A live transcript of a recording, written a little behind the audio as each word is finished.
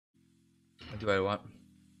do I want?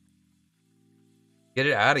 Get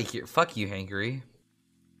it out of here. Fuck you, Hankery.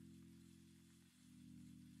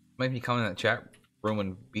 Make me come in that chat room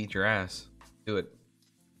and beat your ass. Do it.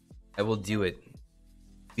 I will do it.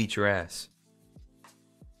 Beat your ass.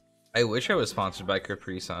 I wish I was sponsored by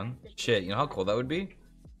Capri Sun. Shit, you know how cool that would be?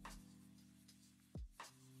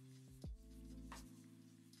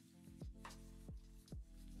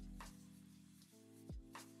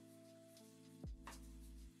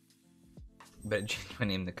 Bet change my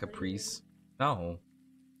name to Caprice. No.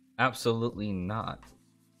 Absolutely not.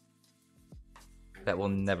 That will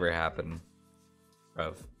never happen.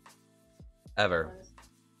 Bruv. Ever.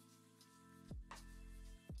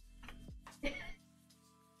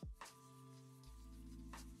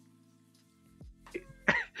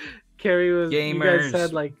 Carrie was, Gamers. you guys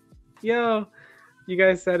said like, yo, you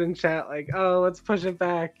guys said in chat like, oh, let's push it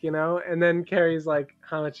back, you know? And then Carrie's like,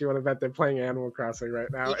 how much you want to bet they're playing Animal Crossing right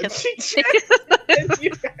now? And she and you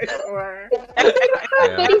guys were.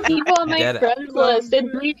 Yeah. 3 people on my friends list,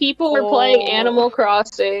 and 3 people were playing Animal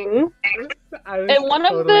Crossing. And one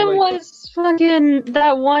of them was fucking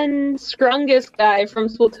that one Scrungus guy from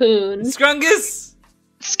Splatoon. Scrungus!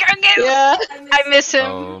 Scrungus! Yeah. I miss him.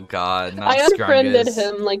 Oh god, not I unfriended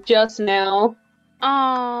Scrungus. him like just now.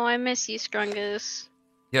 Oh, I miss you, Scrungus.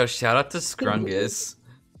 Yo, shout out to Scrungus.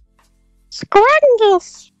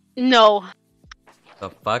 Scrungus! No. The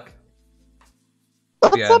fuck?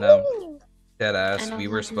 What's Yeah, up? no. Dead I ass. don't We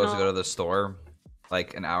were supposed to go to the store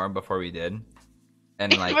like an hour before we did.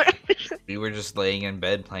 And like we were just laying in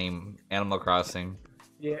bed playing Animal Crossing.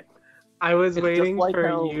 Yeah. I was It's waiting just like for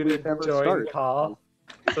how you we to never join started. call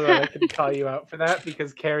so that I could call you out for that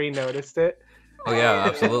because Carrie noticed it. Oh yeah,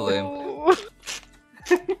 absolutely.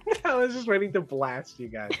 I was just waiting to blast you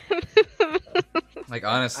guys. Like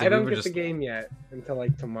honestly, I don't we were get just the game yet until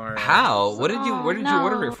like tomorrow. How? What did you Oh, where did you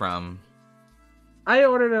order it from? I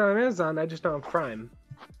ordered it on Amazon, I just don't have Prime.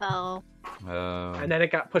 Oh. And then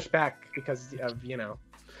it got pushed back because of, you know.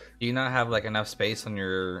 Do you not have like enough space on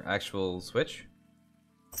your actual Switch?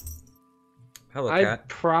 Hello, I cat.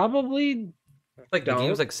 probably Like the don't.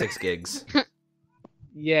 game's like 6 gigs.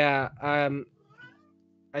 Yeah,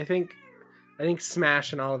 I think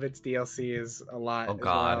Smash and all of its DLC is a lot Oh, as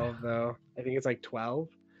God. well, though. I think it's like 12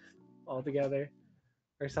 altogether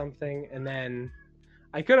or something. And then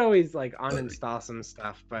I could always like uninstall some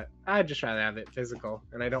stuff, but I'd just rather have it physical,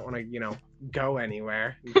 and I don't want to, you know, go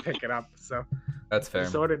anywhere and pick it up. So That's I fair.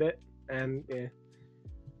 just ordered it, and yeah,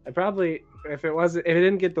 I probably if it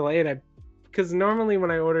didn't get delayed, because normally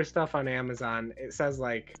when I order stuff on Amazon, it says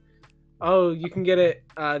like, oh, you can get it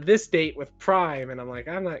this date with Prime, and I'm like,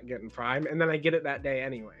 I'm not getting Prime, and then I get it that day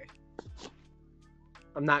anyway.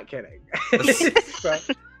 I'm not kidding. So,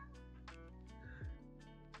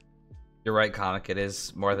 You're right, comic. It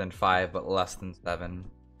is more than 5, but less than 7.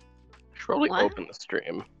 Should probably What? open the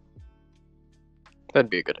stream.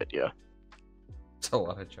 That'd be a good idea. It's a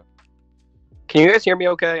lot of junk. Can you guys hear me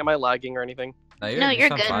okay? Am I lagging or anything? No, you're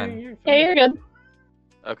sound good. Fine. Yeah, you're good.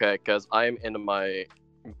 Okay, because I'm in my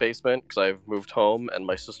basement because I've moved home and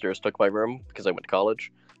my sisters took my room because I went to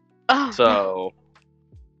college. Oh, So,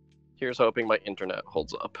 here's hoping my internet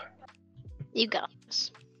holds up. you got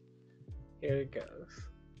this. here it goes.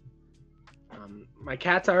 My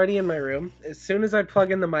cat's already in my room. As soon as I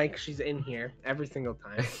plug in the mic, she's in here every single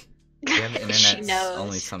time. We have She internet knows.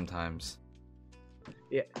 only sometimes.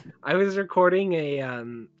 I was recording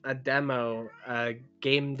a demo, a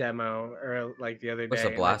game demo, or like the other day. What's the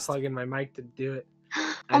and blast? I plug in my mic to do it.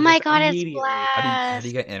 Oh my just god, it's immediately- How do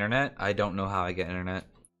you blast. get internet? I don't know how I get internet.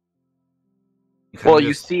 couldn't Well, you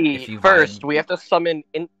just- see, if you first vibe- we have to summon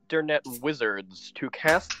internet wizards to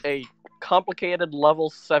cast a complicated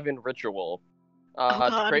level 7 ritual Oh, to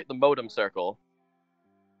God. create the modem circle.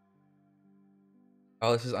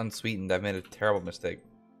 Oh, this is unsweetened. I've made a terrible mistake.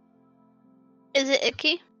 Is it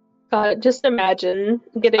icky? God, just imagine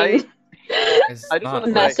getting It's I just not wanna a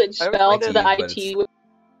say- message I spell would to say the but IT.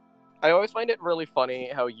 I always find it really funny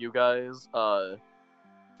how you guys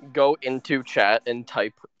go into chat and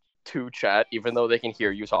type to chat even though they can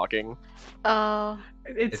hear you talking. Oh.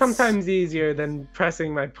 It's sometimes easier than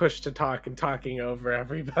pressing my push to talk and talking over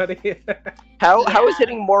everybody. How is Yeah.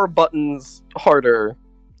 hitting more buttons harder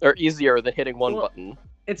or easier than hitting one Well, button?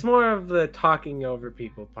 It's more of the talking over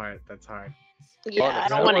people part that's hard. Yeah, I I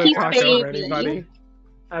don't don't want wanna to talk hear over baby. anybody.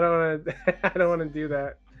 I don't want to. I don't want to do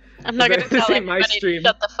that. I'm not gonna This tell ain't my everybody to stream.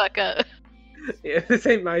 shut the fuck up. Yeah, this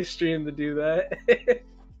ain't my stream to do that.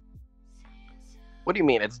 What do you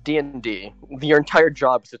mean? It's D&D. Your entire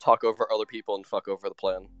job is to talk over other people and fuck over the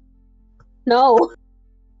plan. No.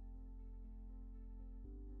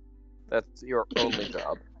 That's your only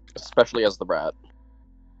job. especially as the brat.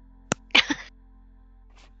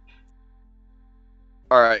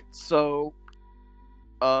 All right, so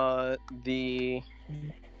the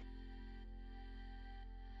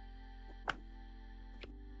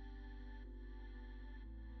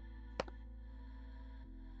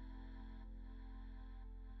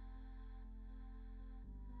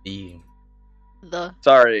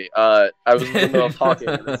sorry, I was in the middle of talking,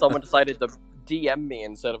 and then someone decided to DM me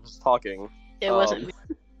instead of just talking. It wasn't me.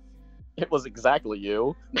 It was exactly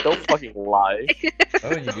you. Don't fucking lie. Why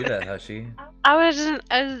would you do that, Hushie? I wasn't,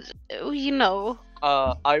 you know.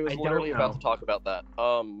 I was I literally don't about know. to talk about that.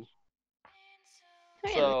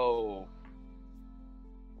 So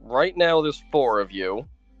right now there's 4 of you.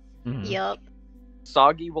 Mhm. Yup.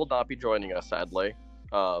 Soggy will not be joining us, sadly.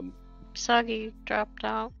 Soggy dropped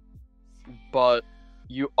out. But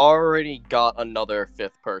you already got another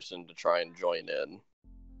 5th person to try and join in.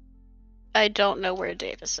 I don't know where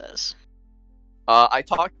Davis is. I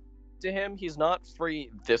talked to him. He's not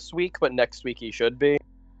free this week, but next week he should be.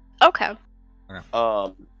 Okay.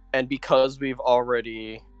 And because we've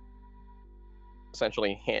already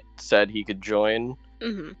essentially said he could join,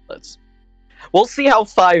 Mm-hmm. we'll see how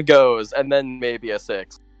 5 goes, and then maybe a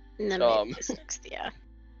 6. And then maybe a 6th, yeah.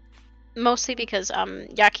 Mostly because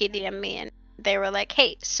Yaki DM'd me and they were like,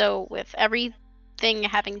 hey, so with everything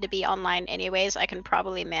having to be online anyways, I can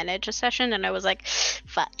probably manage a session, and I was like,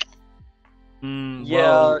 fuck.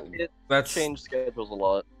 Yeah, it that's changed schedules a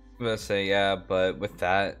lot. I'm gonna say yeah, but with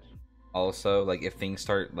that, also like if things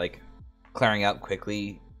start like clearing out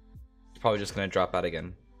quickly, it's probably just gonna drop out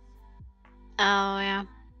again. Oh, yeah.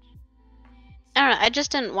 I don't know, I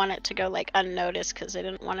just didn't want it to go like unnoticed because I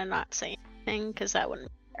didn't want to not say anything because that wouldn't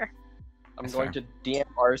be fair. I'm That's going fair. to DM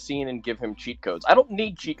Arsene and give him cheat codes. I don't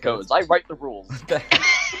need cheat codes. I write the rules.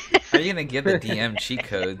 How are you gonna give the DM cheat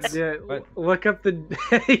codes? Yeah, What? look up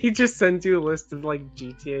the. He just sent you a list of like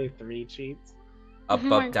GTA 3 cheats. Up, Oh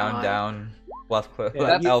my up, down, God. down, left click,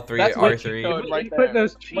 Yeah, L3, that's my cheat R3. code. If Right you put there.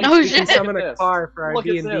 those cheats, Oh, you shit. can summon Look a at car for Look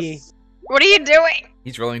at Airbnb. this. What are you doing?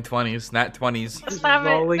 He's rolling 20s, not 20s. Just Stop it.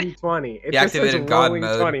 rolling 20. It He just says activated God rolling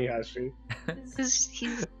mode. 20, Hushie. He's He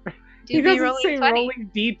do be doesn't say 20.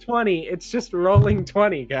 rolling D20. It's just rolling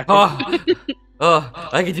 20, guys. Oh, oh,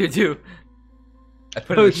 I can do it too. I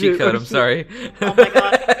put in Oh, the cheat shit, code. oh, I'm shit. sorry. Oh my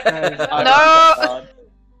God. Oh,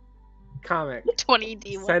 Comic.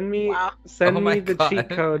 20D1. Send me, Wow. send Oh my me the God. cheat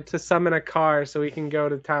code to summon a car so we can go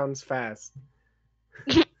to towns fast.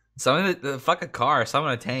 Summon the fuck a car.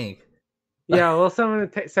 Summon a tank. Yeah, well,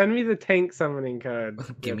 send me the tank summoning code.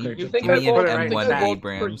 Give real me- quick. You Just think Give I me an won't, put it right in M1 chat. I won't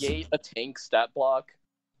Abrams. create a tank stat block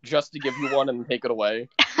just to give you one and take it away?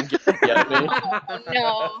 And get at me?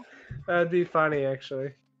 No. That'd be funny,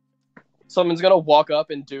 actually. Someone's gonna walk up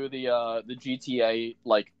and do the GTA,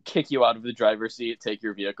 like, kick you out of the driver's seat, take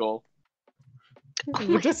your vehicle. Oh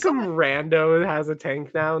my Just some rando that has a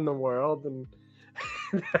tank now in the world, and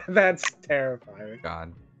that's terrifying.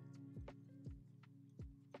 God.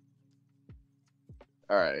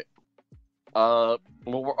 Alright. Well,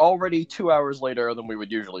 we're already 2 hours later than we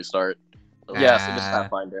would usually start. Yes, it is Ah.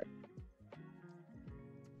 Pathfinder.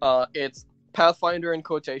 It's Pathfinder in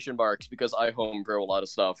quotation marks because I homebrew a lot of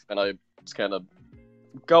stuff, and I just kind of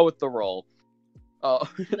go with the roll.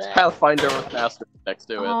 It's Pathfinder with Master next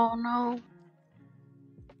to it. Oh no.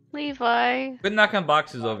 Levi. Quit knocking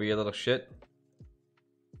boxes over, you little shit.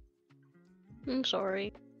 I'm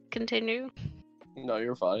sorry. Continue. No,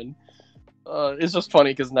 you're fine. It's just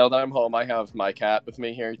funny because now that I'm home, I have my cat with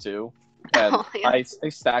me here too. And Oh, yeah. I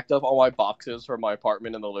stacked up all my boxes from my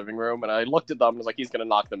apartment in the living room, and I looked at them and was like, he's gonna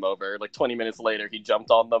knock them over. Like 20 minutes later, he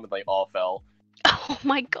jumped on them and they all fell. Oh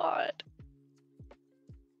my God.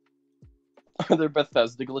 Are there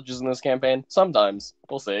Bethesda glitches in this campaign? Sometimes.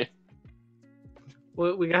 We'll see.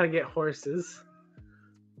 We gotta get horses.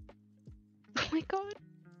 Oh my God.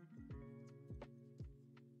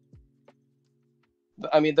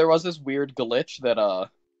 I mean, there was this weird glitch that,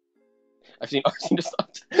 I've seen Arsene just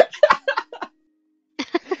stopped.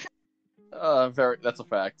 That's a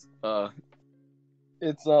fact.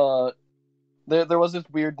 It's, there was this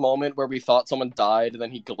weird moment where we thought someone died, and then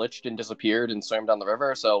he glitched and disappeared and swam down the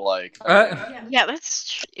river, so, like... Yeah,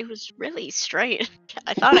 it was really strange.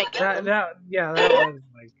 I thought I killed him. That was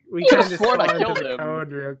like we Could've kind of sworn I spawned killed the him.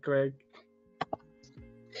 code real quick.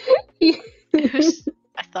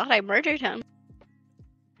 I thought I murdered him.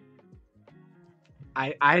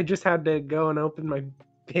 I just had to go and open my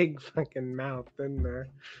big fucking mouth, didn't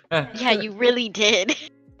I? Yeah, you really did.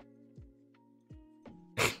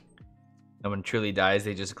 No one truly dies,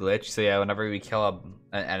 they just glitch. So yeah, whenever we kill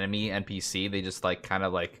an enemy NPC, they just like kind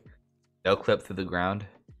of like no clip through the ground.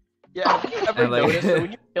 Yeah, have you ever And, like- noticed that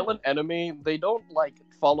when you kill an enemy, they don't, like,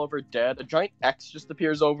 fall over dead? A giant X just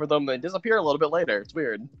appears over them, they disappear a little bit later. It's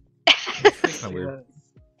weird. It's kinda weird.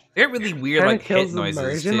 They're really weird, Kind like of kills hit the noises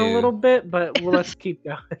immersion too. a little bit, but let's keep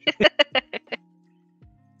going.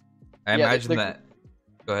 I Yeah, imagine that.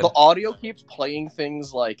 Go ahead. The audio keeps playing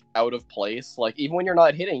things, like, out of place. Like, even when you're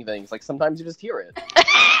not hitting things, like, sometimes you just hear it.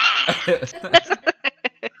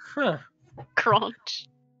 Huh. Crunch.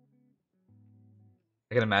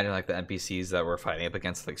 I can imagine like the NPCs that we're fighting up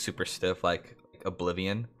against, like super stiff, like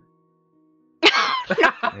Oblivion. They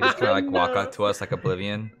just kind of like walk up to us like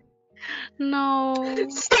Oblivion. No.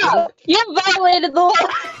 Stop! You violated the law!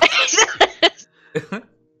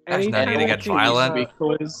 There's no need to get Anytime violent. Speak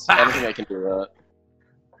toys. I don't think I can do that.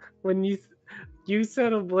 When you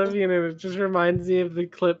said Oblivion, and it just reminds me of the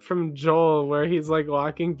clip from Joel where he's like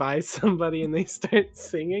walking by somebody and they start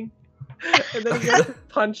singing, and then he goes to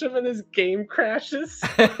punch him and his game crashes.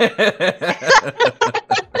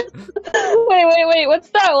 Wait, what's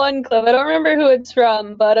that one clip? I don't remember who it's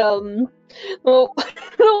from, but well, the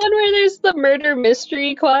one where there's the murder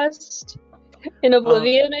mystery quest in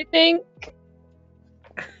Oblivion, I think.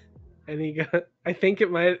 And he goes, I think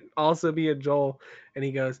it might also be a Joel, and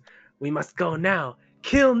he goes, "We must go now.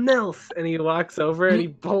 Kill Nils." And he walks over and he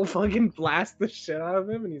bull fucking blasts the shit out of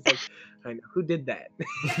him, and he's like, "I know who did that."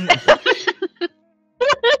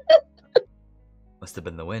 Must have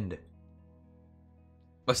been the wind.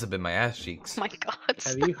 Must have been my ass cheeks. Oh my god.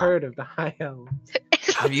 Have you heard of the High Elves?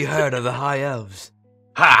 Have you heard of the High Elves?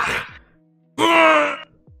 Ha! I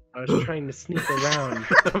was trying to sneak around.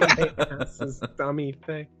 My ass is dummy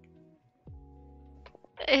thick.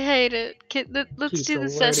 I hate it. Let's Keeps do the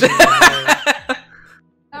alerting session. me.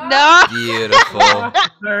 No! Beautiful.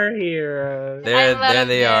 Our heroes. There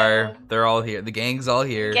they are. They're all here. The gang's all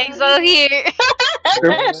here. Gang's all here.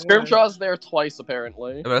 Scrimshaw's there twice,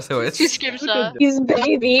 apparently. I'm gonna say, it's Two Scrimshaw. He's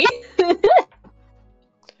baby.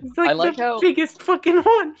 He's like, I like the how- biggest fucking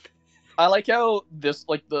one. I like how this,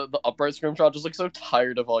 like, the upright Scrimshaw just looks so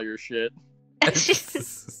tired of all your shit. Why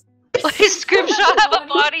does Scrimshaw have a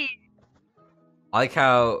body? I like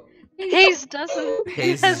how Haze doesn't.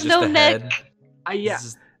 Hayes has is just no a neck. head. Yeah. This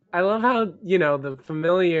is- I love how, the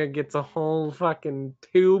familiar gets a whole fucking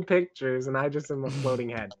 2 pictures and I just am a floating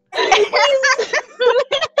head.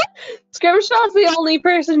 Scrimshaw's the only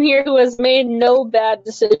person here who has made no bad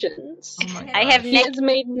decisions. Oh my I have gosh. He has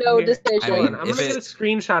made no Here, decisions. I Hold mean, on, I'm if gonna get a it-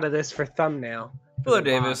 screenshot of this for thumbnail. for Hello, the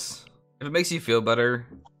vlog. Davis. If it makes you feel better,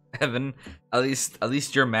 Evan, at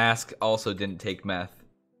least your mask also didn't take meth.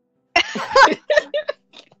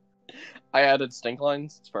 I added stink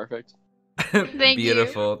lines. It's perfect. Thank you.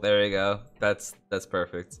 Beautiful. There you go. That's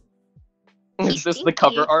perfect. Is this the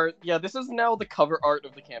cover art? Yeah, this is now the cover art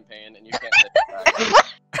of the campaign, and you can't say that.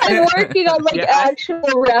 I'm working on Yeah, I- actual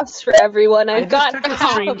refs for everyone. I I've just got took a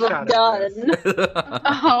half of screenshot them of this. done.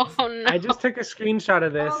 Oh no. I just took a screenshot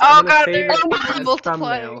of this. Oh, I'm gonna God, save they're it all as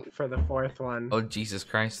multiplying. thumbnail for the 4th one. Oh Jesus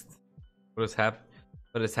Christ! What is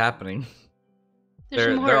happening?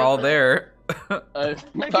 There's more They're of all them. there.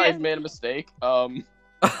 I've made a mistake. Oh no.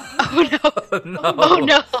 no. Oh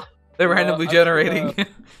no. They're randomly I'm generating.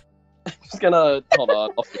 I'm just gonna hold on.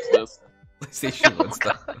 I'll fix this. PlayStation 1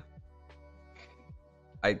 stuff.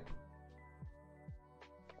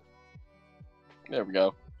 There we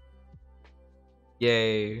go.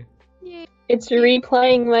 Yay. It's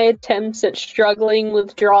replaying my attempts at struggling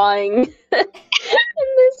with drawing in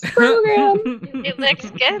this program. It looks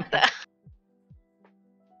good though.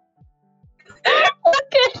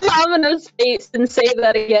 Look at Domino's face and say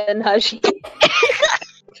that again, Hushy.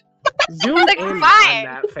 Zoom Like, in on fine.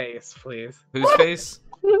 that face, please. Whose face?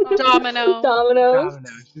 Domino. Domino's.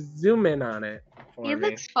 Just zoom in on it for He me.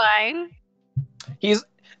 looks fine.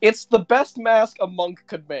 It's the best mask a monk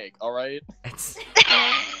could make. All right. It's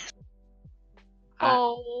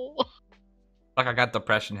Oh. like I got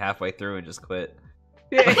depression halfway through and just quit.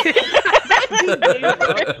 You're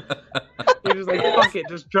just like, fuck it,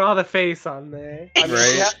 just draw the face on there. I mean,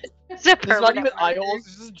 Right. yeah, It's a he's not permanent even eye holes.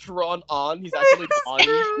 He's just drawn on. He's actually on.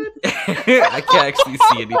 I can't actually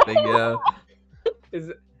see anything. Yeah.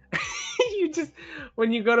 Is you just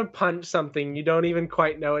when you go to punch something, you don't even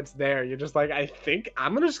quite know it's there. You're just like, I think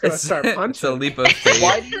I'm just gonna start It's a punching. leap of faith.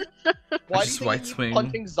 Why do you Just think white he's swing.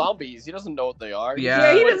 punching zombies? He doesn't know what they are.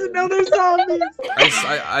 Yeah. Yeah, he doesn't know there's zombies.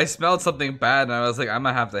 I smelled something bad and I was like, I'm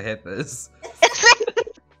gonna have to hit this.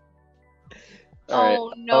 All right.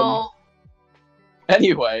 Oh no.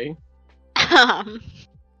 Anyway, Um.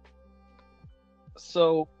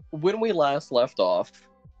 so when we last left off,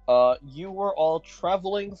 you were all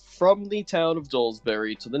traveling from the town of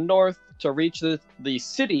Dolesbury to the north to reach the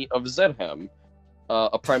city of Zedham.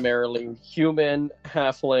 a primarily human,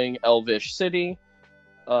 halfling, elvish city,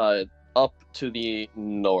 up to the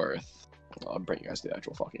north. I'll bring you guys the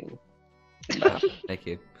actual fucking map. Thank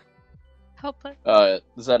you. Hope it.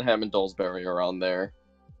 Zedham and Dolesbury are on there,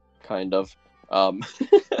 kind of.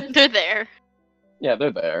 They're there. Yeah,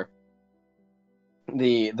 they're there.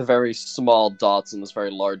 The very small dots in this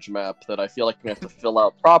very large map that I feel like we have to fill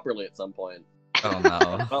out properly at some point. Oh no.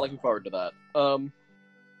 Not looking forward to that.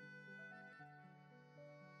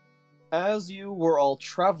 As you were all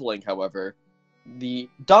traveling, however, the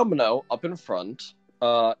domino up in front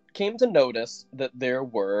came to notice that there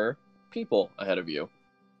were people ahead of you.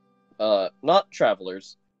 Not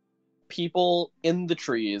travelers. People in the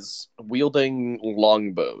trees wielding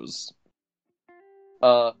longbows.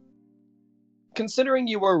 Considering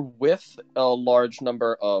you were with a large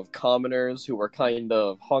number of commoners who were kind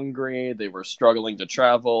of hungry, they were struggling to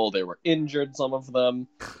travel, they were injured, some of them,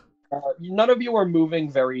 none of you were moving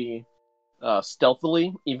very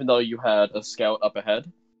stealthily, even though you had a scout up ahead.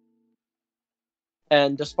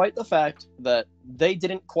 And despite the fact that they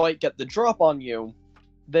didn't quite get the drop on you,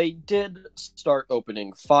 they did start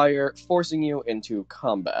opening fire, forcing you into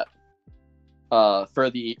combat. For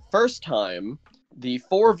the first time, the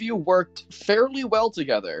four of you worked fairly well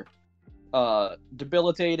together,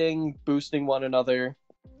 debilitating, boosting one another,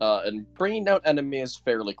 and bringing down enemies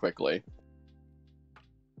fairly quickly.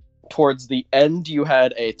 Towards the end, you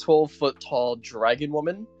had a 12-foot tall dragon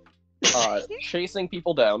woman chasing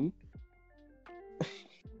people down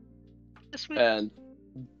and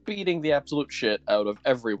beating the absolute shit out of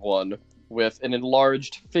everyone with an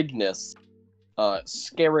enlarged Fignus,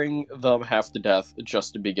 scaring them half to death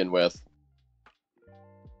just to begin with.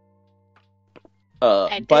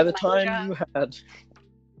 By the time you had...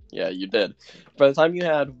 Yeah, you did. By the time you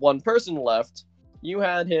had one person left, you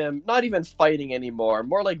had him not even fighting anymore,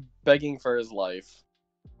 more like begging for his life.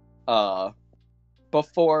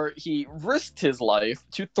 Before he risked his life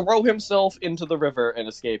to throw himself into the river and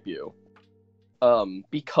escape you.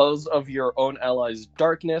 Because of your own ally's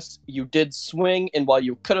darkness, you did swing, and while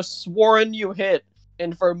you could have sworn you hit,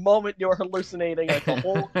 and for a moment you were hallucinating like the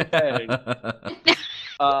whole thing,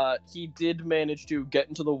 he did manage to get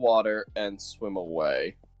into the water and swim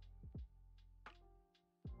away.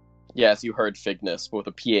 Yes, you heard Fignus with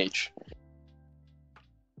a PH.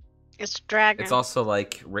 It's dragon. It's also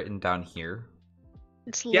like written down here.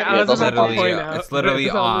 It's Yeah, I was It's about to literally, point out. it's literally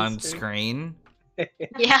It's on on the screen.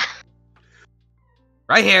 Yeah.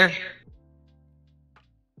 Right here.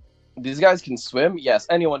 These guys can swim? Yes,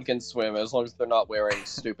 anyone can swim as long as they're not wearing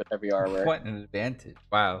stupid heavy armor. What an advantage.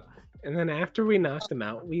 Wow. And then after we knocked them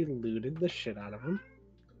out, we looted the shit out of them.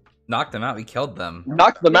 Knocked them out, we killed them.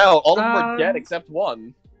 Knocked them out. All of them were dead except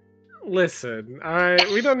one. Listen, alright,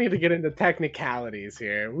 we don't need to get into technicalities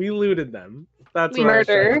here. We looted them. That's We what I was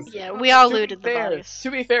trying murder. to say. Yeah, we all To be looted the fair- bodies. To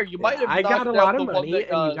be fair, you might have I got knocked a out lot the of one money,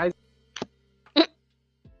 that, and you guys.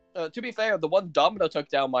 to be fair, the one Domino took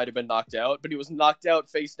down might have been knocked out, but he was knocked out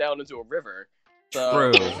face down into a river.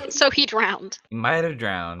 So... True. So he drowned. He might have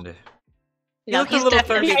drowned. He No, looked a he's little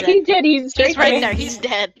definitely thirsty. Yeah, dead. he did. He's He's straight right dead. there. He's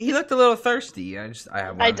dead. He looked a little thirsty. I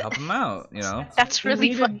wanted to help him out, you know? That's He really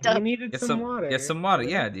needed, fucked he up. needed Get some water. Get some water.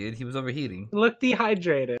 Yeah, dude. He was overheating. Look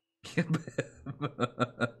dehydrated.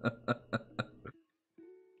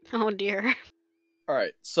 Oh dear.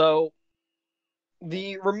 Alright, so...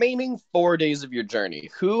 The remaining 4 days of your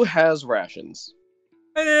journey, who has rations?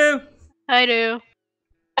 I do. I do.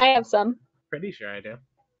 I have some. Pretty sure I do.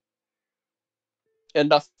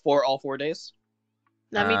 Enough for all 4 days?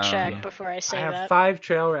 Let me Yeah. check before I I say have that. 5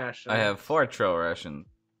 trail rations. I have 4 trail rations.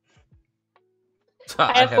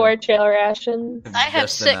 I have 4 trail rations. I have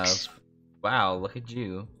just 6. enough. Wow, look at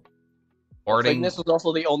you. Hoarding. Cygnus was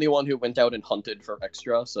also the only one who went out and hunted for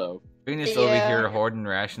extra, so... Cygnus over Yeah. here hoarding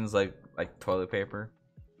rations like toilet paper.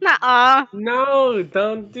 Nuh-uh. No,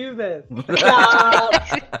 don't do this.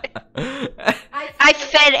 I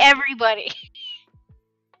fed everybody.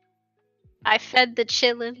 I fed the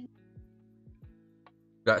chillin'.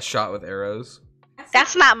 Got shot with arrows.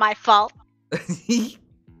 That's not my fault.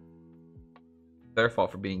 Their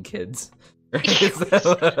fault for being kids.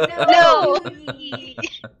 No.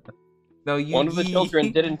 No, you. One of the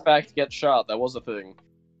children did in fact get shot, that was a thing.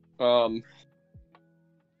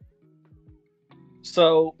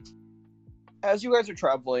 So, as you guys are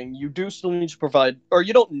traveling, you do still need to provide, or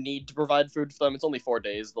you don't need to provide food for them, it's only 4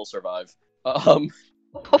 days, they'll survive.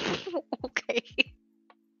 Okay.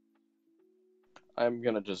 I'm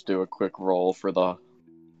gonna just do a quick roll for the...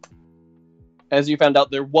 As you found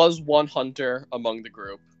out, there was one hunter among the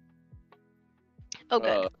group.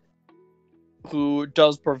 Okay. Who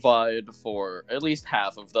does provide for at least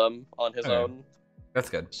half of them on his Okay. own. That's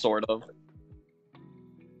good. Sort of.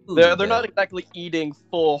 Ooh, They're good. not exactly eating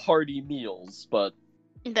full hearty meals, but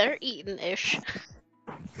They're eating-ish.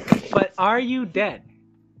 But are you dead?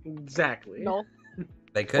 Exactly. No.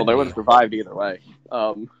 They could well, they be. would have survived either way.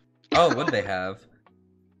 Oh, would they have?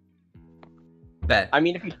 Bet. I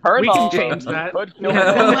mean, if you turn We can off, change you that. could kill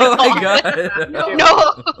Yeah. them. Oh my god.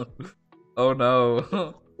 No. Oh no.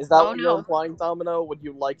 Is that Oh, what no. you're implying, Domino? Would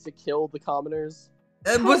you like to kill the commoners?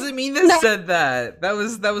 It wasn't me that said that. That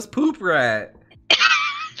was Poop Rat.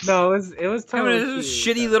 No, it was I mean, totally those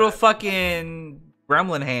cute. shitty little fucking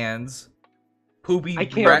gremlin hands. Poopy I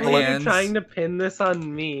can't rat believe you're hands. trying to pin this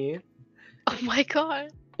on me. Oh my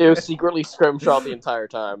god. It was secretly Scrimshaw the entire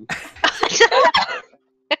time.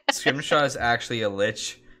 Scrimshaw is actually a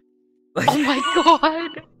lich. Oh my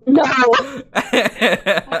god. No.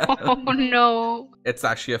 Oh no. It's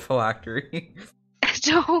actually a phylactery.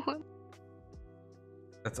 Don't.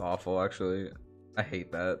 That's awful, actually. I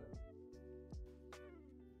hate that.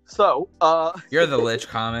 So, You're the lich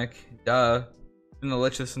comic. Duh. Been the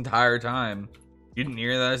lich this entire time. You didn't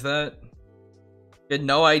realize that? You had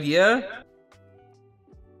no idea?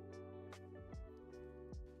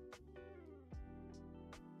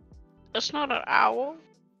 That's not an owl.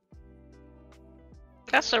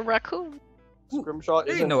 That's a raccoon. Scrimshaw There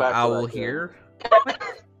is ain't in no fact owl right here. I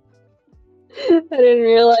didn't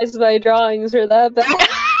realize my drawings were that bad.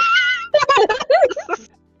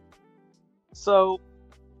 So,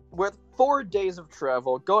 with 4 days of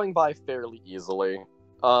travel going by fairly easily,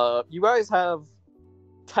 you guys have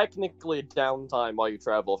technically downtime while you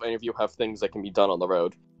travel if any of you have things that can be done on the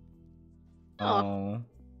road. Oh.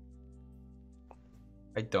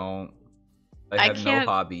 I don't. I I have no can't-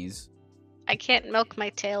 hobbies. I can't milk my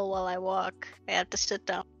tail while I walk. I have to sit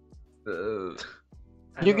down. Ugh.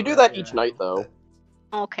 I You don't can do know that if each you're- night, though.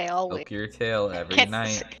 Okay, I'll Milk wait. your tail every Can't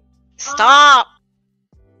night. Stop!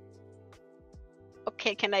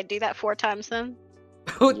 Okay, can I do that 4 times then?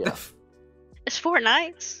 What Yeah. the f- It's 4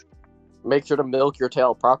 nights. Make sure to milk your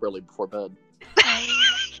tail properly before bed.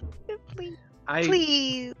 Please. I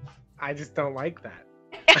Please. I just don't like that.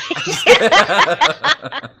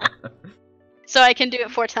 So I can do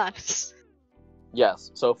it 4 times.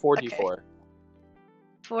 Yes, so 4d4.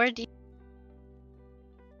 4D.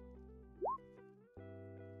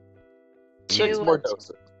 6 Two, more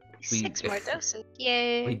doses. 6 more doses. We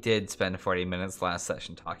Yay. did spend 40 minutes last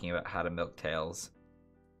session talking about how to milk tails.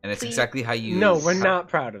 And it's Please. exactly how you... No, we're not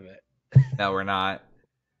proud of it. No, we're not.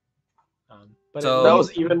 But So- at That least-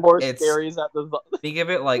 was even more it's- scary at the... Think of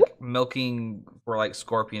it like milking for like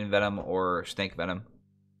scorpion venom or snake venom.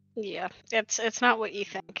 Yeah, it's not what you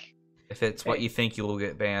think. If it's what you think, you will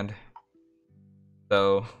get banned.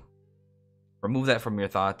 So, remove that from your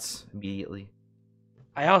thoughts immediately.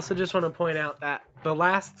 I also just want to point out that the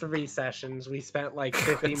last 3 sessions we spent like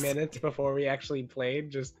 50 minutes before we actually played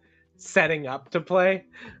just setting up to play.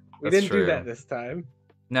 We That's didn't true. do that this time.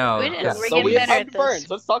 No. We didn't. Yeah, We're so getting we have better time at to burn. this.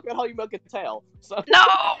 So let's talk about how you milk a tail. So, No!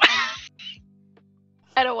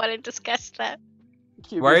 I don't want to discuss that.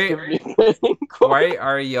 Cuba's Why- giving me a thing. Why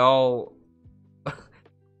are y'all...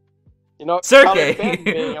 You know, Sergey! Connor banned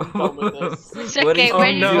me, I'm done with this. It's What okay, is- where,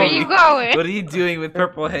 Oh, no. where you going? What are you doing with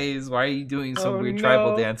Purple Haze? Why are you doing some Oh, weird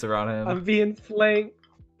tribal no. dance around him? I'm being flanked.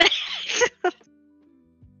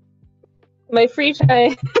 My free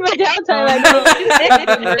time, my downtime,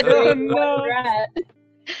 I go Oh, no. rat.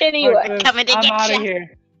 Anyway, Marcus, coming to I'm get out ya. of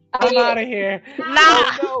here. I'm out of here. Nah!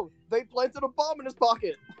 Oh no! They planted a bomb in his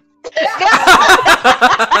pocket!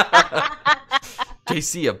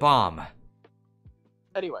 JC, a bomb.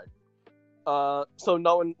 Anyway. So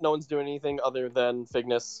no one's doing anything other than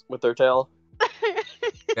Fignus with their tail?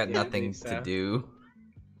 Got Yeah, nothing I think to so. do.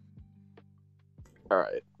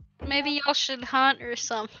 Alright. Maybe y'all should hunt or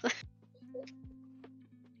something.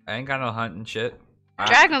 I ain't got no hunting shit.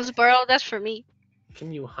 Dragon's Burrow, that's for me.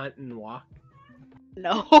 Can you hunt and walk?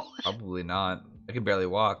 No. Probably not. I can barely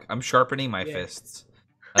walk. I'm sharpening my Yeah. fists.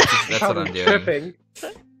 That's what I'm Probably doing. Tripping.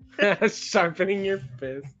 Sharpening your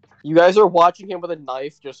fist. You guys are watching him with a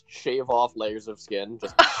knife just shave off layers of skin.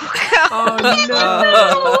 Just Oh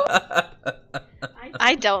no!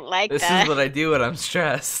 I don't like This that. is what I do when I'm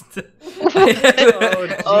stressed.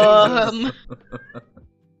 Oh,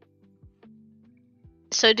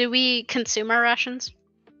 So do we consume our rations?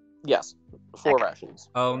 yes. 4 Okay. rations.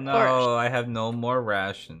 Oh no, I have no more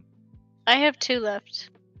ration. I have 2 left.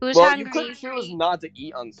 Who's Well, hungry? you could choose not to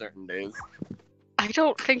eat on certain days. I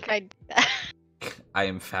don't think I. I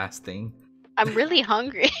am fasting. I'm really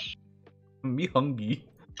hungry. Me hungry.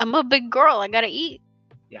 I'm a big girl. I gotta eat.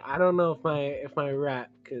 Yeah, I don't know if my rat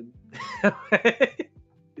could.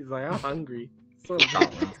 He's like, I'm hungry. So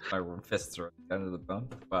Gauntlets. My fists are down to the bone.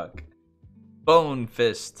 Fuck. Bone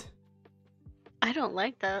fist. I don't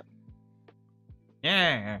like that.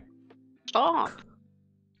 Yeah. Stop.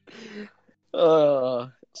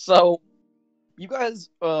 So you guys,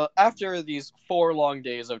 after these 4 long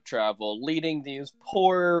days of travel, leading these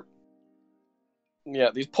poor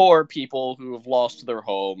people who have lost their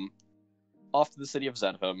home off to the city of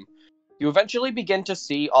Zedham, you eventually begin to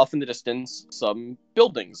see off in the distance some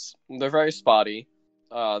buildings. They're very spotty.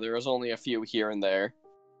 There is only a few here and there.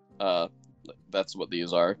 That's what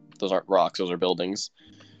these are. Those aren't rocks, those are buildings.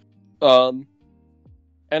 And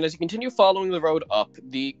as you continue following the road up,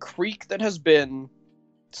 the creek that has been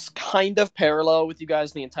kind of parallel with you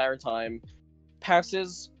guys the entire time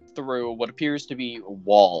passes through what appears to be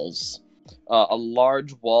walls. A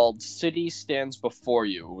large walled city stands before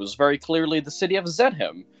you. It was very clearly the city of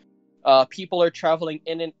Zedham. People are traveling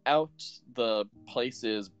in and out. The place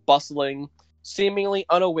is bustling, seemingly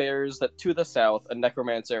unawares that to the south, a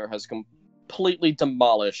necromancer has completely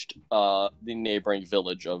demolished the neighboring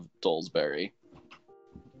village of Dolesbury.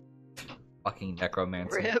 Fucking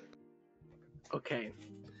necromancer. Rip. Okay.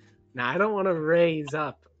 Now, I don't want to raise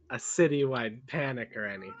up a citywide panic or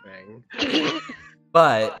anything.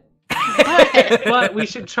 But But we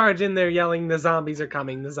should charge in there yelling, the zombies are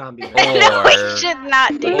coming, the zombies are coming. No, we should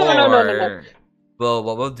not do that. No. Well,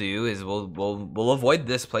 what we'll do is we'll avoid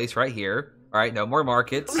this place right here. All right, no more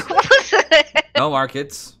markets. No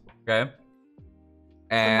markets. Okay.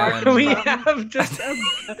 And We have just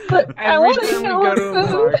But I every want to time we know go to a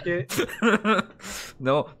food. market.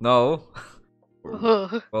 no.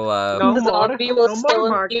 Ugh. Well, No. The more- zombie will no more still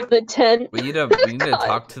market. leave the tent. we need to God.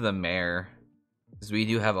 talk to the mayor because we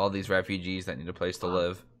do have all these refugees that need a place to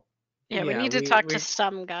live. Yeah, we Yeah, need to we- talk we- to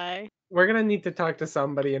some guy. We're gonna need to talk to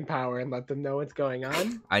somebody in power and let them know what's going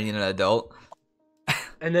on, I need an adult.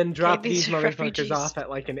 and then drop these these motherfuckers refugees. off at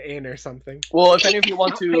like an inn or something. Well, if any of you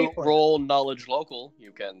want I'll to pay for it. roll knowledge local,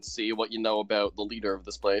 you can see what you know about the leader of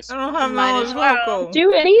this place. don't have Might as well.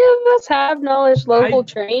 Do any of us have knowledge local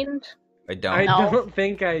trained? I don't. I No. don't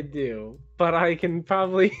think I do, but I can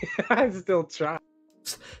probably. I still try.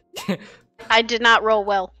 I did not roll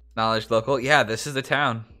well. Knowledge local. Yeah, this is the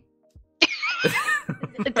town.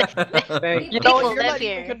 Thank You People know, you're live not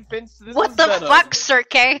even here. convinced this What is the Zedham. fuck,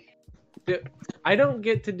 Sirke? I don't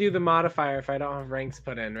get to do the modifier if I don't have ranks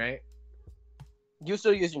put in, right? You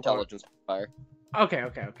still use intelligence fire. Okay.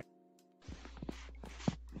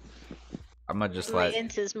 I'm gonna just My let.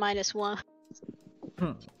 int is -1.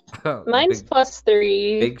 Mine's big,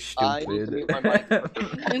 +3. big I need to mute my mic for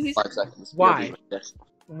 5 seconds. Why? Yes.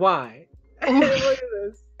 Why? Look at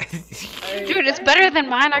this. Dude, it's better than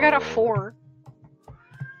mine. I got a 4.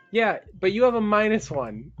 Yeah, but you have a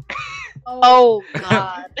 -1. Oh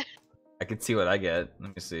god. I can see what I get.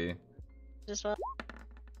 Let me see. Just what?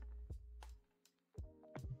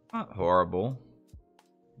 Not horrible.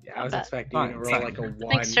 Yeah, I was Not expecting you to Fine, roll fine. like a I think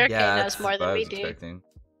 1. Sirke Yeah, knows that's more what than I we was do. expecting.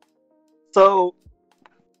 So,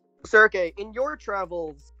 Sergey, in your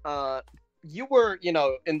travels, you were,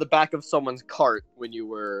 in the back of someone's cart when you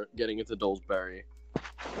were getting into Dolesbury.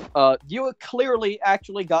 You had clearly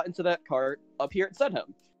actually got into that cart up here at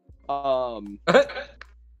Zedham.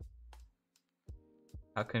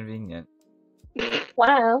 How convenient.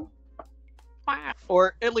 Wow. Wow.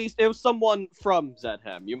 Or at least it was someone from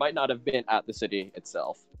Zedham. You might not have been at the city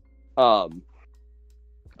itself.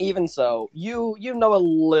 Even so, you know a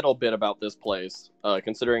little bit about this place,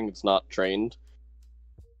 considering it's not trained.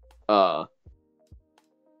 Yeah.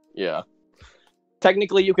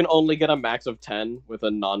 Technically, you can only get a max of 10 with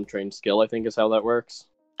a non-trained skill, I think is how that works.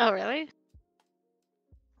 Oh, really?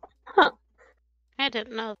 Huh. I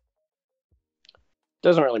didn't know.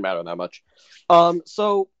 Doesn't really matter that much.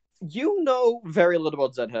 So you know very little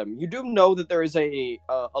about Zedham. You do know that there is a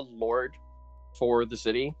lord for the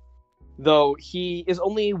city, though he is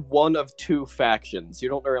only one of 2 factions. You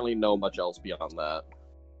don't really know much else beyond that.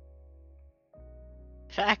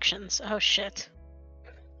 Factions. Oh, shit.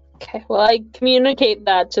 Okay, well, I communicate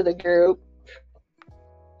that to the group.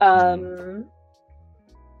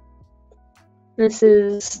 This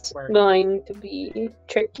is going to be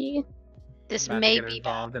tricky. This About to may get be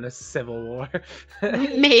involved in a civil war.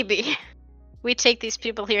 Maybe. We take these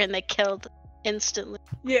people here and they killed instantly.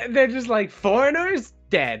 Yeah, they're just like foreigners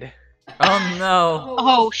dead. Oh no.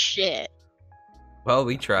 Oh, shit. Well,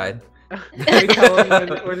 we tried. We tell them,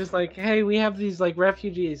 we're just like, hey, we have these like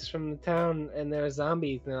refugees from the town, and they're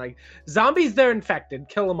zombies. And they're like, zombies, they're infected.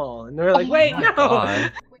 Kill them all. And they're like, wait, Oh my no.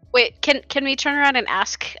 God. Wait, can we turn around and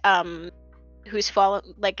ask who's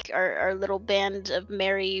following, like, our little band of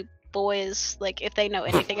merry boys, like, if they know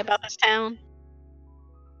anything about this town?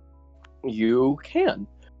 you can.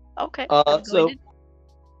 Okay. So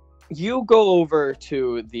you go over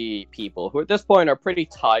to the people who at this point are pretty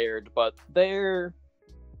tired, but they're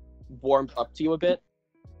warmed up to you a bit,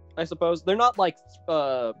 I suppose. They're not like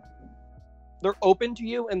they're open to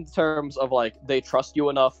you in terms of like they trust you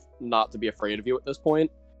enough not to be afraid of you at this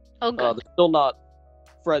point. Oh, good. They're still not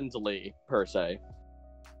friendly per se.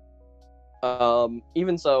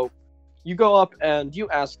 Even so, you go up and you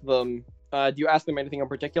ask them. Do you ask them anything in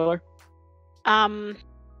particular?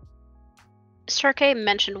 Serkei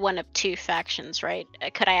mentioned one of two factions, right?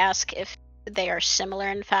 Could I ask if they are similar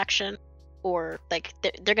in faction, or like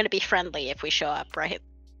they're going to be friendly if we show up, right?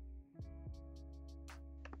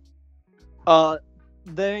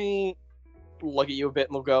 They look at you a bit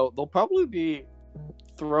and they'll probably be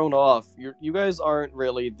thrown off. You guys aren't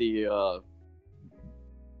really the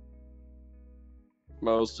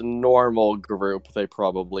most normal group they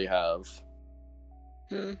probably have.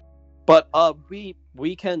 But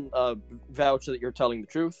we can vouch that you're telling the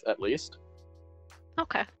truth, at least.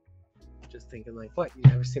 Okay. Just thinking like, what? You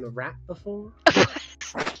never seen a rat before?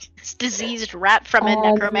 This diseased rat from a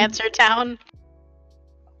necromancer town.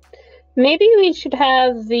 Maybe we should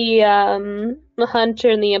have the hunter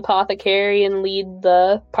and the apothecary and lead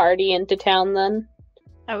the party into town then.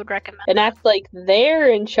 I would recommend. And act like they're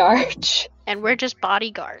in charge. And we're just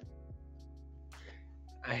bodyguards.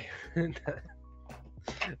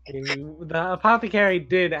 The apothecary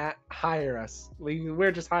did hire us.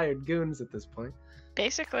 We're just hired goons at this point.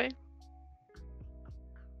 Basically.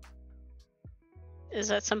 Is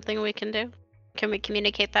that something we can do? Can we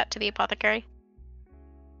communicate that to the apothecary?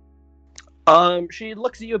 She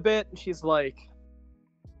looks at you a bit and she's like,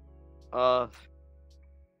 I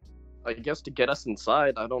guess to get us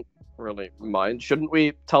inside, I don't really mind. Shouldn't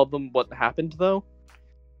we tell them what happened, though?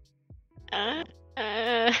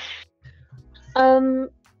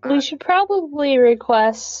 We should probably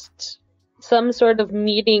request some sort of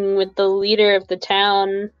meeting with the leader of the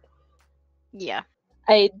town. Yeah.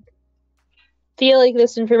 I feel like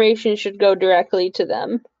this information should go directly to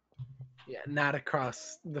them. Yeah, not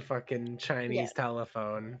across the fucking Chinese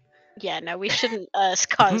telephone. Yeah, no, we shouldn't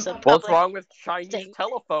cause a public... What's wrong with Chinese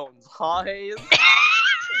telephones? Hi.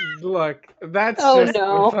 Look, that's Oh, just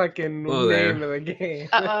no. the fucking name of the game.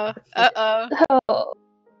 Oh.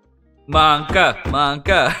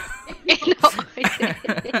 Manka.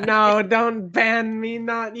 No, don't ban me,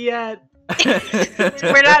 not yet.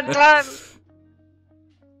 We're not done.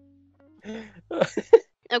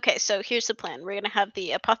 Okay, so here's the plan. We're gonna have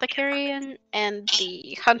the apothecarian and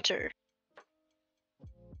the hunter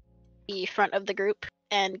be front of the group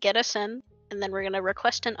and get us in, and then we're gonna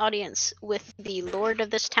request an audience with the lord of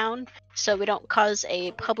this town, so we don't cause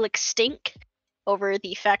a public stink over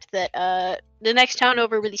the fact that the next town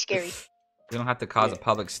over really scary. We don't have to cause a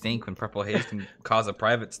public stink when Purple Haze can cause a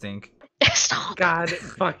private stink. Stop. God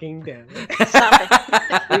fucking damn it. Stop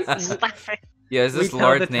it. Stop it. Yeah, is this We tell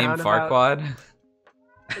Lord's the name town Farquaad?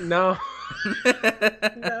 No.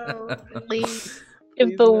 No. Please.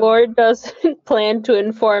 If the Lord doesn't plan to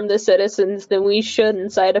inform the citizens, then we should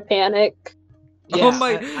incite a panic. Yeah, oh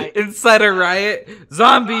my! Inside a riot,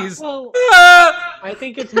 zombies. Well, Ah! I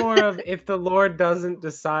think it's more of if the Lord doesn't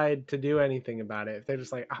decide to do anything about it. If they're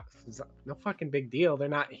just like, oh, no fucking big deal, they're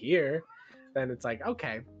not here, then it's like,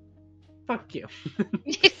 okay, fuck you.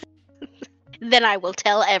 Then I will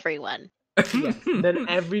tell everyone. Yes, then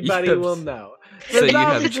everybody will know. So you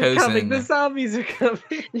have zombies are coming, chosen. the zombies are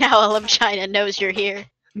coming. Now all of China knows you're here.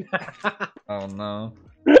 Oh no!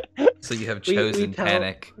 So you have chosen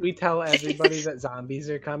panic. We tell everybody that zombies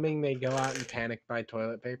are coming. They go out and panic buy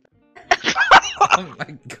toilet paper. Oh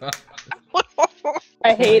my god!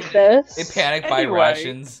 I hate this. They panic by Anyway.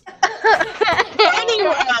 rations.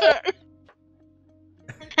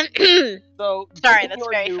 So, Sorry, in that's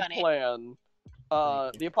your very new funny. Plan,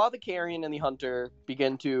 the apothecarian and the hunter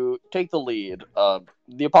begin to take the lead. The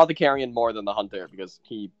apothecarian more than the hunter because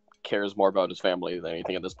he cares more about his family than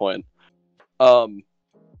anything at this point. And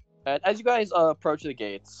as you guys approach the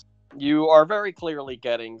gates, you are very clearly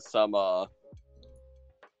getting some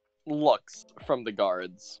looks from the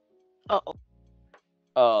guards.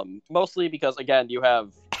 Uh-oh. Mostly because again you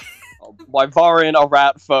have a Wyvarian, a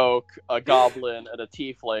rat folk, a goblin, and a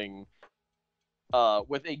tiefling,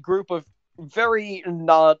 with a group of very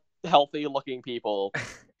not healthy looking people.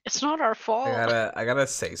 It's not our fault. I gotta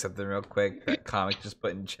say something real quick. That comic just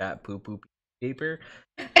put in chat poo poo paper.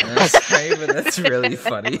 That's really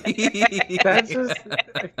funny. That's just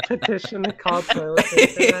a petition to call toilet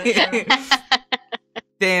paper right now.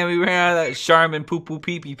 Damn, we ran out of that Charmin poo poo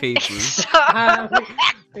pee pee paper.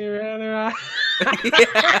 We ran around.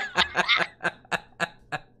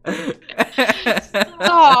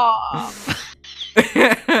 Stop.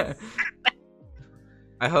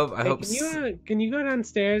 I hope. Can you go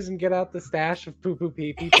downstairs and get out the stash of poo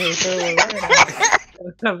pee pee paper?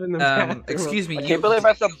 Up in the bathroom. Excuse me. I can't believe I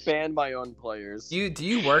have to ban my own players. Do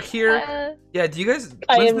you work here? Yeah. Do you guys?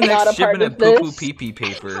 I When's am the not next a part shipment of of poo poo this. pee pee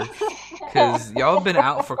paper? Because y'all have been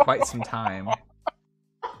out for quite some time.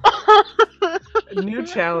 New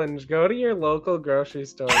challenge: go to your local grocery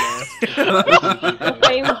store and ask.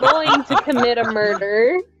 I'm going to commit a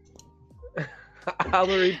murder. I'll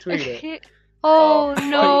retweet it. Oh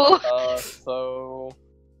no. So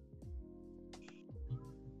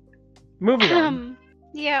Moving on.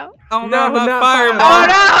 Yeah. Oh No, no, not not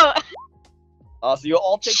fireball! Oh no. so you'll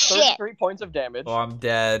all take Shit. 33 points of damage. Oh, I'm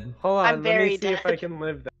dead. Hold on, I'm let very me see if I dead. can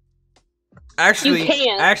live that. Actually, You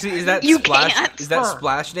can't. is that You splash? can't. Is that Huh.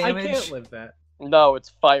 splash I damage? can't live that. No, it's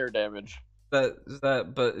fire damage. But is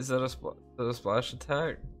that a splash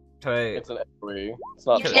attack? Can I It's an AoE. It's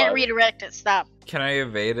not You can't fire. redirect it. Stop. can I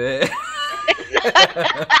evade it?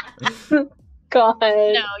 God.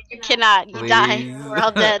 No, you cannot. You die. Please. We're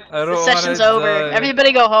all dead. I don't The session's wanna over. die.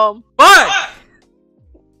 Everybody go home. Fuck!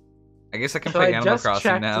 I guess I can So play I Animal just Crossing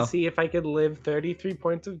checked now. to see if I could live 33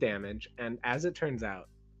 points of damage, and as it turns out,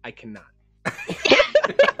 I cannot.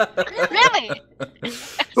 Really?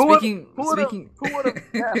 Who would Speaking. have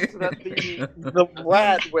guessed that the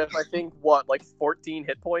rat with I think what, like 14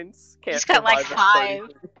 hit points can't He's got, like, survive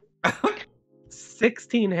at 5.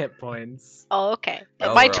 16 hit points. Oh, okay.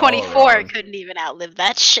 Oh, My we're all 24 wrong. couldn't even outlive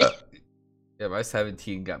that shit. Yeah, my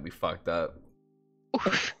 17 got me fucked up.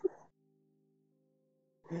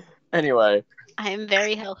 Anyway, I am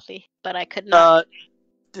very healthy, but I could not.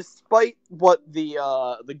 despite what the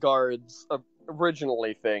guards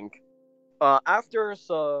originally think, after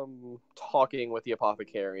some talking with the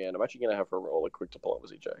apothecarian, I'm actually gonna have her roll a quick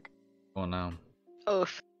diplomacy check. Oh no.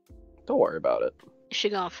 Oof. Don't worry about it. She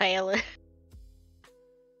gonna fail it.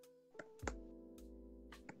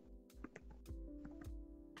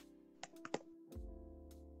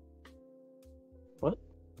 What?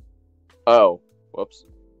 Oh, whoops.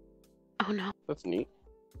 Oh no. That's neat.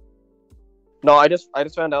 No, I just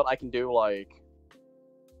found out I can do like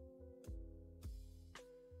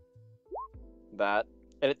that,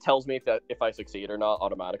 and it tells me if I succeed or not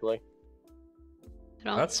automatically. I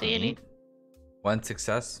don't That's see any. neat. One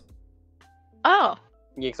success. Oh.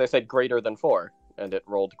 Yeah, because I said greater than 4, and it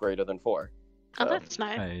rolled greater than 4. Oh, So- that's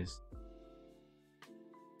nice. Nice.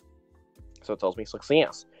 So it tells me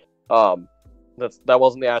success. That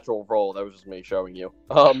wasn't the actual roll. That was just me showing you.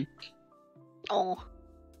 Oh.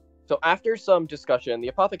 So after some discussion, the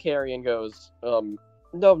apothecarian goes,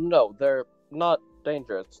 no, they're not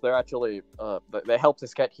dangerous. They're actually, they helped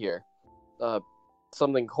us get here.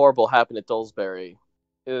 Something horrible happened at Dulsbury.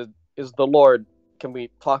 Is the Lord, can we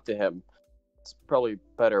talk to him? It's probably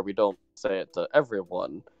better we don't say it to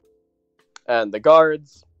everyone. And the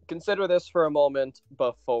guards consider this for a moment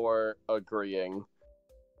before agreeing.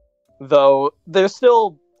 Though, they're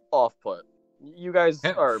still off-put. You guys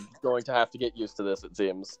Yep. are going to have to get used to this, it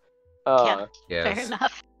seems. Yeah. Fair Yes.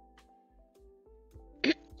 enough.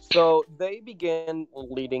 So they begin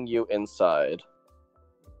leading you inside.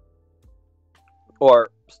 Or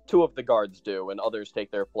 2 of the guards do, and others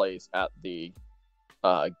take their place at the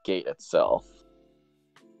gate itself.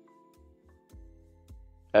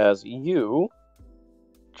 As you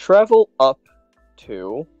travel up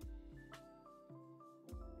to...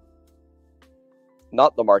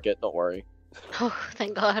 Not the market, don't worry. Oh,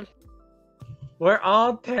 thank God. We're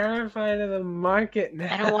all terrified of the market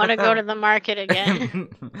now. I don't want to go to the market again.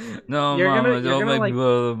 No, You're Mama, gonna- you're don't gonna, make like- me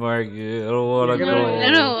go to the market. I don't want to You're go. gonna- I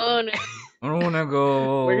don't want it. I don't want to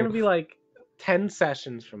go. We're gonna be like 10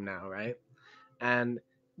 sessions from now, right? And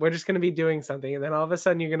we're just gonna be doing something, and then all of a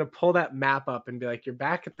sudden you're gonna pull that map up and be like, "You're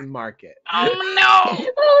back at the market." Oh no!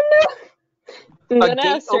 Oh no! I'm A gonna gate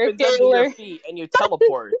have opens under circular. your feet, and you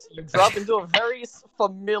teleport. You drop into a very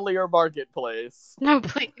familiar marketplace. No,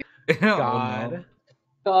 please. Oh, no. God.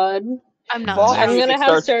 God. I'm not. Fall I'm Music gonna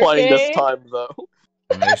have starts playing this circuit. time, though.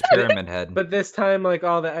 And there's Pyramid Head. But this time, like,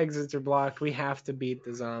 all the exits are blocked. We have to beat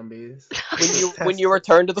the zombies. When you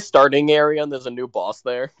return to the starting area and there's a new boss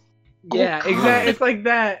there. Yeah, God. exactly. It's like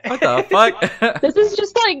that. What the fuck? This is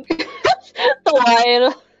just like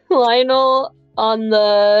the Lionel on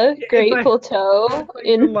the It's Great like- Plateau Like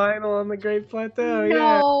in Lionel on the Great Plateau. Yeah.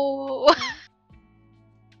 No.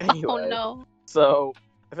 Anyway, Oh no. so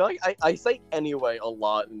I feel like I say anyway a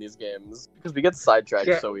lot in these games because we get sidetracked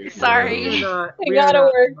Yeah. so easily. Sorry. We're not- I we are gotta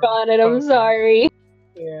not- work on it, I'm Okay. sorry.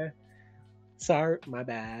 Yeah. Sorry, my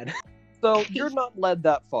bad. So you're not led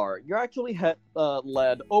that far. You're actually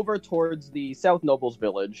led over towards the South Nobles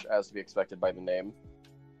village, as to be expected by the name,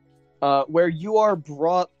 where you are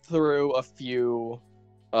brought through a few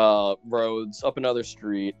roads, up another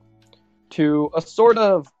street, to a sort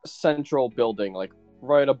of central building, like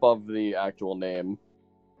right above the actual name.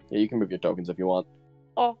 Yeah, you can move your tokens if you want.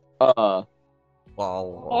 Oh. Wow.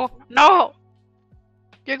 Oh, no!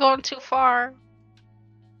 You're going too far.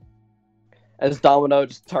 As Domino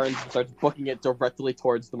just turns and starts booking it directly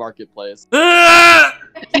towards the marketplace. Oh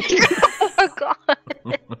god.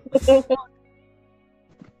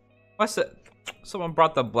 What's it? Someone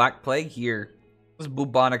brought the Black Plague here. This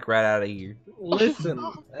bubonic rat out of here. Listen,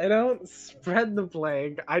 I don't spread the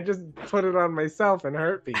plague. I just put it on myself and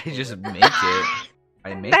hurt people. I just make it.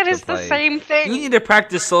 I make That is the plague. same thing. You need to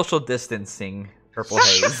practice social distancing, Purple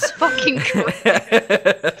Haze. Fucking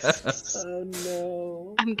Christ. Oh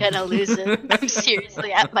no. I'm gonna lose it. I'm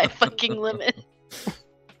seriously at my fucking limit.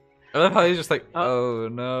 I love how he's just like, oh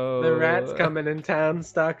no. The rat's coming in town.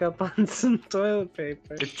 Stock up on some toilet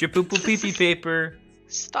paper. It's your poo poo pee pee paper.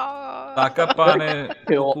 Stop. Stock up on it.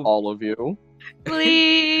 Kill all of you.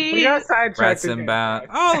 Please. We got sidetracked. Rats again. inbound.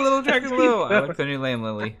 Oh, Little Dragon Blue. I like the new lane,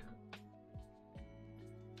 Lily.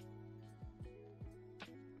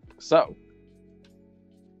 So,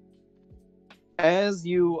 as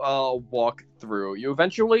you walk through, you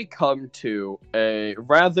eventually come to a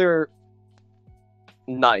rather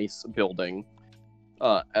nice building,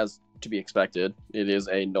 as to be expected. It is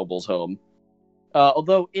a noble's home.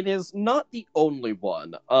 Although it is not the only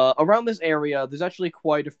one. Around this area, there's actually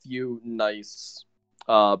quite a few nice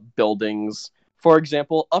buildings. For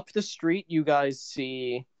example, up the street, you guys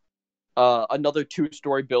see another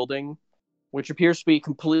 2-story building, which appears to be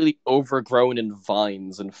completely overgrown in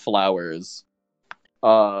vines and flowers.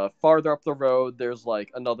 Farther up the road, there's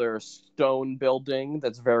like another stone building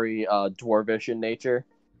that's very dwarvish in nature.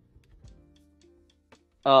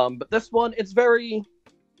 But this one, it's very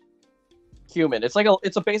human. It's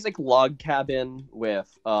a basic log cabin with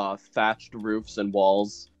thatched roofs and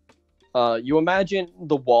walls. You imagine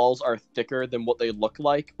the walls are thicker than what they look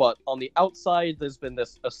like, but on the outside, there's been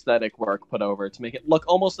this aesthetic work put over to make it look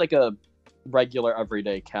almost like a regular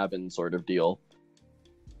everyday cabin sort of deal.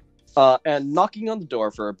 And knocking on the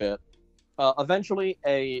door for a bit, eventually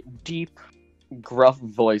a deep, gruff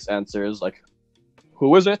voice answers, like,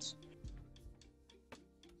 "Who is it?"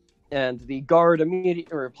 And the guard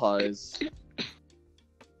immediately replies,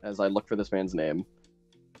 as I look for this man's name.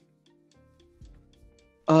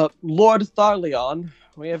 "Lord Tharleon,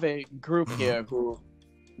 we have a group here who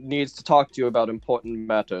needs to talk to you about important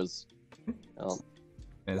matters."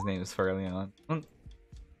 His name is Tharleon.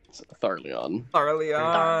 Tharleon.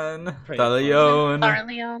 Tharleon. Pretty Tharleon.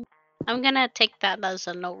 Tharleon. I'm gonna take that as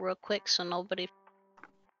a note real quick so nobody...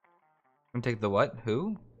 I'm take the what?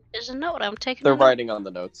 Who? There's a note, I'm taking They're a note. writing on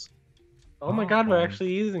the notes. Oh my god, we're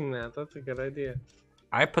actually using that. That's a good idea.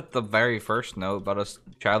 I put the very first note about us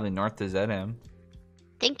traveling north to Zedham.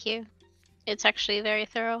 Thank you. It's actually very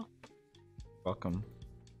thorough. Welcome.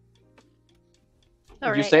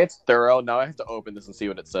 Did you say it's thorough? Now I have to open this and see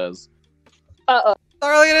what it says. Uh-oh.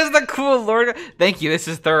 Tharleon is the cool lord. Thank you. This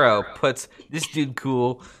is thorough. Puts this dude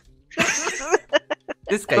cool.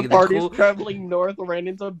 This guy The party's cool. traveling north, ran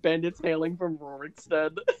into bandits hailing from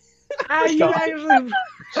Rorikstead. Ah, you actually...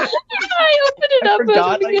 I opened it I up.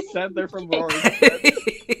 forgot I said they're from Rorikstead.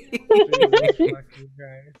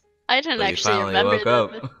 I didn't Well, you actually finally remember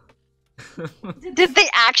woke them. up. Did they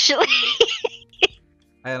actually?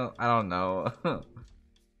 I don't know.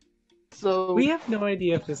 So We have no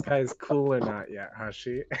idea if this guy is cool or not yet,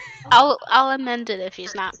 Hashi. I'll amend it if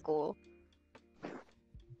he's not cool.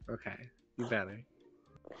 Okay, you better.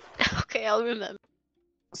 Okay, I'll remember.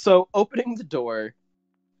 So opening the door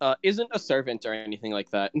isn't a servant or anything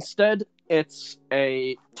like that. Instead, it's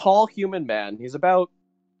a tall human man. He's about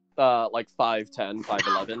like 5'10",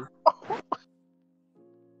 5'11".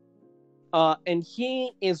 And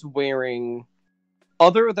he is wearing,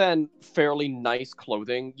 other than fairly nice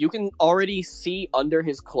clothing, you can already see under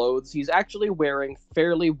his clothes he's actually wearing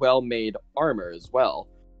fairly well-made armor as well.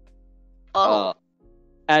 Oh.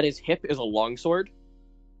 At his hip is a longsword.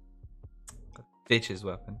 Bitch's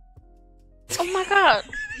weapon. Oh my god.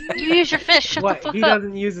 You use your fist, shut What? the fuck He up.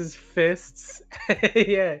 doesn't use his fists?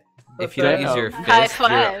 Yeah. If you don't use your High fist, you're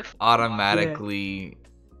five. automatically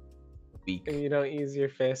weak. If you don't use your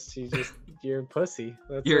fists, you're a pussy.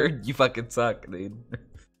 That's You fucking suck, dude.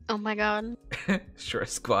 Oh my god. Sure,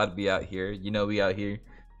 squad be out here. You know we out here.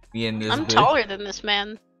 Me and this I'm bitch. taller than this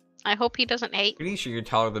man. I hope he doesn't hate. Pretty sure you're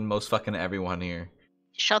taller than most fucking everyone here.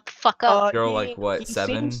 Shut the fuck up. You're like, what, he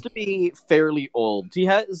 7? seems to be fairly old. He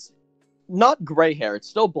has not gray hair. It's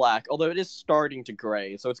still black, although it is starting to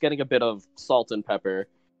gray, so it's getting a bit of salt and pepper.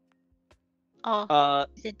 Oh,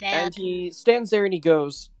 the dad. And he stands there and he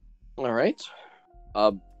goes, "All right,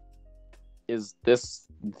 is this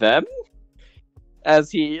them?"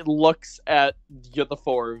 As he looks at the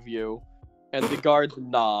four of you, and the guards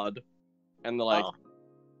nod, and they're like,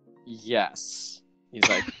 "Yes." He's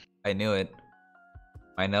like, I knew it.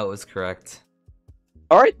 My note was correct.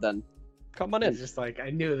 "All right then, come on in." He's just like,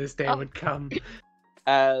 I knew this day would come.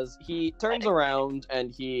 As he turns around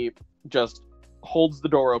and he just holds the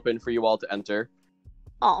door open for you all to enter.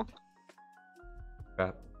 Oh.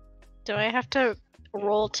 Crap. Do I have to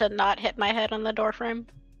roll to not hit my head on the door frame?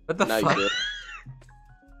 What the No, you fuck? do.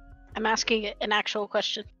 I'm asking an actual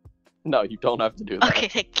question. No, you don't have to do that. Okay,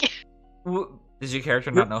 thank you. Does your character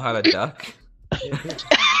not know how to duck?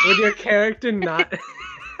 Would your character not?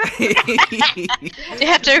 You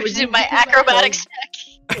have to do my acrobatics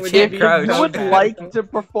check. I Would can't you crouch. You would Okay. like to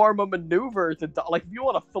perform a maneuver to like if you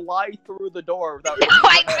want to fly through the door without. No,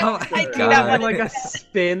 I Oh don't. my I do God. not Have want like a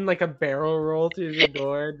spin, like a barrel roll through the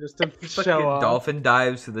door, just to Fucking show off. dolphin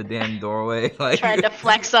dives through the damn doorway. Like trying to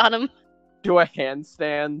flex on him. Do a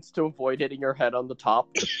handstand to avoid hitting your head on the top.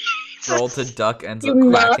 roll to duck ends You up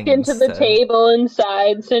knock cracking into the instead. table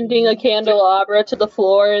inside, sending a candelabra to the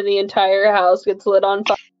floor, and the entire house gets lit on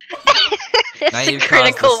fire. It's Now a you caused the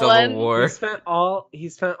critical Civil one. War. He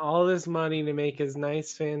spent all this money to make his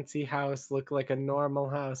nice fancy house look like a normal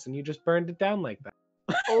house, and you just burned it down like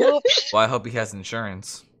Oops. Well, I hope he has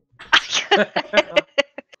insurance. that.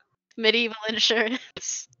 Medieval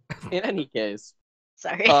insurance. In any case,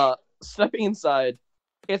 Sorry. stepping inside,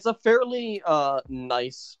 it's a fairly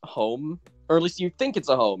nice home, or at least you think it's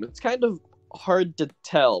a home. It's kind of hard to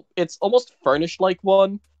tell. It's almost furnished like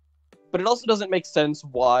one, but it also doesn't make sense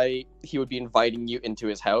why he would be inviting you into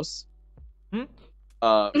his house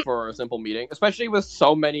for a simple meeting, especially with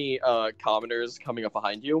so many commoners coming up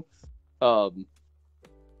behind you.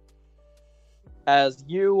 As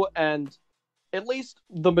you and at least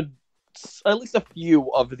a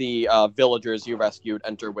few of the villagers you rescued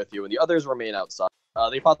enter with you, and the others remain outside.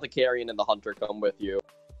 The apothecarian and the hunter come with you.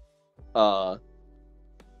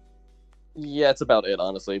 Yeah, it's about it,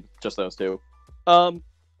 honestly. Just those two.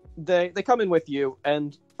 They come in with you,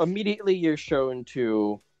 and immediately you're shown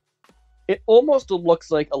to. It almost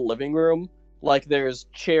looks like a living room. Like there's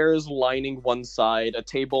chairs lining one side, a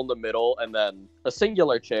table in the middle, and then a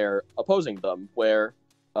singular chair opposing them, where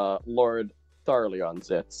Lord Tharleon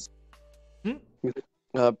sits.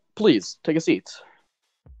 Please, take a seat.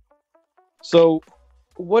 So,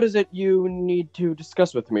 what is it you need to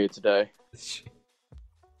discuss with me today?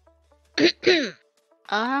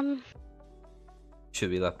 Should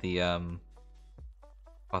we let the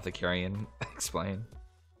apothecarian explain?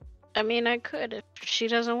 I mean, I could if she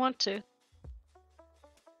doesn't want to.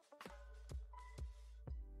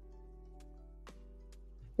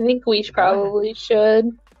 I think we probably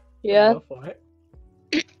should. Yeah. Go for it.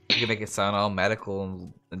 You can make it sound all medical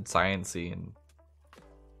and sciencey, and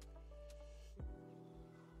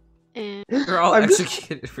And you're all I'm just-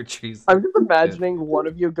 executed for treason. I'm just imagining one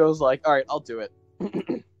of you goes like, "All right, I'll do it."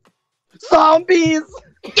 Zombies!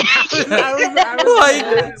 I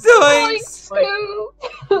Like, zoinks!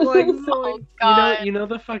 Oh, God. you know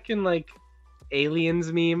the fucking like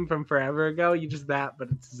aliens meme from forever ago? You just that, but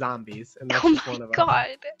it's zombies, and that's Oh just my one of us. god.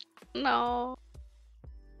 No.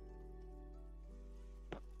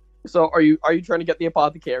 So, are you trying to get the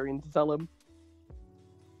apothecarian to tell him?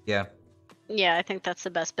 Yeah. Yeah, I think that's the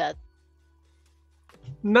best bet.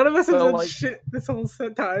 None of us have So, done like- shit this whole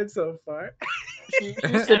time so far. She's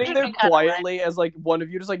sitting there quietly as like one of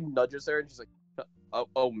you just like nudges her, and she's like,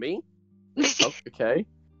 "Oh, me? Oh, okay.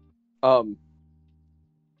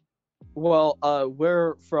 Well,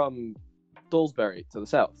 we're from Dulsbury to the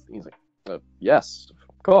south." And he's like, "Yes,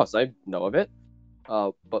 of course, I know of it.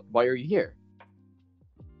 But why are you here?"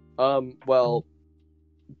 Well,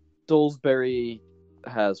 Dulsbury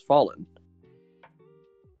has fallen.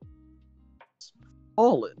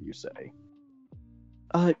 Fallen, you say?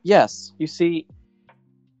 Yes. You see,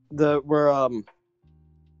 we're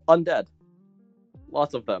undead.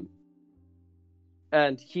 Lots of them.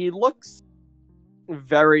 And he looks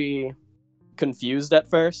very confused at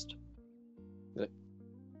first.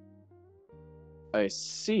 I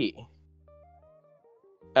see.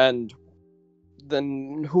 And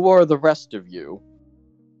then who are the rest of you?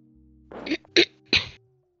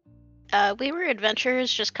 We were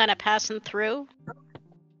adventurers just kind of passing through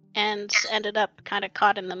and ended up kind of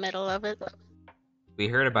caught in the middle of it. We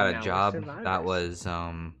heard about Now a we're job survivors. that was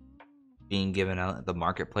being given out at the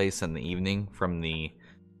marketplace in the evening from the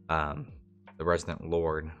resident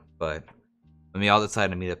lord, but When we all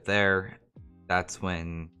decided to meet up there, that's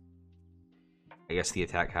when I guess the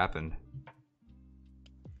attack happened.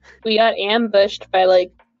 We got ambushed by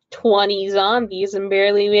like 20 zombies and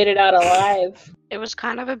barely made it out alive. It was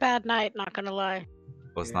kind of a bad night, not gonna lie.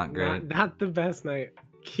 It was not great. Not the best night.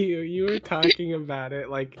 Q, you were talking about it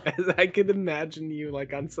like as I could imagine you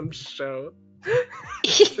like on some show.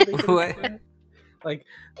 What? Like,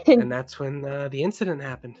 and that's when the incident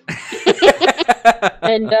happened.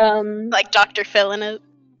 And Like Dr. Phil in it.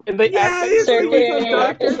 And they Yeah, ask Sir you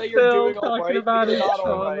Gary, say you're doing Phil talking alright, about you're his not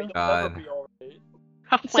trauma. alright. You'll God. never be alright.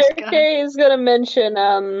 Oh my Sir god. Gary is gonna mention,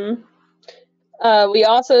 we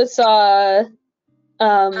also saw,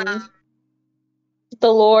 the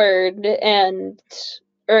Lord,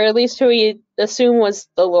 or at least who we assume was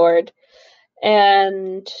the Lord,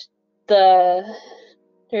 and or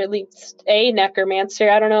at least a necromancer,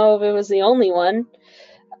 I don't know if it was the only one,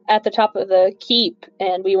 at the top of the keep,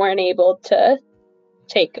 and we weren't able to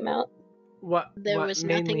take him out. What There was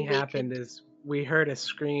nothing mainly we happened could- is we heard a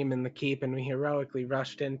scream in the keep and we heroically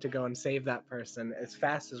rushed in to go and save that person as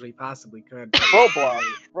fast as we possibly could.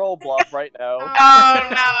 Roll bluff right now.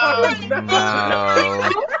 Oh no!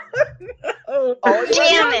 No. Oh, Oh,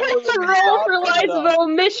 Damn it. It's a roll for lies of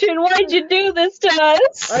omission. Why'd you do this to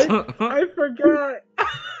us? I forgot.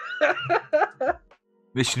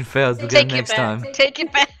 Mission failed. We'll get Take him it next back. time. Take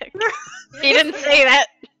it back. He didn't say that.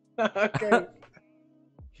 Okay.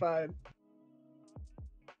 Fine.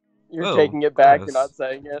 You're Oh, taking it back, gross. you're not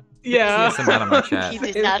saying it. Yeah. Yes, I'm out of my chat. He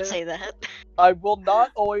did not say that. I will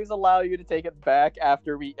not always allow you to take it back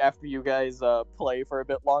after you guys play for a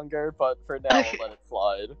bit longer, but for now I'll let it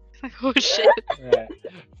slide. Oh shit. Alright.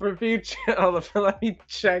 For future, let me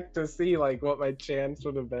check to see like what my chance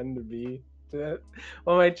would have been to be. Well,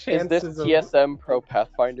 my Is chances this of TSM Pro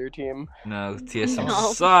Pathfinder team? No, TSM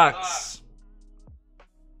No. sucks.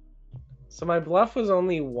 so my bluff was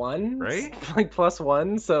only 1, Right? like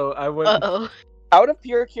 +1, so I wouldn't. Uh-oh. Out of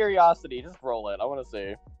pure curiosity, just roll it. I want to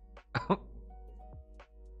see.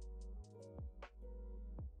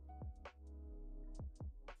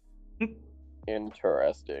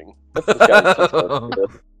 Interesting. This guy's just so good.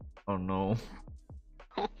 Oh no.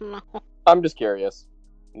 Oh no. I'm just curious.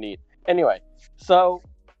 Neat. Anyway, so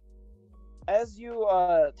as you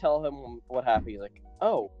tell him what happened, he's like,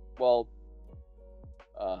 "Oh, well,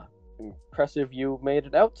 impressive you made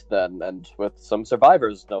it out then, and with some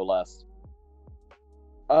survivors, no less."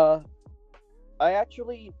 I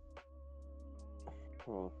actually...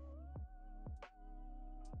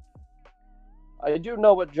 I do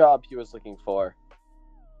know what job he was looking for.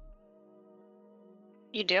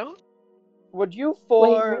 You do? Would you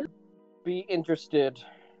what? be interested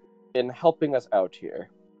in helping us out here?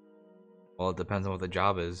 Well, it depends on what the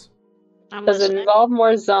job is. I'm Does it listening. involve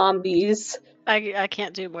more zombies? I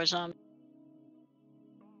can't do more zombies.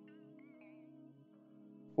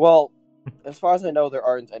 Well, as far as I know, there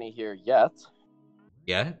aren't any here yet.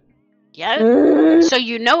 Yeah? Yeah? Mm. So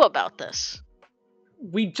you know about this?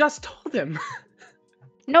 We just told him.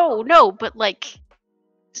 No, but like,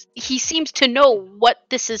 he seems to know what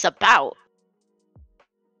this is about.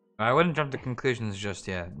 I wouldn't jump to conclusions just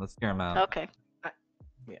yet. Let's hear him out. Okay.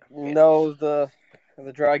 Yeah. No, the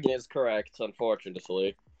dragon is correct,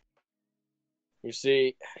 unfortunately. You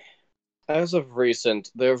see, as of recent,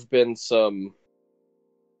 there have been some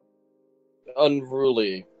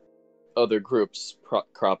unruly other groups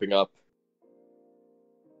cropping up.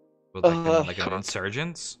 With like an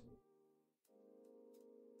insurgents?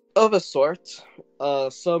 Of a sort.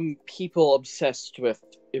 Some people obsessed with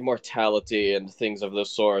immortality and things of the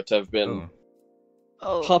sort have been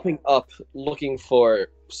Oh. popping up looking for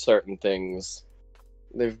certain things.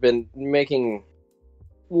 They've been making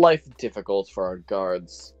life difficult for our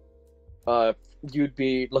guards. You'd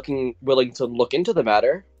be willing to look into the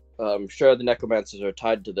matter. I'm sure the necromancers are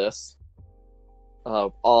tied to this.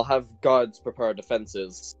 I'll have guards prepare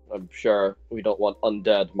defenses. I'm sure we don't want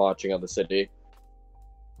undead marching on the city.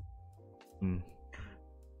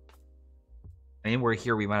 Anywhere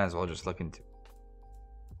here, we might as well just look into.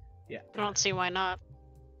 I don't see why not.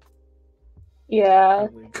 Yeah.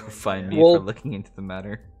 Go find me Well- for looking into the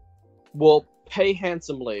matter. We'll pay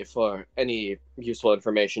handsomely for any useful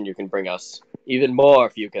information you can bring us. Even more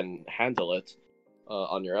if you can handle it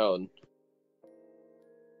on your own.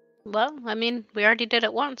 Well, I mean, we already did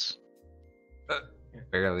it once.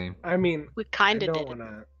 Barely. I mean, We I kinda don't did it.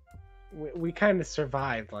 wanna. We kind of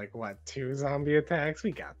survived like what 2 zombie attacks.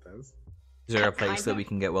 We got this. Is there a place that we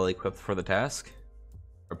can get well equipped for the task?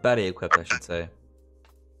 Or better equipped, I should say.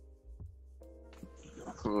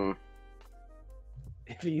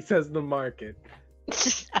 If he says the market.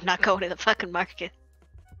 I'm not going to the fucking market.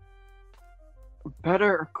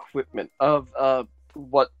 Better equipment of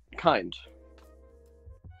what kind?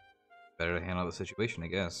 Better to handle the situation, I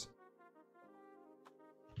guess.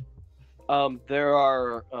 There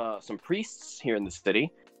are some priests here in the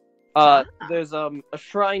city. There's a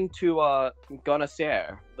shrine to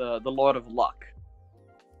Gonassier, the Lord of Luck.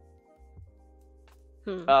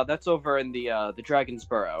 That's over in the Dragon's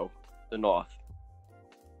Burrow, the north.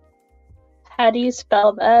 How do you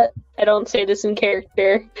spell that? I don't say this in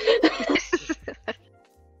character.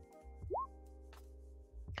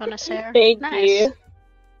 Connoisseur. Thank Nice. you.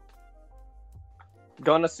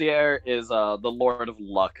 Gonassier is the Lord of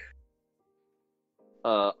Luck.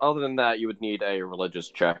 Other than that, you would need a religious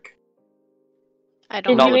check. I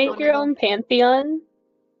don't Did you know. make your own pantheon?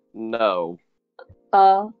 No.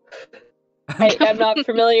 I'm not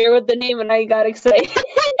familiar with the name and I got excited.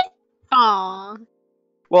 Aww.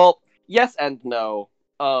 Well, yes and no.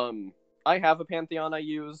 I have a pantheon I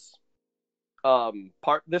use.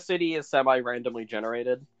 This city is semi-randomly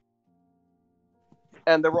generated.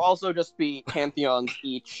 And there will also just be pantheons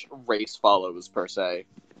each race follows, per se.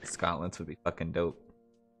 Scotland's would be fucking dope.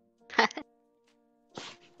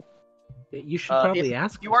 You should probably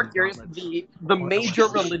ask. You are curious. The major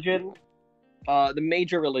religion, the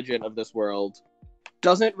major religion of this world,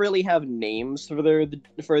 doesn't really have names for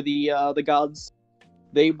the gods.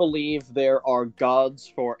 They believe there are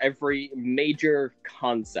gods for every major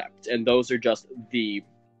concept, and those are just the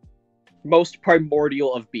most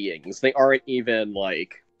primordial of beings. They aren't even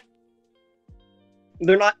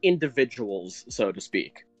they're not individuals, so to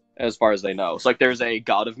speak, as far as they know. So there's a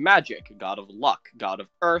god of magic, god of luck, god of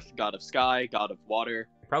earth, god of sky, god of water.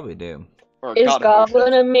 Probably do. Or Is god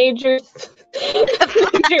Goblin a major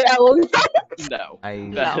element? No.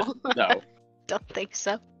 No. No. Don't think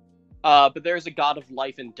so. But there's a god of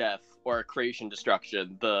life and death, or creation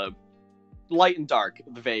destruction, the light and dark,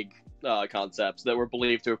 the vague concepts that were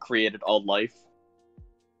believed to have created all life.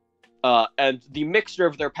 And the mixture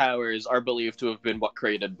of their powers are believed to have been what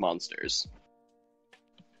created monsters.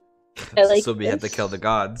 I like So we had to this. kill the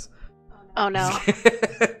gods. Oh no.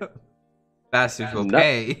 Bastards will No.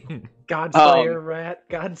 pay. Godslayer rat,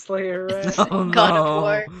 Godslayer rat. Oh, God of no.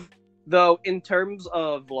 War. Though, in terms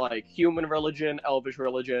of, human religion, elvish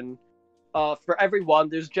religion, for everyone,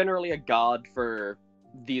 there's generally a god for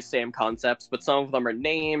these same concepts, but some of them are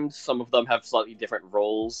named, some of them have slightly different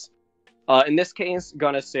roles. In this case,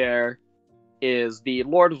 Gonassier is the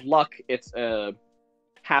Lord of Luck. It's a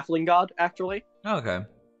halfling god, actually. Okay.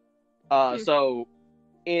 So,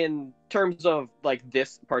 in terms of,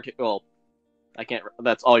 this particular... Well, I can't...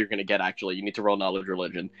 That's all you're gonna get, actually. You need to roll knowledge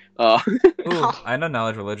religion. Ooh, I know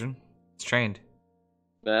knowledge religion. It's trained.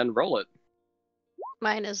 Then roll it.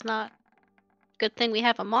 Mine is not. Good thing we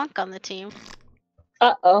have a monk on the team.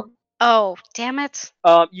 Uh-oh. Oh, damn it.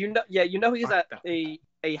 You know he's a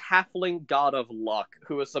halfling god of luck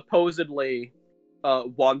who is supposedly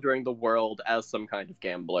wandering the world as some kind of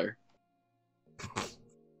gambler.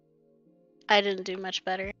 I didn't do much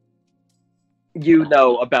better. You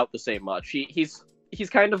know about the same much. He's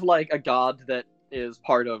kind of like a god that is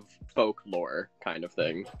part of folklore kind of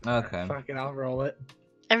thing. Okay. Fuck it, I'll roll it.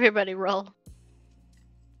 Everybody roll.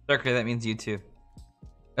 Okay, that means you too.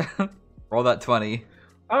 Roll that 20.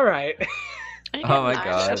 All right. I Oh got my 9.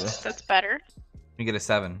 God. That's better. You get a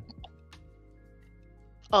 7.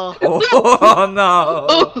 Oh. Oh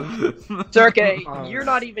no! Turkey, Oh. you're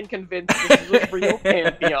not even convinced this is a real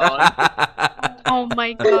pantheon. Oh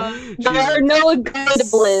my god. There are no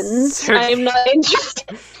goblins. Sir- I'm not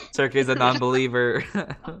interested. Turkey's a non-believer.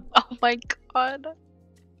 Oh my god.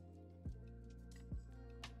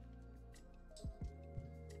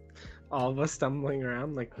 All of us stumbling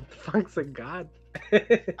around like, what the fuck's a god?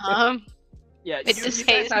 Yeah, It you just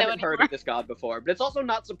guys hates no haven't heard anymore. of this god before, but it's also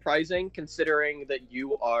not surprising considering that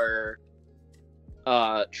you are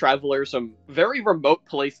travelers from very remote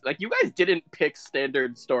places. Like, you guys didn't pick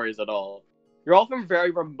standard stories at all. You're all from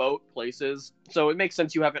very remote places, so it makes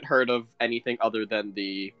sense you haven't heard of anything other than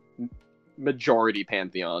the majority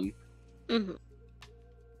pantheon. hmm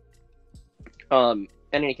In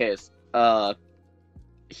any case,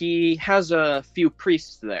 he has a few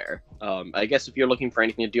priests there. I guess if you're looking for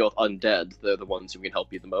anything to deal with undead, they're the ones who can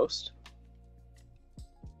help you the most.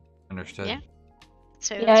 Understood. Yeah.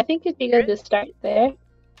 So Yeah, I think it'd be good to start there.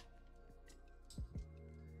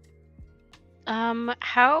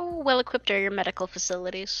 how well equipped are your medical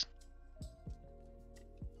facilities?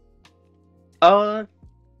 They're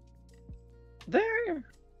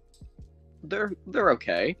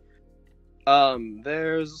okay.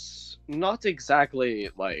 There's not exactly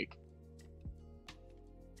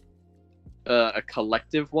a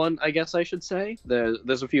collective one, I guess I should say.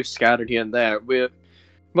 There's a few scattered here and there.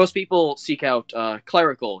 Most people seek out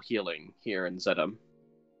clerical healing here in Zedham.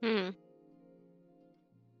 Okay.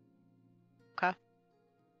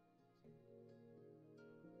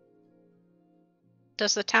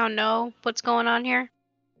 Does the town know what's going on here?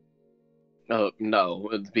 No,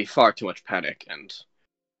 it'd be far too much panic, and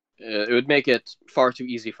it would make it far too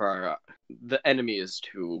easy for the enemies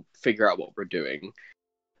to figure out what we're doing.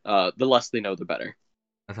 The less they know, the better.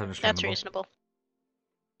 That's understandable. That's reasonable.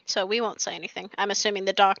 So we won't say anything. I'm assuming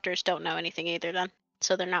the doctors don't know anything either then.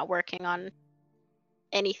 So they're not working on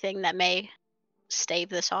anything that may stave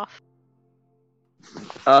this off.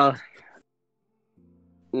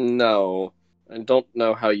 No. I don't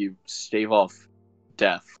know how you stave off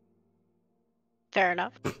death. Fair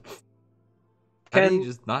enough. How do you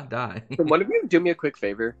just not die? Can one of you do me a quick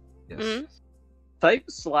favor? Yes. Mhm. Type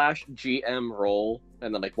 /GM roll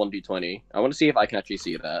and then like 1d20. I want to see if I can actually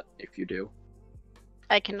see that, if you do.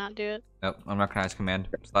 I cannot do it. Nope, unrecognized command.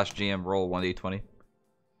 /GM roll 1d20.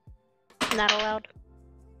 Not allowed.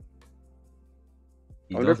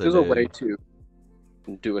 I wonder if there's a way to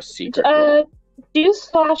do a secret roll. Do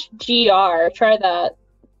 /GR. Try that.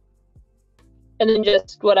 And then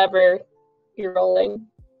just whatever you're rolling.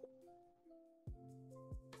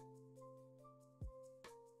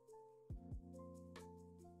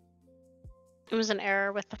 It was an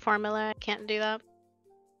error with the formula. I can't do that.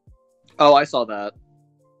 Oh, I saw that.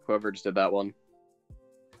 Whoever just did that one.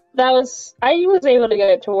 I was able to get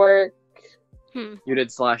it to work. You did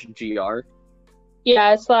 /GR?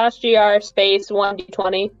 Yeah, /GR space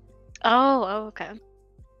 1d20. Oh, okay.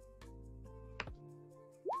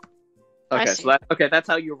 I Okay, see. so that's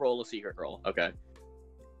how you roll a secret roll. Okay.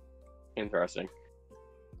 Interesting.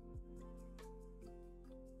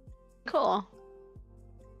 Cool.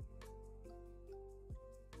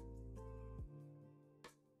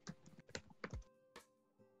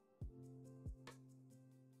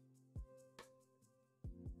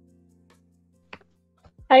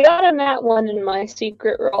 I got a nat 1 in my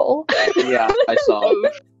secret roll. Yeah, I saw.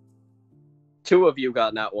 Two of you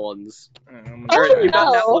got nat ones. Oh, Or you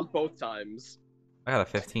got nat no. one both times. I got a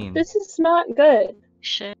 15. This is not good.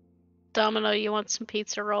 Shit. Domino, you want some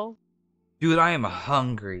pizza roll? Dude, I am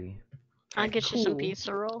hungry. I'll get you some Cool.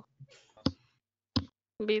 pizza roll.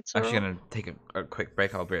 Pizza I'm actually roll. gonna take a quick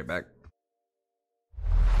break. I'll be right back.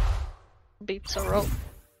 Pizza roll.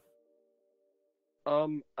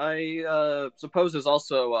 I suppose there's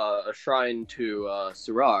also a shrine to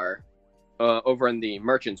Surar over in the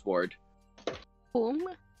Merchant's Ward. Whom?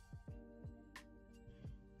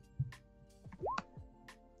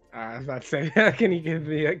 I was about to say, can you give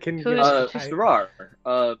me? Can you Who give is- me a type? Surar,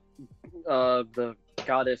 the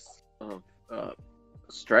goddess of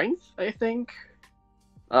strength, I think.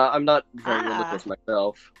 I'm not very religious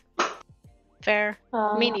myself. Fair.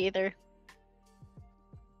 Me neither.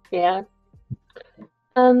 Yeah.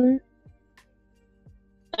 I'm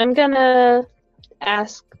gonna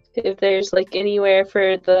ask if there's like anywhere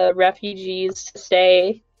for the refugees to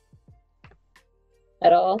stay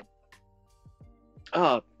at all.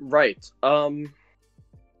 Right. I'm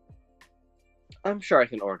sure I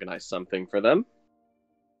can organize something for them.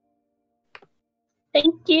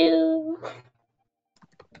 Thank you.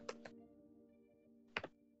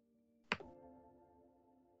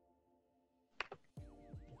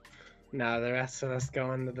 No, the rest of us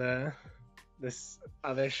going to this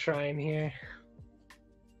other shrine here.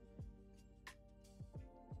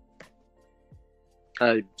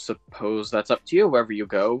 I suppose that's up to you, wherever you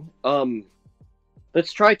go.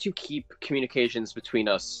 Let's try to keep communications between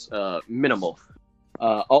us minimal.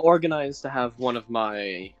 I'll organize to have one of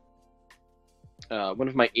my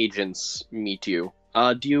agents meet you.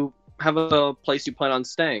 Do you have a place you plan on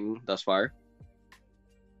staying thus far?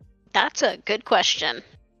 That's a good question.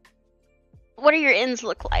 What do your inns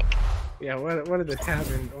look like? Yeah, what are the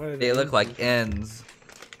tavern? What are the They look inns like and- ends.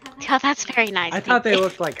 Oh, that's very nice. I thought they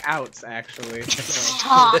looked like outs, actually. So.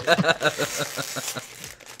 Stop.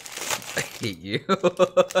 I hate you.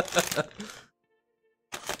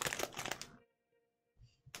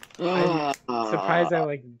 I'm surprised I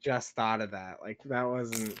like just thought of that. Like that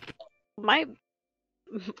wasn't. My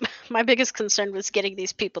biggest concern was getting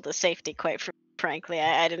these people to safety. Quite frankly,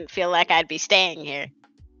 I didn't feel like I'd be staying here.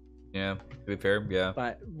 Yeah, to be fair, yeah.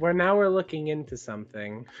 But we're looking into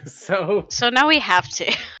something. So So now we have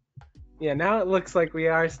to. yeah, now it looks like we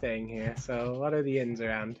are staying here. So what are the inns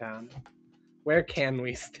around town? Where can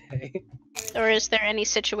we stay? Or is there any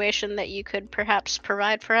situation that you could perhaps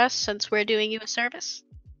provide for us since we're doing you a service?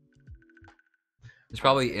 There's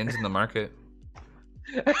probably inns in the market.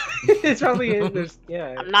 It's probably there's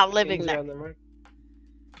yeah. I'm not living things there. around the market.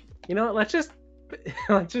 You know what? Let's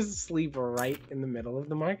just sleep right in the middle of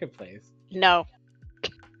the marketplace. No.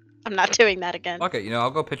 I'm not doing that again. Fuck it,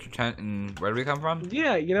 I'll go pitch a tent and where do we come from?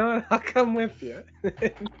 Yeah, you know what? I'll come with you.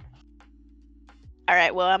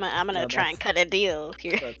 Alright, well, I'm gonna No, try and cut a deal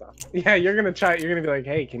here. That's awesome. Yeah, you're gonna try. You're gonna be like,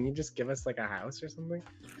 hey, can you just give us like a house or something?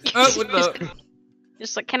 Oh, what the?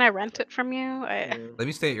 Just like, can I rent it from you? Let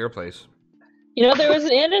me stay at your place. You know, there was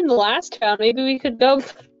an inn in the last town. Maybe we could go.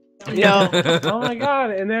 No. Oh my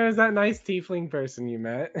god! And there was that nice tiefling person you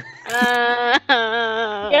met.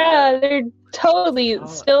 Yeah, they're totally Oh.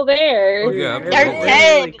 still there. Oh, yeah. They're They're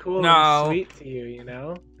really dead. cool No. and sweet to you. You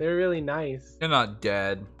know, they're really nice. You're not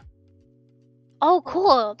dead. Oh,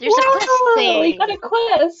 cool. There's a quest Wow, thing. we got a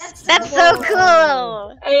quest. That's so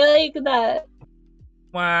cool. I like that.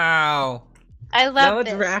 Wow. I love Now let's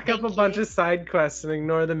this. rack up a Thank bunch you. of side quests and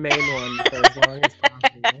ignore the main one for as long as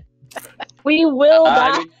possible. We will I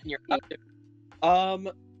back. mean, you're up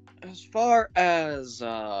to- as far as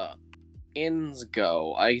inns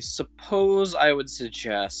go, I suppose I would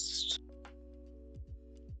suggest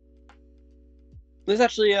there's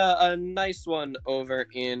actually a nice one over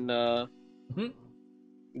in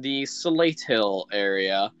the Slate Hill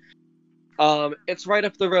area. It's right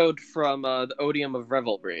up the road from the Odium of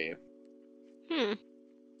Revelry. Hmm.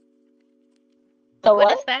 The What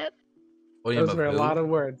what? is that? Those were a lot of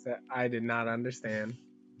words that I did not understand.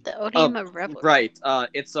 The Odium of Revelry. Right.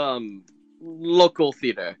 It's local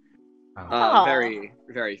theater. Aw. Very,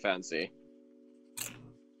 very fancy.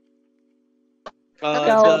 That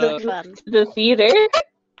No, sounds the, like fun. The theater?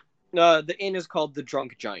 the inn is called the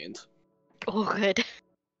Drunk Giant. Oh, good.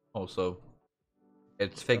 Also,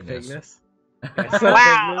 it's fakeness. Figness.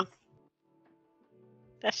 Wow.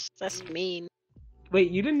 That's mean.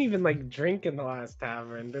 Wait, you didn't even like drink in the last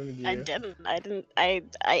tavern, didn't you? I didn't. I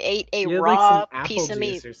ate a You had, raw like, some piece apple of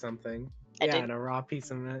meat juice or something. I Yeah, did. and a raw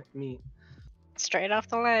piece of meat. straight off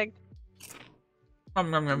the leg. Nom,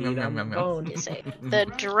 nom, nom, nom, Meat on nom, the nom. bone. You say the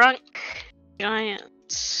drunk giant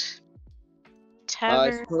I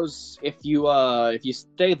tavern. suppose if you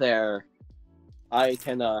stay there, I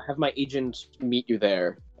can have my agent meet you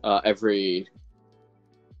there every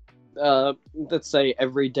let's say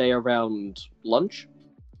every day around lunch.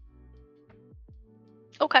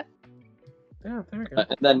 Okay. Yeah, there we go.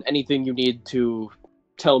 And then anything you need to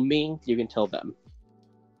tell me, you can tell them.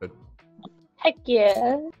 Heck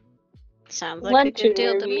yeah. Sounds like a Lunch good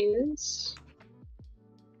deal to me. interviews.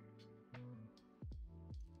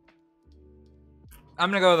 I'm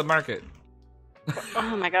gonna go to the market.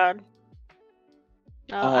 Oh my god.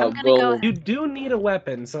 No, Uh, I'm gonna well- go. You do need a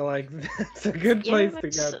weapon, so like it's a good Yeah, place to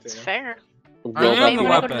that's, go that's to. fair. I Well, am Maybe the I'm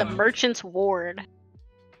gonna go to the weapon. merchant's ward.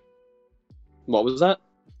 what was that?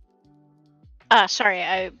 Sorry,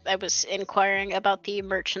 I was inquiring about the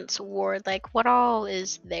merchant's ward. Like, what all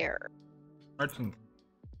is there? Merchant.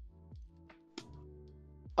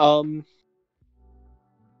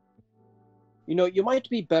 You might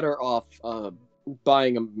be better off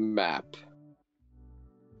buying a map.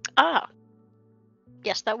 Ah.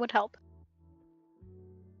 Yes, that would help.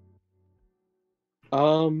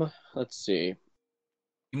 Let's see.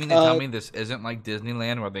 You mean to tell me this isn't like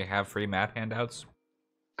Disneyland where they have free map handouts?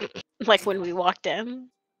 Like when we walked in.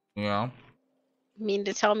 You know? You mean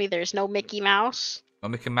to tell me there's no Mickey Mouse? No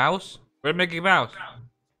Mickey Mouse? Where's Mickey Mouse?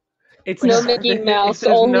 It's No not- Mickey if Mouse,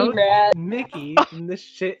 there's only no rat. Mickey in this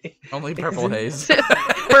shit. Only Purple Haze.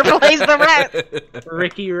 Purple Haze the rat.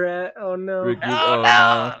 Ricky Rat. Oh no. Ricky, Oh, oh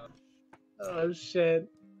no. Oh shit.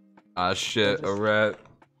 Ah shit, a rat.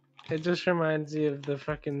 It just reminds me of the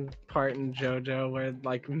fucking part in JoJo where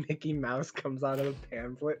like Mickey Mouse comes out of a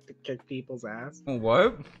pamphlet to kick people's ass.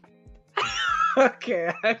 What? Okay,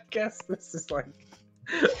 I guess this is like.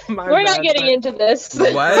 We're not getting into this.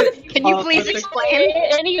 What? Can you Oh, please but the- explain?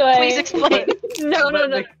 Anyway. Please explain.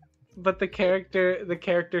 No. But the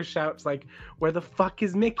character shouts like, "Where the fuck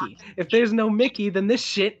is Mickey? If there's no Mickey, then this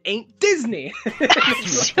shit ain't Disney."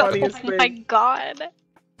 It's the funniest Oh my thing. god.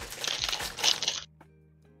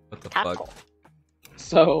 What the Tackle. fuck?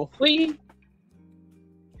 So, We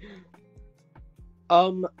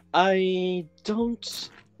I don't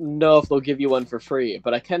know if they'll give you one for free,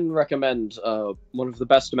 but I can recommend one of the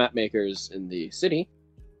best map makers in the city.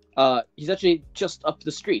 He's actually just up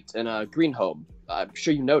the street in a green home. I'm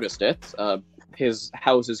sure you noticed it. His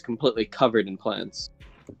house is completely covered in plants.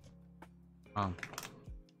 Oh.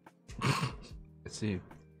 Let's see.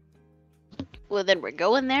 Well, then we're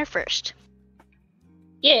going there first.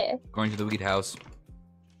 yeah. Going to the weed house.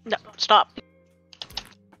 No, stop.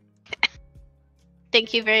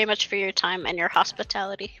 Thank you very much for your time and your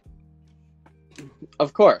hospitality.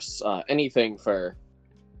 Of course, anything for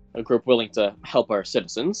a group willing to help our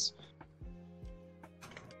citizens.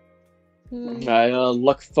 I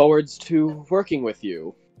look forward to working with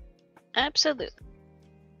you. Absolutely.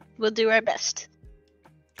 We'll do our best.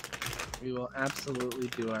 We will absolutely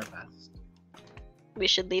do our best. We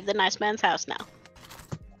should leave the nice man's house now.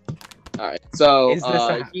 All right. So Is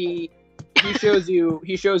this he shows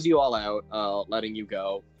you all out, letting you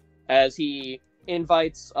go, as he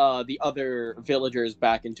invites the other villagers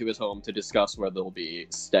back into his home to discuss where they'll be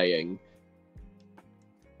staying.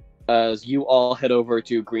 As you all head over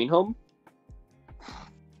to Greenhome.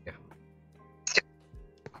 Yeah.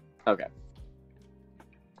 Okay.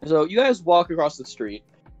 So you guys walk across the street,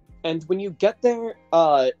 and when you get there,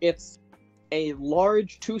 it's a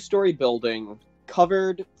large 2-story building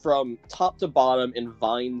covered from top to bottom in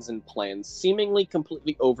vines and plants, seemingly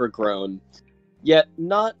completely overgrown, yet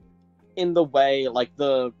not in the way, like,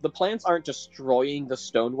 the plants aren't destroying the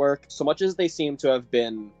stonework so much as they seem to have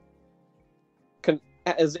been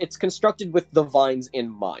as it's constructed with the vines in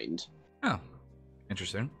mind. Oh,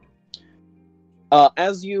 interesting.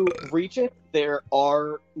 As you reach it, there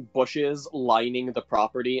are bushes lining the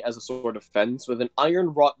property as a sort of fence with an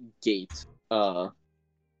iron wrought gate.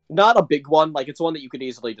 Not a big one, like it's one that you could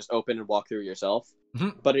easily just open and walk through yourself,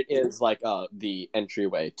 but it is like the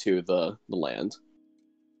entryway to the land.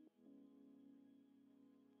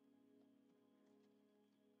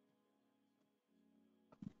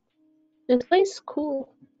 This place is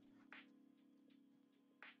cool.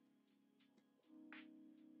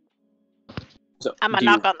 So I'm gonna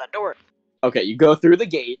knock on the door. Okay, you go through the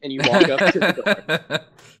gate and you walk up to the door.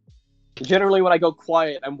 Generally, when I go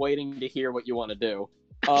quiet, I'm waiting to hear what you want to do.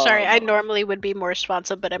 Sorry, I normally would be more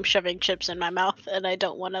responsive, but I'm shoving chips in my mouth, and I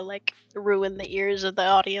don't want to like ruin the ears of the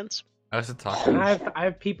audience. I was talking. I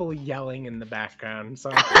have people yelling in the background, so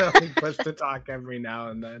I'm really push to talk every now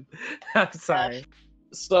and then. I'm sorry.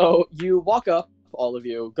 So you walk up, all of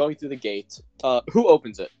you, going through the gate. Who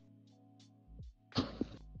opens it?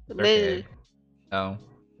 Okay. Oh.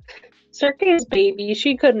 Circus baby,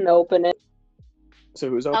 she couldn't open it. So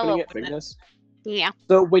who's I'll opening it? open it. Vignes? Yeah.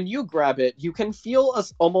 So when you grab it, you can feel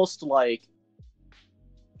almost like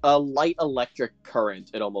a light electric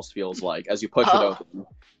current, it almost feels like, as you push it open.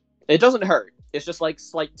 It doesn't hurt. It's just like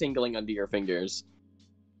slight tingling under your fingers.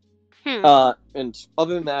 And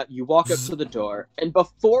other than that, you walk up to the door, and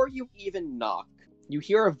before you even knock, you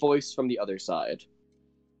hear a voice from the other side.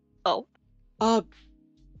 Oh.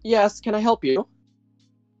 Yes, can I help you?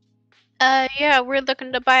 Yeah, we're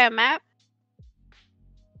looking to buy a map.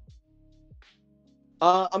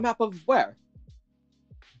 A map of where?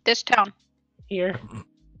 This town. Here.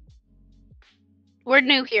 We're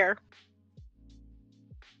new here.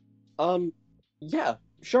 Yeah,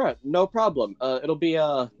 sure, no problem. It'll be,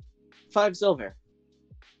 5 silver.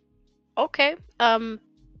 Okay.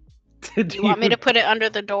 Did You want me to put it under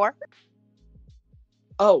the door?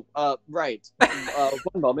 Oh, right.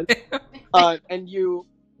 One moment. And you,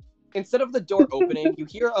 instead of the door opening, you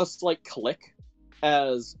hear a slight click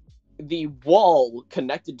as the wall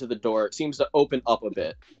connected to the door seems to open up a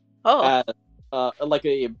bit. Oh. Like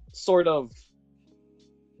a sort of,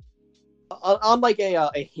 on like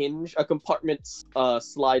a hinge, a compartment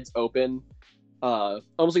slides open,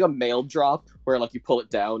 almost like a mail drop, where like you pull it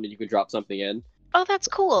down and you can drop something in. Oh, that's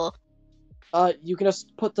cool. You can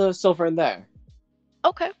just put the silver in there.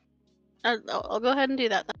 Okay. I'll go ahead and do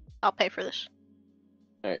that then. I'll pay for this.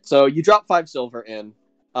 Alright, so you drop 5 silver in,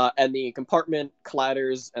 and the compartment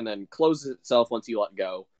clatters and then closes itself once you let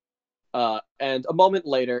go. And a moment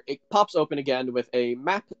later, it pops open again with a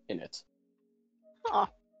map in it. Oh.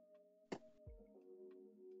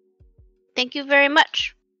 Thank you very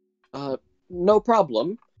much. No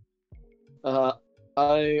problem.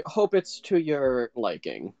 I hope it's to your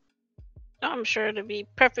liking. I'm sure it'll be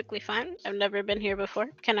perfectly fine. I've never been here before.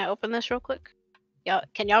 Can I open this real quick?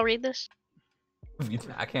 Can y'all read this?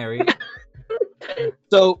 I can't read.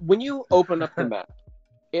 So, when you open up the map,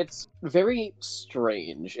 it's very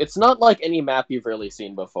strange. It's not like any map you've really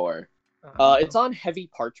seen before. It's on heavy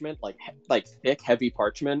parchment, like thick, heavy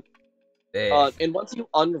parchment. And once you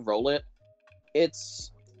unroll it,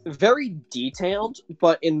 it's very detailed,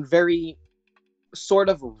 but in very sort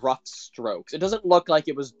of rough strokes. It doesn't look like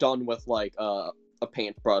it was done with like a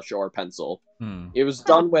paintbrush or a pencil. It was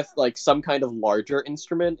done with like some kind of larger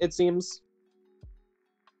instrument, it seems.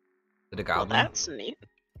 Did a goblin? Well, that's neat.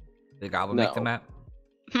 Did a goblin make the No. map?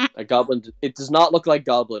 A goblin. It does not look like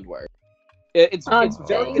goblin work. It's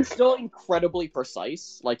still incredibly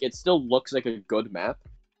precise. Like it still looks like a good map.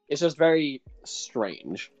 It's just very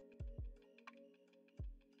strange.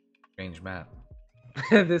 Strange map.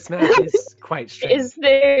 This map is quite strange. Is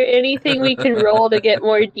there anything we can roll to get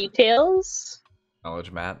more details?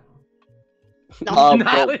 Knowledge map.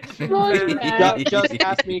 Knowledge Knowledge map. map. Just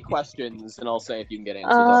ask me questions, and I'll say if you can get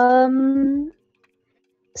answers.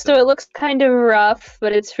 So it looks kind of rough,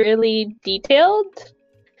 but it's really detailed.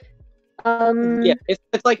 Yeah,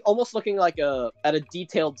 it's like almost looking like at a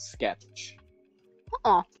detailed sketch.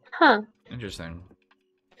 Huh. Interesting.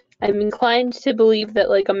 I'm inclined to believe that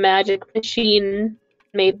like a magic machine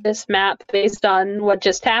made this map based on what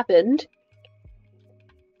just happened.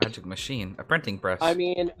 Magic machine. A printing press. I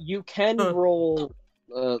mean, you can roll.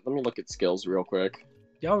 Let me look at skills real quick.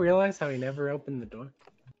 Y'all realize how he never opened the door?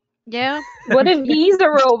 Yeah. What if he's a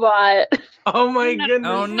robot? Oh my No,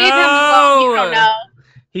 goodness. Oh Leave him alone. You don't no! know.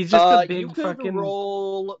 He's just a You big could fucking.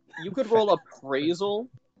 roll. You could roll appraisal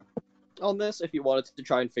on this if you wanted to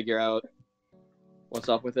try and figure out what's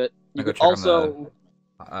up with it. You I'll go could check on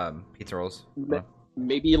also Pizza rolls.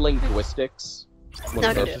 maybe linguistics. Look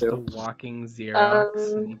Okay. at Just those a two. walking Xerox,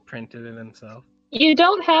 Um, and he printed it himself. You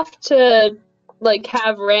don't have to like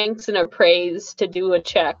have ranks and appraise to do a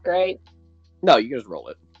check, right? No, you can just roll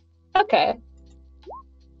it. Okay.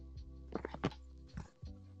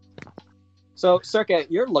 So, Circa,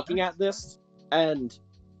 you're looking at this, and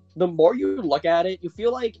the more you look at it, you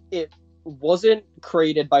feel like it wasn't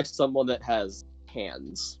created by someone that has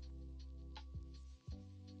hands.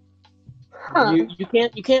 Huh.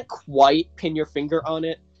 You can't quite pin your finger on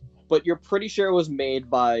it, but you're pretty sure it was made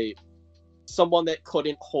by someone that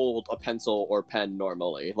couldn't hold a pencil or pen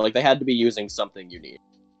normally. Like they had to be using something unique.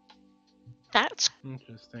 That's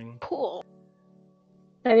Interesting. cool.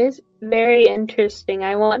 That is very interesting.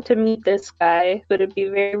 I want to meet this guy, but it'd be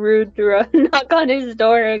very rude to knock on his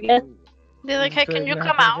door again. Be like, hey, can you Good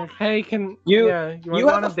come enough. out? Hey, can You- yeah? You You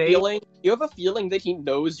want have a a date? feeling. You have a feeling that he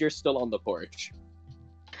knows you're still on the porch.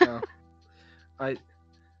 I.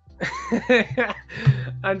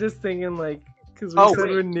 I'm just thinking like, because we Oh, said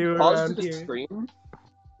wait, we're new Pause around the here. stream.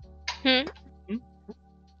 Hmm?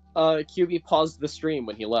 QB paused the stream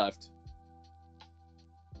when he left.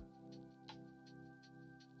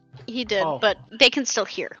 He did, Oh. but they can still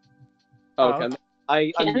hear. Oh, Oh. okay.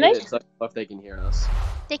 I Can muted, they? so I don't know if they can hear us.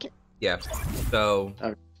 They can. Yeah. So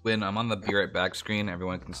Okay. when I'm on the be right back screen,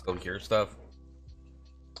 everyone can still hear stuff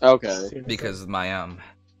Okay. because my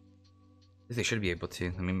they should be able to.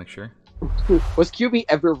 Let me make sure. Was QB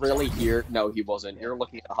ever really here? No, he wasn't. You're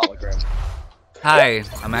looking at a hologram. Hi,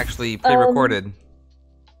 I'm actually pre-recorded.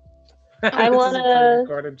 I This is a wanna-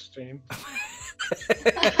 pre-recorded stream.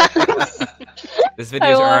 This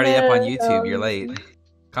video's already up on wanna, YouTube. You're late.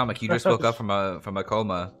 Comic, you just woke up from a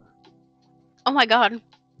coma. Oh my god.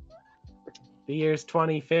 The year's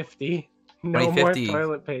 2050. No more 2050.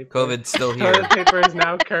 toilet paper. COVID's still here. Toilet paper is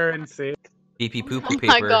now currency. PP poo Oh poo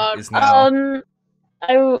my paper God. is now. I'm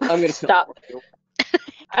gonna Stop.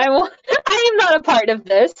 I am not a part of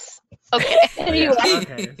this. Okay. Anyway,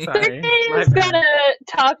 Okay, sorry. My Bert's bad. gonna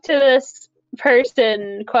talk to this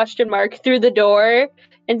person through the door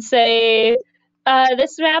and say,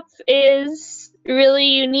 this map is really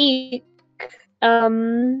unique.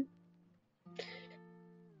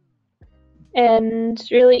 And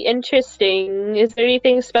really interesting. Is there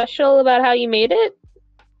anything special about how you made it?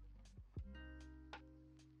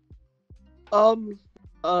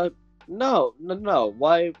 No.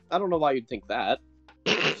 Why? I don't know why you'd think that.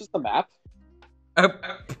 It's just a map.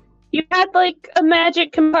 You had like a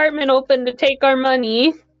magic compartment open to take our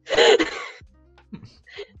money.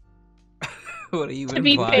 What are you To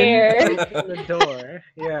be implying? fair. Open the door.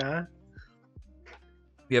 Yeah.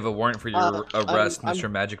 You have a warrant for your arrest, I'm- Mr.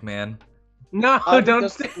 Magic Man. No, I'm don't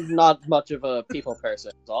just say. not much of a people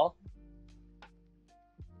person. That's all.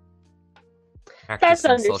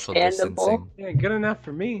 Practicing social understandable. distancing. Yeah, good enough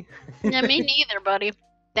for me. Yeah, me neither, buddy.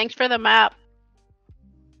 Thanks for the map.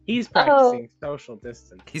 He's practicing social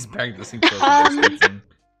distance. He's practicing social Um, distancing.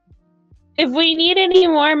 If we need any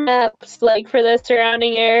more maps, like for the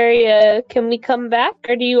surrounding area, can we come back,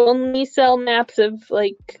 or do you only sell maps of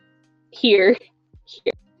like here?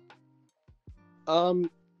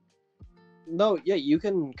 No, yeah, you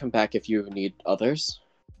can come back if you need others.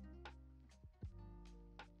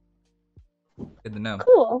 Good to know.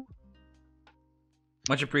 Cool.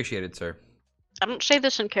 Much appreciated, sir. I don't say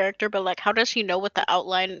this in character, but like, how does he know what the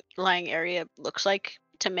outline lying area looks like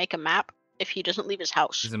to make a map if he doesn't leave his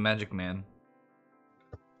house? He's a magic man.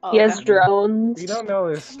 Oh, He has okay. drones. We don't know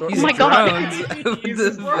his story. He's my God. drones. He's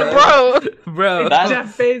This- a Bro, Bro. That-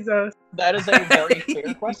 Jeff Bezos. That is a very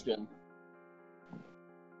fair question.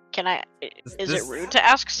 can I? Is This- it rude to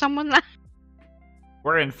ask someone that?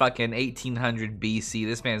 We're in fucking 1800 BC.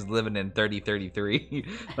 This man's living in 3033.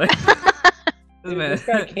 Like, This Dude, man- this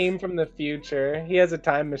guy came from the future. He has a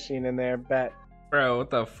time machine in there, bet. Bro, what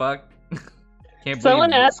the fuck? Can't Someone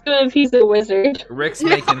believe asked him if he's a wizard. Rick's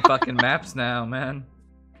making fucking maps now, man.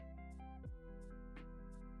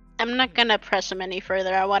 I'm not gonna press him any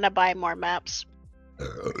further. I want to buy more maps.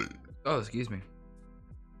 Oh, excuse me.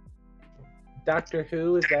 Doctor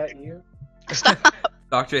Who, is that you? Stop.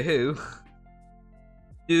 Doctor Who?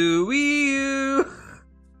 Do we you?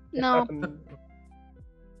 No.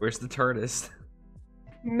 Where's the TARDIS?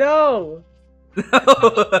 No!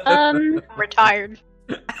 Retired.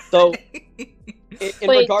 So, in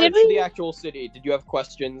Wait, regards did to we- the actual city, did you have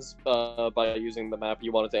questions by using the map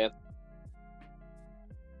you wanted to answer?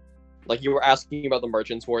 Like you were asking about the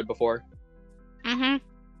Merchant's Ward before? Mm-hmm.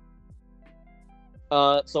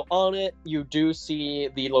 So on it, you do see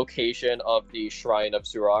the location of the Shrine of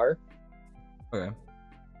Surar. Okay.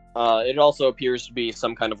 It also appears to be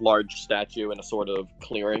some kind of large statue in a sort of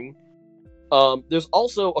clearing. There's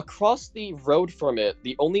also, across the road from it,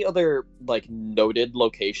 the only other, like, noted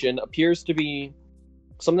location appears to be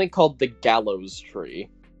something called the Gallows Tree.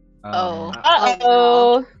 Oh.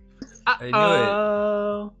 Uh-oh. I knew it.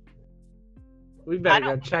 Oh. We better go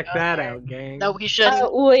don't check go that there. out, gang. No, we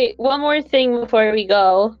shouldn't. Wait, one more thing before we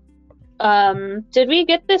go. Did we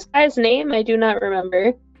get this guy's name? I do not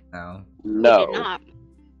remember. No. We No. did not.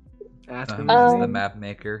 Ask him That's his the name. map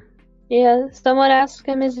maker. Yeah, someone asked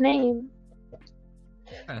him his name.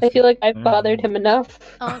 I feel like I've bothered him enough.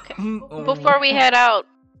 Oh, okay. Before we head out,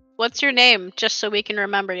 what's your name, just so we can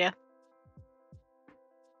remember you?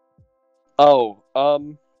 Oh,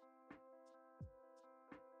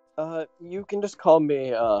 you can just call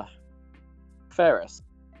me, Ferris.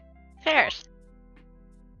 Ferris.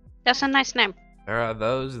 That's a nice name. There are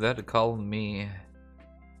those that call me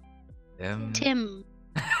Tim.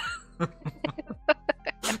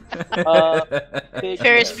 Big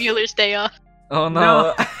Ferris Tim. Bueller's Day Off. Oh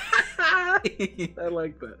no. I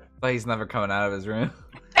like that. But he's never coming out of his room.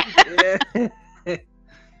 Yeah.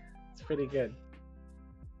 It's pretty good.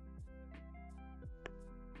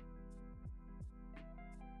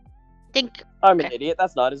 Think. I'm an Okay. idiot,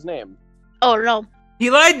 that's not his name. Oh no. He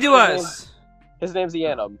lied to us. His name's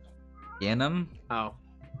Yanum. Yanum? Oh.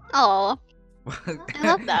 Oh. I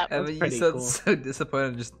love that. I mean, That's you pretty sound cool. so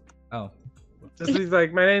disappointed. Just Just he's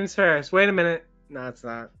like, my name's Ferris. Wait a minute. No, it's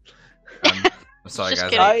not. I'm sorry,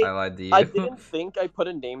 Just guys. kidding. I lied to you. I didn't think I put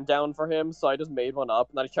a name down for him, so I just made one up,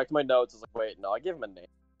 and then I checked my notes, I was like, wait, no, I gave him a name.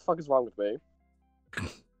 What the fuck is wrong with me?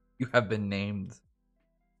 You have been named.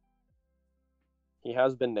 He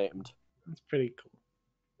has been named. It's pretty cool.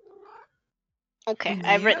 Okay,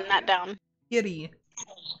 I've written that down. Kitty.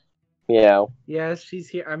 Yeah. Yeah, she's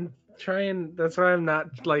here. I'm trying. That's why I'm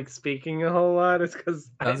not like speaking a whole lot. It's because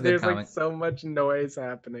Sounds good, there's like comic. so much noise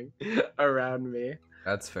happening around me.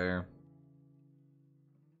 That's fair.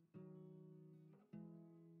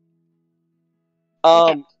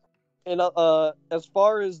 And as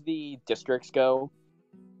far as the districts go,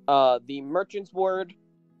 the Merchant's Ward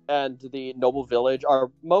and the Noble Village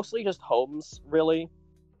are mostly just homes, really.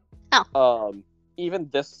 Oh. Even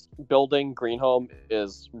this building, Greenhome,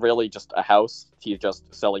 is really just a house. He's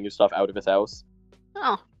just selling you stuff out of his house.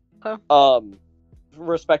 Oh.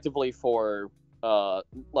 Respectively for,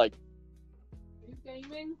 like, You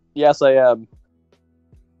gaming? yes, I am.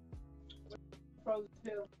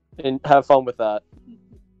 And have fun with that.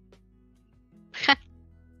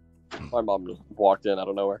 My mom just walked in out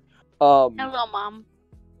of nowhere. Hello, Mom.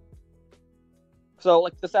 So,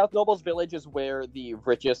 like, the South Nobles Village is where the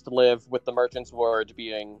richest live, with the Merchant's Ward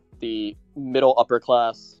being the middle upper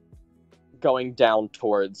class, going down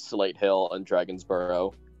towards Slate Hill and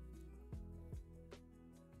Dragonsboro.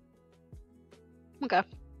 Okay.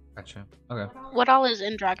 Gotcha. Okay. What all is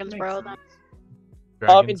in Dragonsboro then?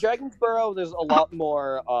 In Dragonsboro, there's a lot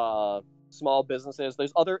more small businesses.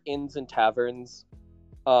 There's other inns and taverns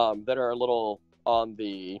that are a little on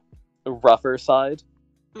the rougher side.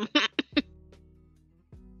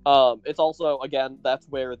 It's also, again, that's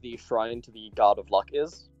where the shrine to the God of Luck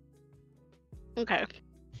is. Okay.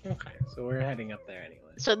 Okay, so we're heading up there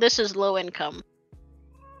anyway. So this is low income.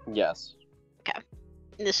 Yes.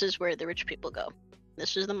 This is where the rich people go.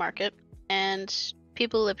 This is the market. And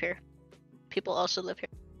people live here. People also live here.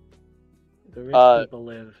 The rich people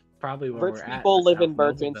live probably where Rich we're at. people the live South in Noble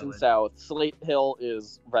Merchants and Village. South. Slate Hill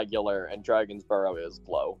is regular, and Dragonsboro is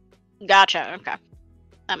low. Gotcha. Okay.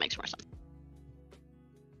 That makes more sense.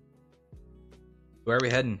 Where are we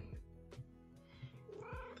heading?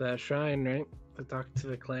 The shrine, right? To talk to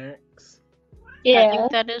the clerics. I Yeah.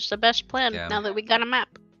 think that is the best plan Yeah. now that we got a map.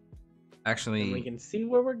 And we Actually, can see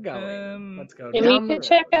where we're going. Let's go And down we the could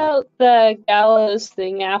check road. out the gallows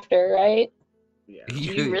thing after, right? Yeah. Do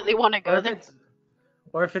you really want to Or go if there? it's,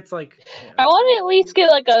 or if it's like. I want to at least get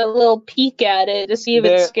like a little peek at it to see if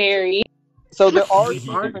There- it's scary. So there are We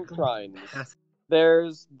two aren't different going shrines. past-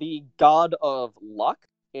 There's the god of luck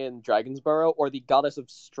in Dragonsboro, or the goddess of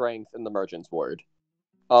strength in the Merchant's Ward.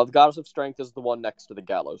 The goddess of strength is the one next to the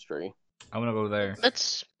gallows tree. I'm gonna go there.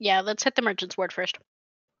 Let's hit the merchant's word first.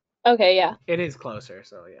 Okay, yeah. It is closer,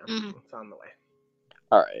 so yeah, Mhm. it's on the way.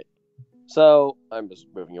 All right. So I'm just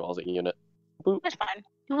moving you all as a unit. Boop. That's fine.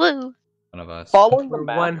 Woo. One of us. Following the We're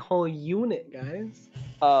map. one whole unit, guys.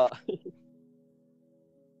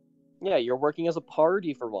 Yeah, you're working as a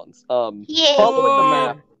party for once. Yeah. Following the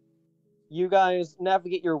map, you guys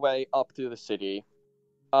navigate your way up through the city.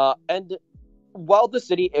 And while the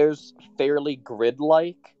city is fairly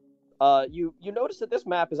grid-like, you notice that this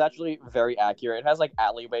map is actually very accurate. It has like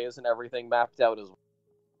alleyways and everything mapped out as well.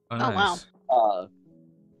 Oh, Oh, wow. nice.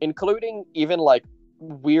 Including even like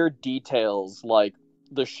weird details like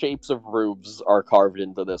the shapes of roofs are carved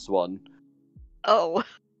into this one. Oh.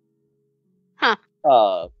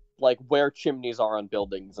 Like where chimneys are on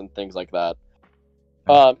buildings and things like that.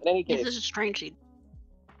 Oh. In any This case, is strangely.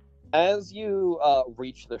 as you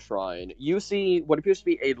reach the shrine, you see what appears to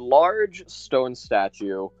be a large stone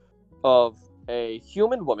statue of a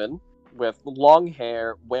human woman with long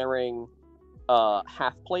hair wearing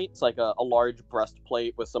half plates, like a large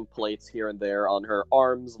breastplate with some plates here and there on her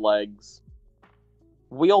arms, legs,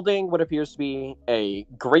 wielding what appears to be a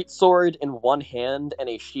greatsword in one hand and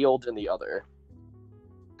a shield in the other.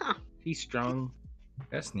 He's strong.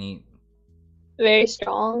 That's neat. Very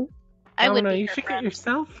strong. I would know. be You her should friend. get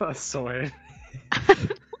yourself a sword.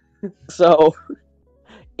 So,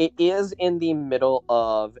 it is in the middle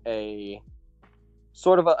of a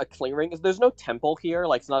sort of a clearing. There's no temple here,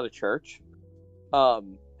 like it's not a church.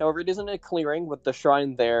 However, it is in a clearing with the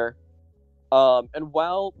shrine there. And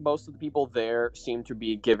while most of the people there seem to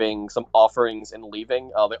be giving some offerings and leaving,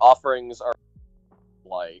 the offerings are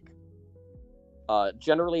like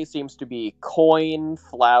generally seems to be coin,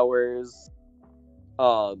 flowers.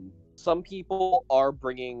 Some people are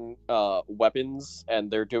bringing weapons, and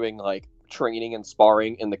they're doing like training and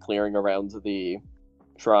sparring in the clearing around the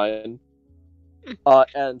shrine.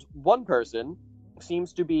 And one person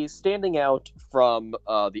seems to be standing out from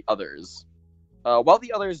the others. While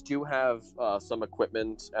the others do have some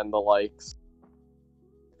equipment and the likes,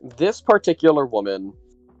 this particular woman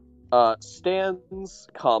stands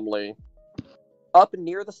calmly up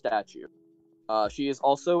near the statue. She is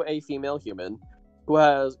also a female human who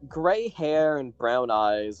has gray hair and brown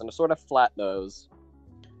eyes and a sort of flat nose.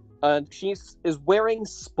 And she is wearing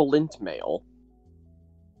splint mail.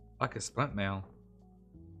 Like a splint mail.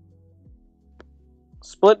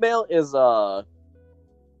 Splint mail is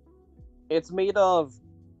it's made of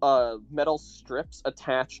metal strips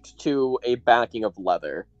attached to a backing of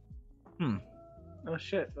leather. Oh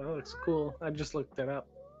shit, that looks cool. I just looked it up.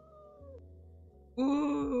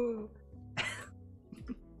 Ooh.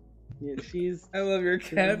 Yeah, she's. I love your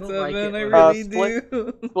cat, doesn't like Evan. it I when- really Splint-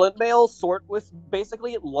 do. Splint mail sort with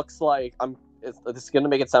basically it looks like this is gonna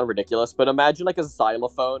make it sound ridiculous, but imagine like a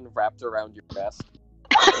xylophone wrapped around your chest.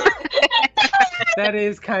 That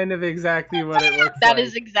is kind of exactly what it looks That like.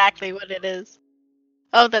 is exactly what it is.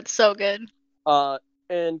 Oh, that's so good.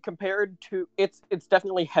 And compared to it's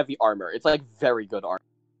definitely heavy armor. It's like very good armor.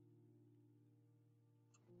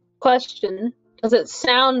 Question: does it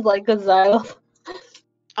sound like a xylophone?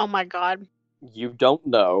 Oh my god. You don't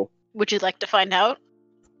know. Would you like to find out?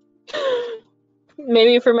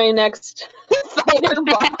 Maybe for my next fighter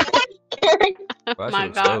bot character. Well, that My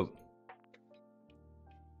shit looks god. dope.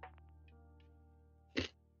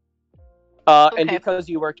 And Okay. because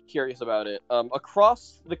you were curious about it,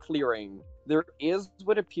 across the clearing there is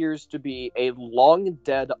what appears to be a long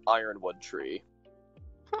dead ironwood tree.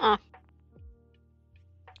 Huh.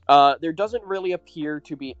 There doesn't really appear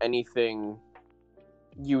to be anything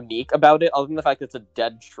unique about it, other than the fact that it's a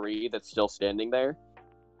dead tree that's still standing there.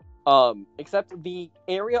 Except the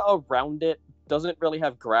area around it doesn't really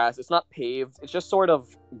have grass. It's not paved. It's just sort of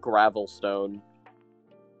gravel stone.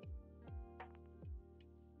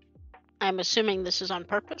 I'm assuming this is on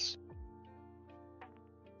purpose.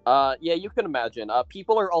 Yeah, you can imagine.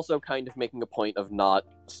 People are also kind of making a point of not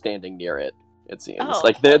standing near it. It seems Oh.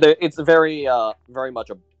 like they're it's very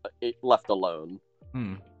much left alone.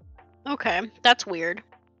 Okay, that's weird.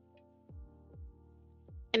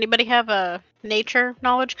 Anybody have a nature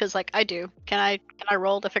knowledge? Because like I do. Can I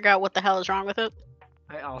roll to figure out what the hell is wrong with it?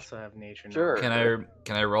 I also have nature. Sure. knowledge.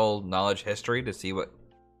 Can I roll knowledge history to see what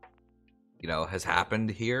has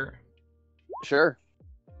happened here? Sure.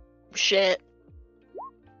 Shit.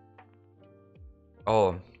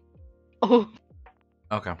 Oh, Oh.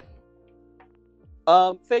 Okay.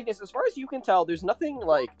 Fagnus, as far as you can tell, there's nothing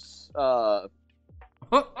like, is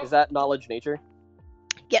that knowledge nature?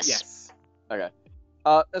 Yes. Yes. Okay.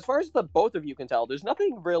 As far as the both of you can tell, there's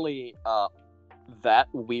nothing really, that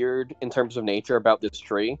weird in terms of nature about this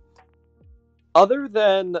tree. Other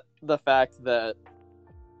than the fact that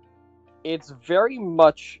it's very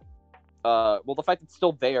much, the fact it's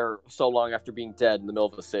still there so long after being dead in the middle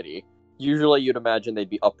of the city. Usually you'd imagine they'd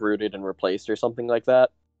be uprooted and replaced or something like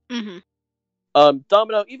that. Mm-hmm.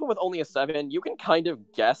 Domino, even with only a 7, you can kind of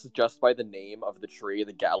guess just by the name of the tree,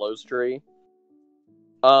 the gallows tree.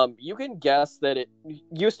 You can guess that it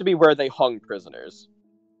used to be where they hung prisoners.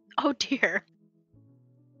 Oh dear.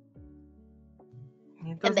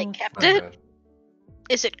 It And they doesn't- kept it?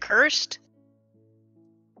 Is it cursed?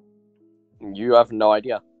 You have no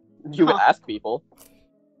idea. You Huh. ask people.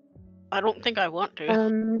 I don't think I want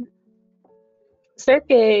to.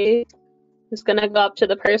 Sergey is gonna go up to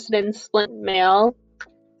the person in splint mail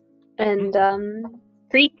and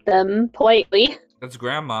greet them politely. That's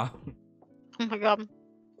Grandma. Oh my god.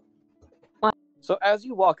 So as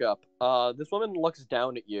you walk up, this woman looks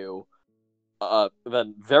down at you,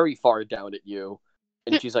 then very far down at you,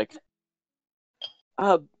 and she's like,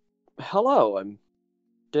 hello,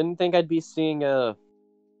 didn't think I'd be seeing a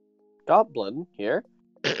goblin here.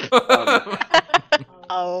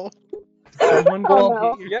 Oh. Someone Oh, go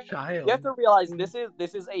no. get your child. You have to realize this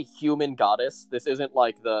is a human goddess. This isn't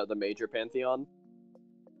like the major pantheon.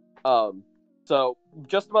 So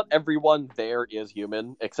just about everyone there is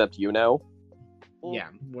human, except you know. Yeah,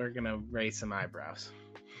 we're gonna raise some eyebrows.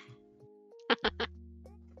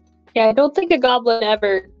 Yeah, I don't think a goblin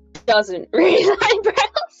ever doesn't raise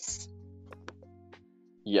eyebrows.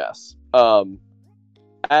 Yes.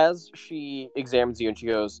 As she examines you and she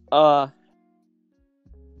goes,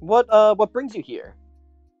 what brings you here?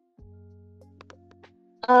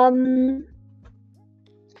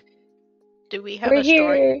 Do we have We're a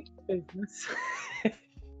story? here.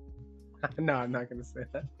 No, I'm not gonna say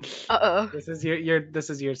that. Uh-oh. This is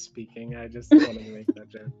your speaking. I just wanted to make that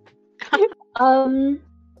joke.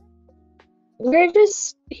 We're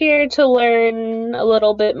just here to learn a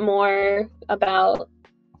little bit more about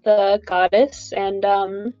the goddess and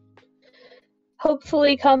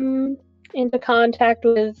hopefully come into contact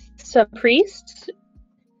with some priests.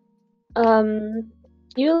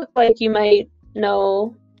 You look like you might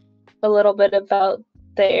know a little bit about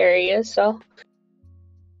the area, so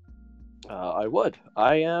I would.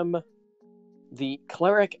 I am the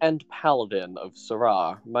cleric and paladin of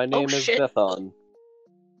Sarah. My name is shit. Bethon.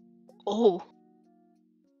 Oh.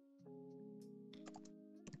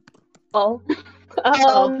 well,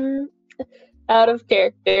 out of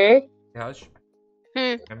character. Hush.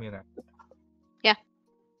 Hmm. I mean that.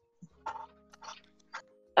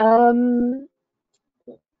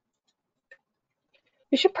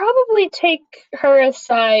 We should probably take her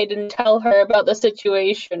aside and tell her about the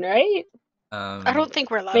situation, right? I don't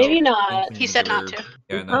think we're allowed Maybe to. not. He said not to.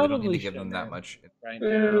 Yeah, We no, we don't need probably to give them that shouldn't. much. Right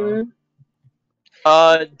now.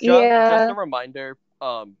 Just Yeah. a reminder,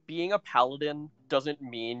 being a paladin doesn't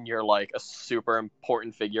mean you're like a super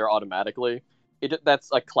important figure automatically. That's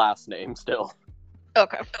a class name still.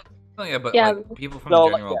 Okay. Oh yeah, but Yeah. like people from No,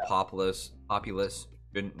 the like, general yeah. populace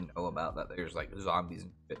shouldn't know about that. There's like zombies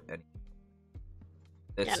and shit.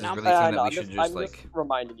 This Yeah, is no. really something that No, we I'm should just like.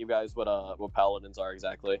 reminding you guys what paladins are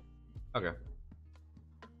exactly. Okay.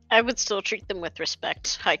 I would still treat them with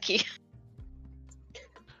respect, Heike.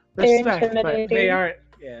 They're Respect, but they intimidating. aren't.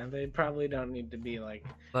 Yeah, they probably don't need to be like,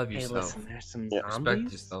 Love hey, yourself. listen, there's some Yeah, zombies.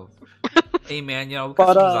 Respect yourself. Hey man, look But,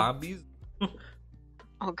 at some zombies.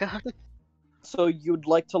 Oh god. So you'd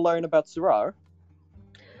like to learn about Surar?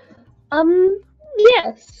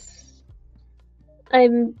 Yes.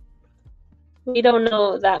 We don't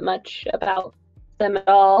know that much about them at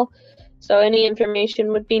all, so any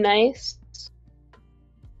information would be nice.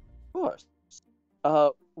 Of course.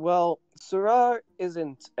 Well, Surar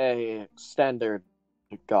isn't a standard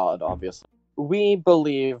god, obviously. We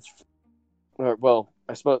believe,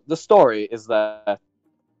 I suppose the story is that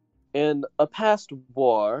in a past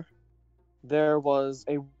war, there was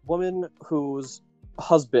a woman whose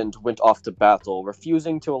husband went off to battle,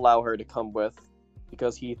 refusing to allow her to come with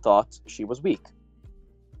because he thought she was weak.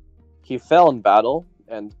 He fell in battle,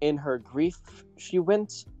 and in her grief, she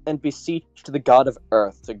went and beseeched the god of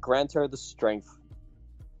earth to grant her the strength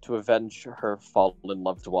to avenge her fallen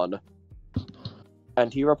loved one.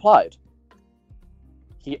 And he replied.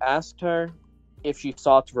 He asked her if she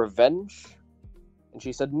sought revenge, and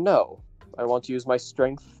she said, "No, I want to use my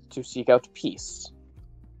strength to seek out peace."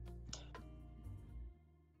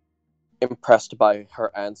 impressed by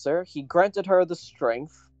her answer, he granted her the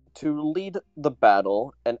strength to lead the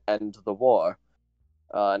battle and end the war.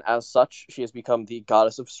 And as such, she has become the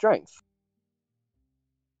goddess of strength.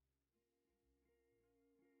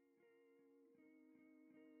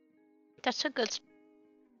 That's a good.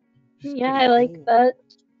 She's Yeah, pretty I like cool. that.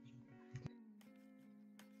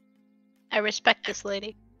 I respect this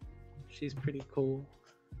lady. She's pretty cool.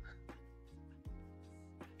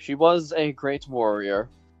 She was a great warrior.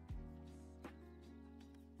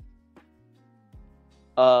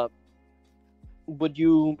 Would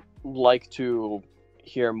you like to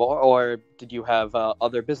hear more, or did you have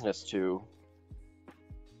other business to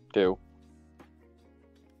do?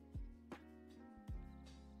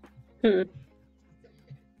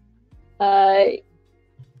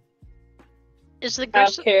 Is the Out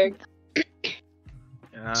rest? of character.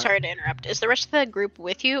 Sorry to interrupt. Is the rest of the group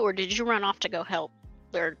with you, or did you run off to go help,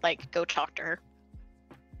 or like go talk to her?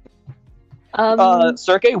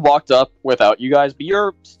 Sergey walked up without you guys, but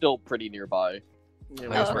you're still pretty nearby. Yeah, I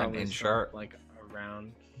was we're wearing probably in still, sharp. like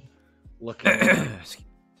around looking. around.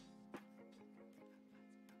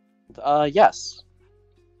 Yes.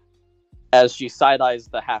 As she side-eyes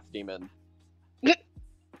the half-demon.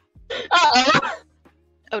 Uh-oh.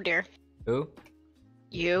 Oh dear. Who?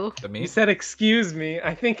 You. The You me? said excuse me.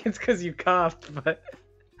 I think it's because you coughed, but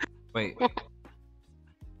Wait.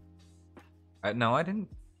 No, I didn't.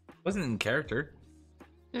 Wasn't in character.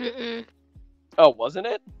 Mm-mm. Oh, wasn't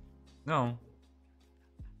it? No.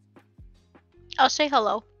 I'll say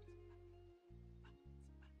hello.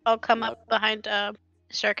 I'll come up behind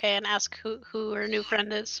Sergey and ask who her new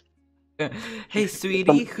friend is. Hey,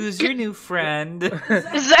 sweetie, who's your new friend?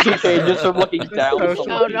 She changes from looking down to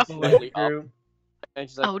social Oh, looking no. people in slightly the up. group. And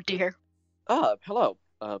she's like, Oh dear. hello.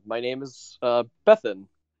 My name is Bethan.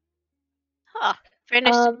 Ah, very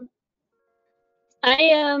nice. I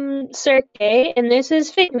am Sergey, and this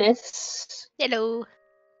is Figmus. Hello.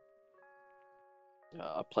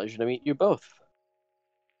 Pleasure to meet you both.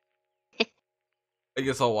 I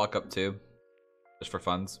guess I'll walk up too. Just for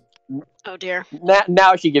funs. Oh dear.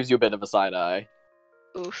 Now she gives you a bit of a side eye.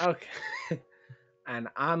 Oof. Okay. And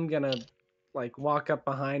I'm gonna like walk up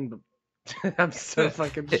behind, but I'm so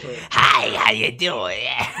fucking short. Hi, how you doing?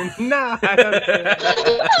 No, I don't do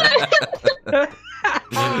that.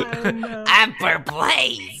 No. I'm for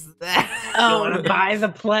plays. You Oh, wanna buy the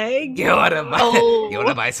plague? You wanna buy? Oh. You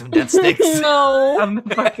wanna buy some death sticks? No. I'm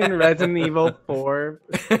the fucking Resident Evil 4.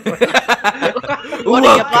 What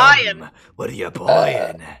are you buying? What are you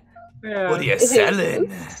buying? Yeah. What are you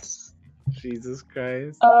selling? Jesus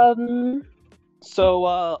Christ. So,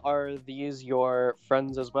 are these your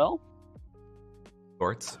friends as well?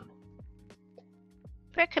 Shorts.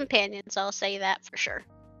 We're companions, I'll say that for sure.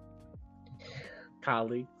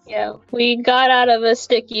 Colleagues. Yeah, we got out of a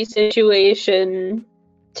sticky situation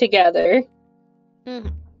together.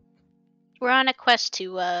 Mhm. We're on a quest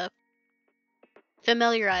to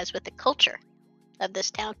familiarize with the culture of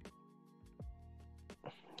this town.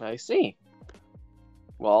 I see.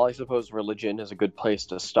 Well, I suppose religion is a good place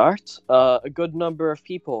to start. A good number of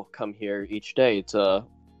people come here each day to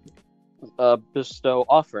bestow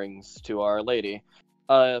offerings to Our Lady.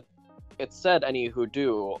 It's said any who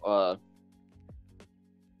do,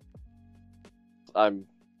 I'm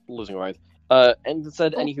losing my mind. And it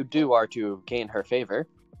said any who do are to gain her favor.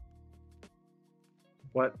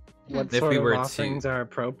 What If sort we of were to- offerings are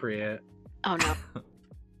appropriate? Oh no.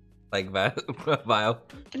 Like Vile.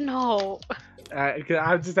 No.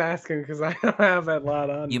 I'm just asking because I don't have that lot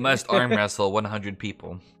on. You me. must arm wrestle 100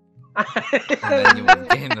 people. And then you will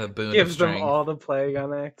gain the boon of Gives them strength. all the plague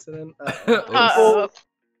on accident. Uh-oh.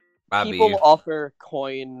 Bobby. People offer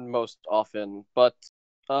coin most often, but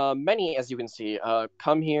many, as you can see,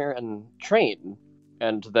 come here and train,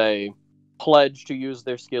 and they pledge to use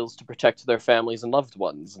their skills to protect their families and loved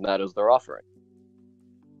ones, and that is their offering.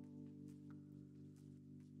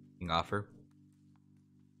 Offer.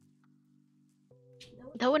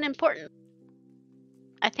 Though unimportant.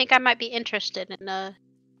 I think I might be interested in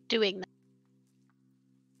doing that.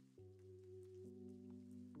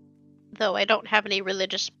 Though I don't have any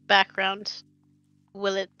religious background,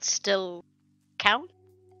 will it still count?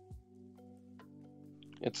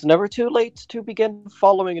 It's never too late to begin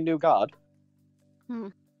following a new god.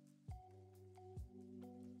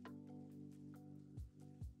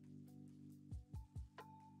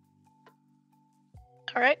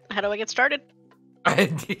 Alright, how do I get started?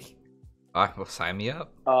 Well, sign me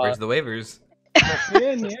up. Where's the waivers?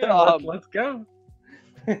 Yeah, let's go.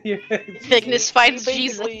 Cygnus fights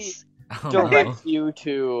basically- Jesus. Oh, no. Directs you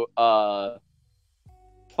to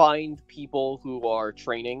find people who are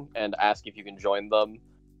training and ask if you can join them.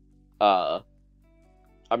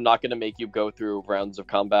 I'm not gonna make you go through rounds of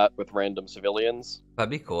combat with random civilians. That'd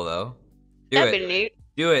be cool though. Do That'd it. be neat.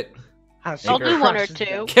 Do it. How she I'll do one or crushes two.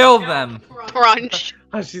 them. Kill them. Crunch.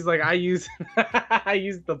 How she's like, I use I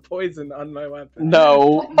use the poison on my weapon.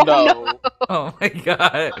 No, no. Oh my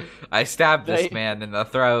god. I stabbed this They- man in the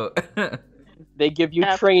throat. They give you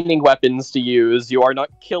Yep. training weapons to use. You are not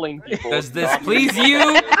killing people. Does this Not- please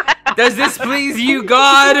you? Does this please you,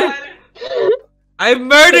 God? I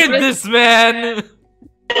murdered this man!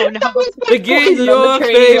 Oh no. Again, Poison on your the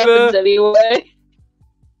training favor. weapons anyway.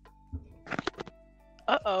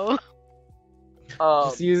 Uh-oh. Um,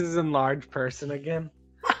 Just uses enlarged person again.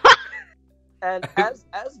 and as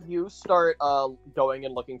you start going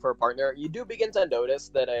and looking for a partner, you do begin to notice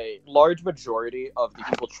that a large majority of the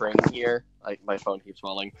people training here, my phone keeps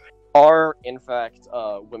falling, are in fact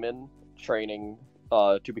women training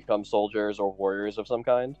to become soldiers or warriors of some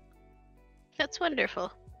kind. That's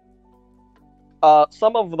wonderful.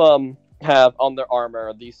 Some of them have on their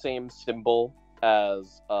armor the same symbol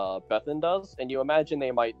as Bethan does, and you imagine they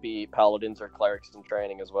might be paladins or clerics in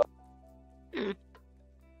training as well.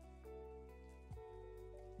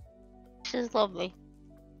 This is lovely.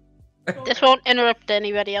 This won't interrupt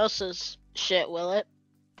anybody else's shit, will it?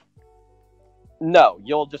 No,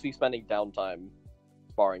 you'll just be spending downtime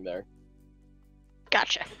sparring there.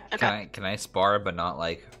 Gotcha. Okay. Can I spar but not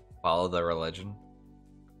like follow the religion?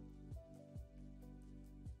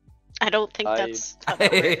 I don't think that's how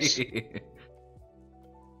that works.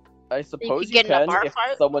 I suppose you get in a can bar if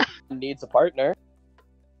fight? someone needs a partner.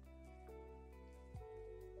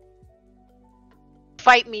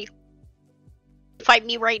 Fight me. Fight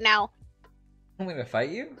me right now. I'm gonna fight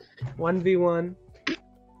you? 1v1.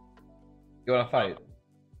 You wanna fight?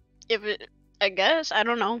 I guess. I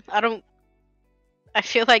don't know. I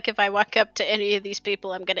feel like if I walk up to any of these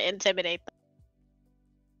people, I'm gonna intimidate them.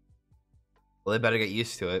 Well, they better get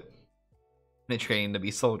used to it. They're training to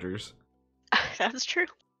be soldiers. That's true.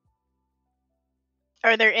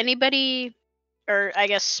 Are there anybody, or I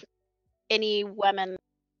guess any women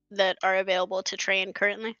that are available to train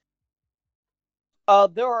currently?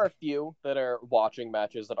 There are a few that are watching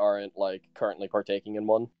matches that aren't like currently partaking in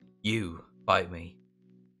one. You fight me.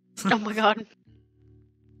 Oh my god.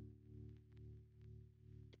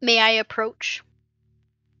 May I approach?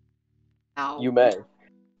 You may.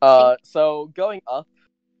 So going up,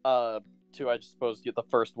 to I suppose the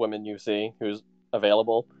first woman you see who's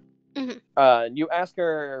available, you ask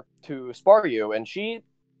her to spar you, and she,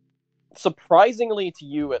 surprisingly to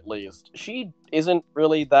you at least, she isn't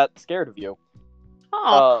really that scared of you.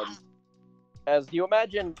 Oh, As you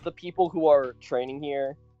imagine, the people who are training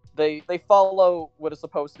here, they follow what is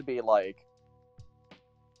supposed to be like,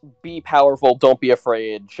 be powerful, don't be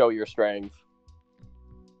afraid, show your strength,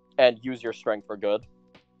 and use your strength for good.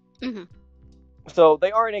 Mhm. So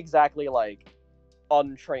they aren't exactly like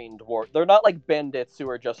untrained they're not like bandits who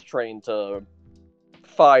are just trained to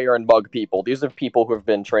fire and bug people. These are people who have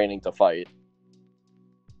been training to fight.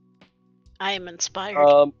 I am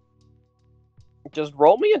inspired. Just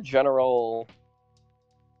roll me a general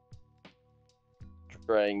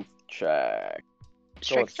strength check. Go with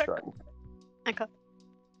Strength check? strength. Okay.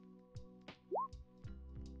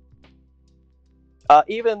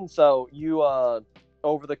 Even so, you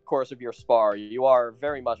over the course of your spar, you are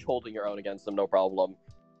very much holding your own against them, no problem.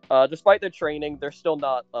 Despite their training, they're still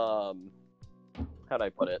not how do I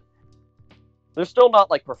put it? They're still not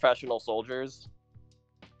like professional soldiers.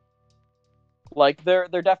 Like they're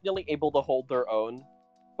definitely able to hold their own,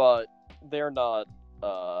 but they're not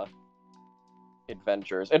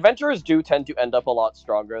adventurers. Adventurers do tend to end up a lot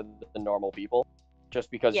stronger than normal people, just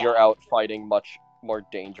because Yeah. you're out fighting much more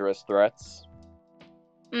dangerous threats.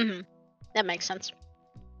 Mm-hmm. That makes sense.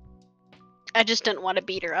 I just didn't want to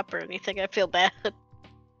beat her up or anything. I feel bad.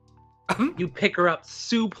 You pick her up,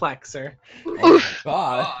 suplex her. Oh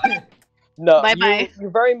my god. No, Bye-bye. you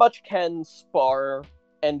very much can spar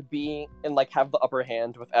and like have the upper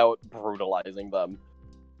hand without brutalizing them.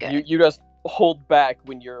 Good. You just hold back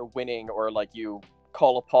when you're winning, or like you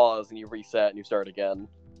call a pause and you reset and you start again.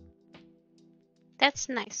 That's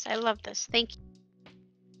nice. I love this. Thank you.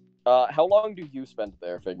 How long do you spend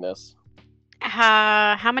there, Fignus?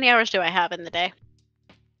 How many hours do I have in the day?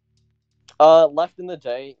 Left in the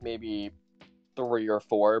day, maybe 3 or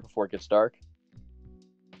 4 before it gets dark.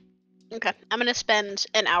 Okay, I'm gonna spend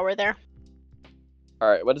an hour there.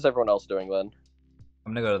 Alright, what is everyone else doing then?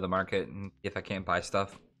 I'm gonna go to the market and see if I can't buy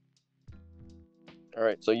stuff.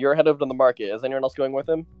 Alright, so you're headed to the market. Is anyone else going with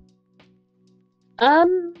him?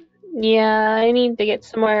 Yeah, I need to get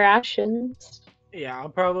some more rations. Yeah, I'll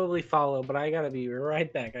probably follow, but I gotta be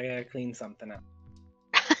right back. I gotta clean something up.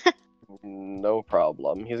 No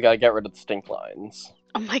problem. He's got to get rid of the stink lines.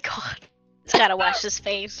 Oh my god. He's gotta wash his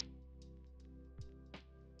face.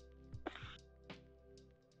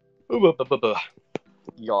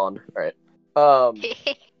 Yawn. Alright.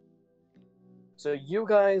 So you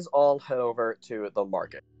guys all head over to the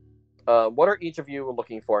market. What are each of you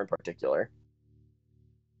looking for in particular?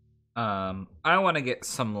 I want to get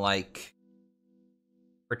some like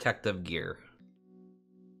protective gear.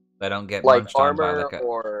 So I don't get Like munched on by armor like a.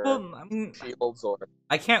 or Well, I mean, shields or...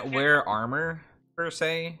 I can't wear armor per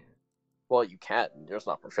se. Well, you can. You're just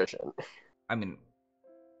not proficient. I mean,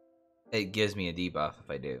 it gives me a debuff if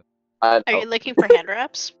I do. Are you looking for hand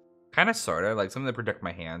wraps? Kind of, sort of, like something to protect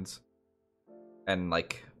my hands and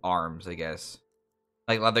like arms, I guess,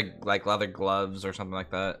 like leather gloves or something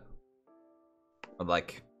like that, or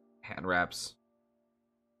like hand wraps.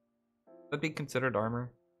 Would be considered armor.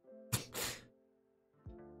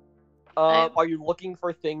 Are you looking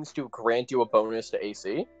for things to grant you a bonus to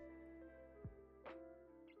AC?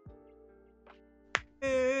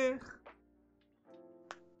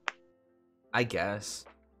 I guess.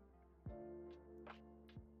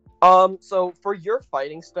 So for your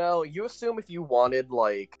fighting style, you assume if you wanted,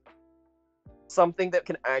 like, something that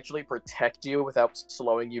can actually protect you without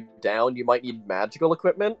slowing you down, you might need magical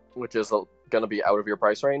equipment, which is gonna be out of your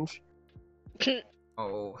price range.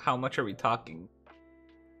 Oh, how much are we talking?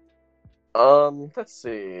 Let's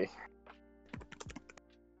see.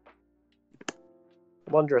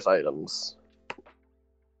 Wondrous items.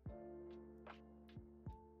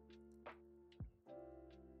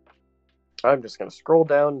 I'm just gonna scroll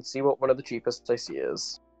down and see what one of the cheapest I see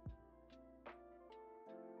is.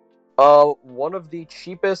 One of the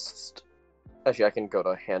cheapest... Actually, I can go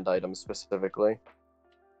to hand items specifically.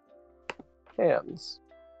 Hands.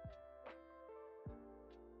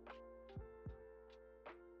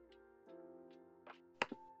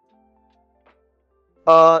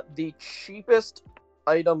 The cheapest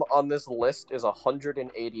item on this list is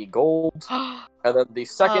 180 gold, and then the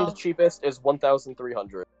second cheapest is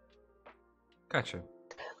 1,300. Gotcha.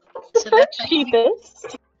 So that's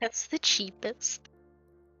cheapest. That's the cheapest.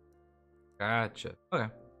 Gotcha. Okay.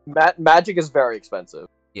 Magic is very expensive.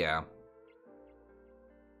 Yeah.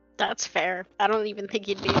 That's fair. I don't even think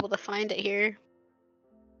you'd be able to find it here.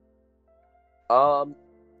 Well,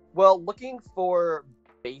 looking for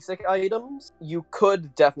basic items, you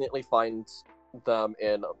could definitely find them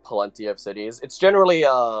in plenty of cities. It's generally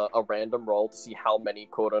a random roll to see how many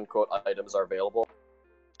quote-unquote items are available.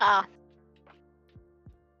 Ah.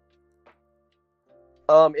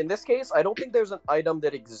 In this case, I don't think there's an item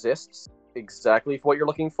that exists exactly for what you're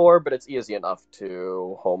looking for, but it's easy enough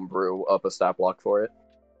to homebrew up a stat block for it.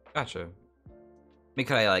 Gotcha. I mean,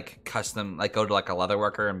 could I like custom, like go to like a leather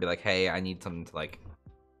worker and be like, hey, I need something to like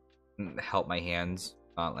help my hands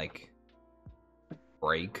not like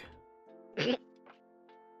break? Fair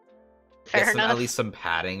Get some, enough. at least some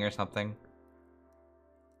padding or something.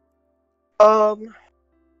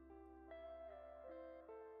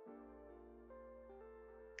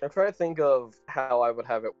 I'm trying to think of how I would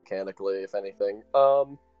have it mechanically, if anything.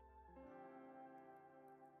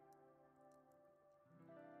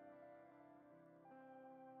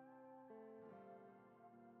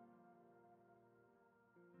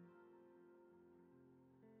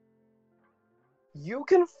 You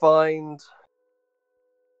can find...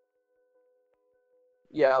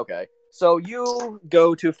 Yeah, okay. So you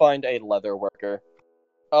go to find a leather worker.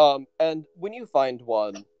 And when you find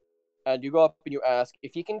one, and you go up and you ask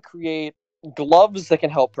if you can create gloves that can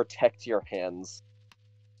help protect your hands.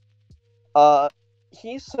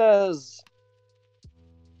 He says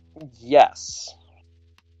yes.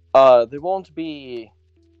 They won't be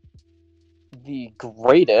the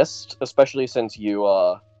greatest, especially since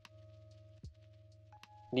you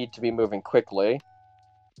need to be moving quickly.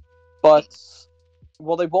 But,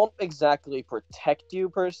 well, they won't exactly protect you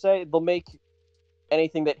per se. They'll make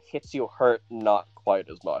anything that hits you hurt not quite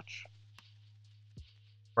as much.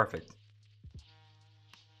 Perfect.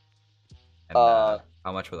 And how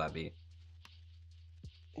much will that be?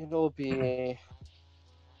 It'll be...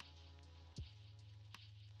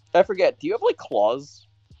 I forget, do you have, like, claws?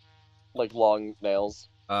 Like, long nails?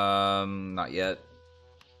 Not yet.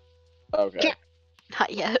 Okay.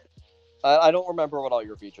 Not yet. I don't remember what all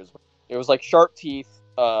your features were. It was, like, sharp teeth,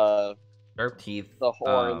 Sharp teeth, the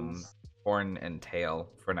horns... horn and tail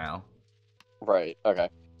for now. Right, okay.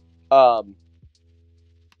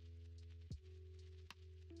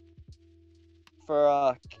 For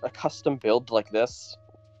a custom build like this,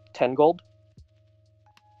 10 gold?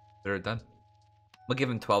 They're done. We'll give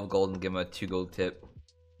him 12 gold and give him a 2 gold tip.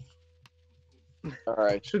 All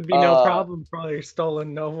right. Should be no problem for all your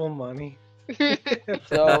stolen noble money.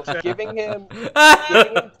 So giving him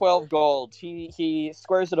 12 gold, he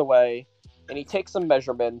squares it away, and he takes some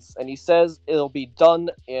measurements, and he says it'll be done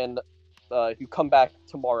in. If you come back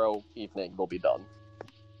tomorrow evening, it'll be done.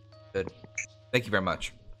 Good. Thank you very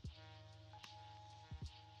much.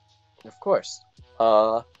 Of course.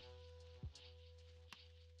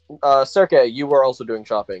 Sergey, you were also doing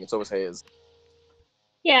shopping, and so was Hayes.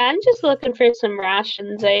 Yeah, I'm just looking for some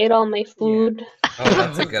rations. I ate all my food. Oh,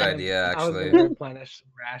 that's a good idea, I was actually. gonna replenish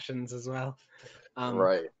rations as well.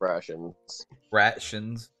 Right, rations.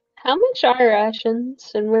 Rations. How much are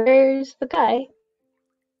rations, and where's the guy?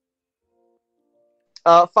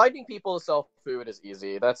 Finding people to sell food is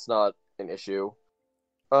easy. That's not an issue.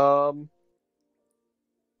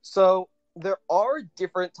 So there are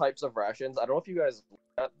different types of rations. I don't know if you guys look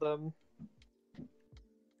at them.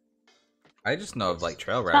 I just know of like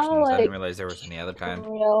trail rations. I like- didn't realize there was any other kind.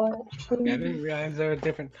 Yeah, I didn't realize there were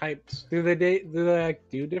different types. Do they like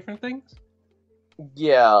do different things?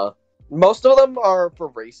 Yeah, most of them are for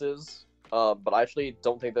races. But I actually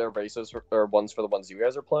don't think they're races or ones for the ones you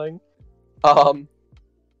guys are playing.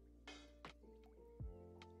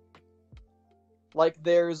 Like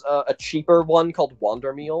there's a cheaper one called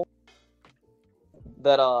Wander Meal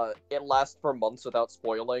that it lasts for months without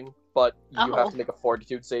spoiling, but you have to make a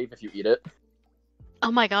fortitude save if you eat it.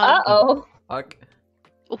 Oh my god. Uh-oh. Fuck.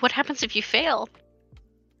 What happens if you fail?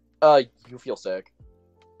 You feel sick.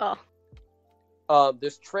 Oh.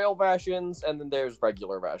 There's trail rations and then there's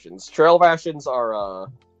regular rations. Trail rations are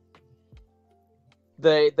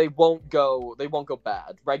they won't go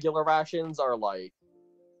bad. Regular rations are like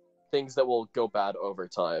things that will go bad over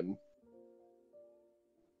time.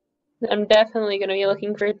 I'm definitely gonna be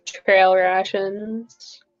looking for trail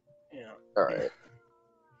rations. Yeah. All right.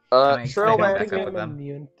 I Trail back I don't up think with I'm them?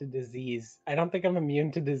 immune to disease. I don't think I'm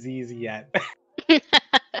immune to disease yet.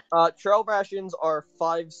 Trail rations are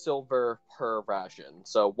 5 silver per ration,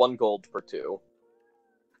 so 1 gold per 2.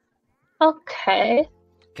 Okay.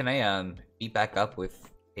 Can I meet back up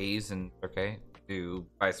with Hayes and okay to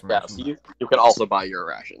buy some Yeah, rations? so you can also buy your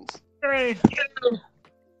rations.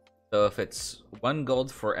 So if it's 1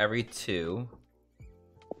 gold for every 2,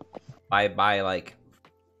 I buy like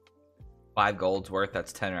 5 golds worth.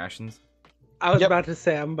 That's 10 rations. I was Yep. about to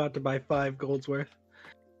say I'm about to buy 5 golds worth.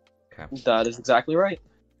 Okay. That is exactly right.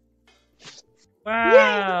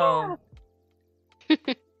 Wow.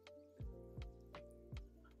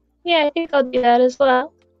 Yeah, I think I'll do that as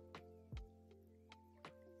well.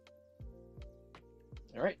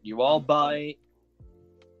 All right, you all buy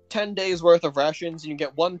 10 days worth of rations, and you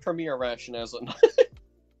get 1 premier ration as a.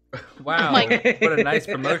 Wow. Oh my What a nice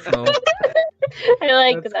promotional. I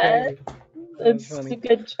like That's that. crazy. That's funny. a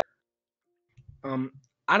good choice.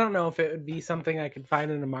 I don't know if it would be something I could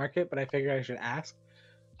find in the market, but I figure I should ask.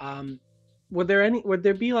 Would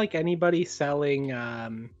there be like anybody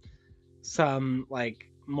selling some like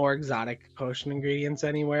more exotic potion ingredients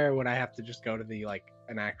anywhere, or would I have to just go to the like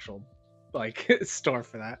an actual like store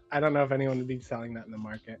for that? I don't know if anyone would be selling that in the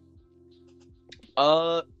market.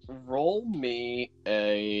 Roll me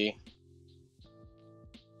a.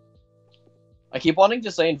 I keep wanting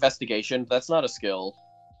to say investigation, but that's not a skill.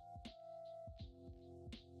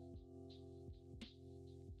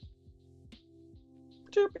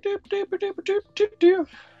 Let's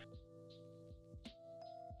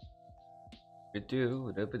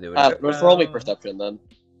roll me perception then.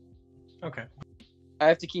 Okay. I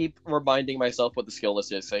have to keep reminding myself what the skill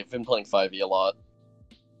list is. I've been playing 5e a lot.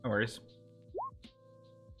 No worries.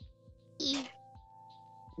 You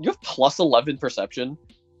have plus 11 perception.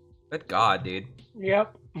 Good God, dude.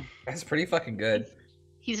 Yep. That's pretty fucking good.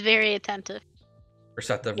 He's very attentive.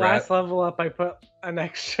 Perceptive rat. Last level up, I put an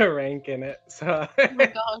extra rank in it, so. Oh my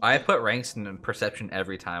god. I put ranks in perception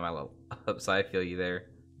every time I level up, so I feel you there.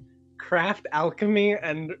 Craft alchemy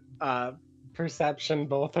and perception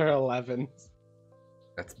both are 11s.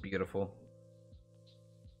 That's beautiful.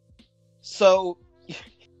 So,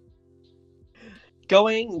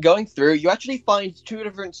 going through, you actually find 2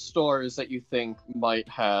 different stores that you think might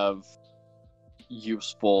have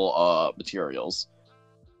useful materials.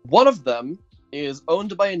 One of them is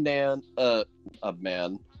owned by a man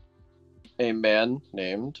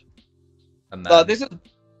named. And then,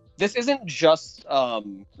 This isn't just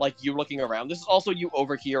like you looking around. This is also you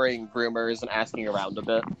overhearing rumors and asking around a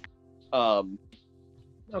bit.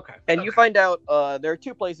 Okay. And you find out there are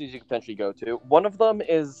 2 places you can potentially go to. One of them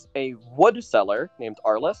is a wood seller named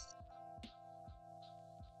Arliss.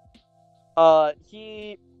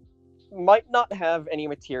 He might not have any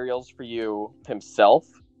materials for you himself,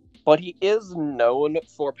 but he is known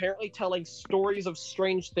for apparently telling stories of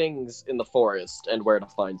strange things in the forest and where to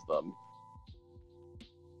find them.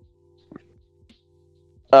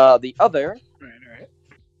 The other Right.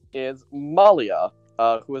 is Malia,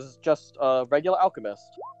 who is just a regular alchemist.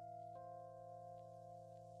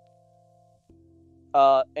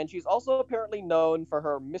 And she's also apparently known for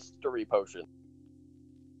her mystery potion.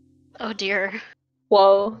 Oh dear.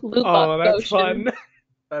 Whoa, loot Oh, box that's potion. fun.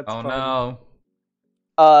 That's Oh fun.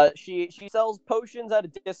 no. She sells potions at a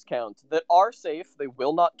discount that are safe. They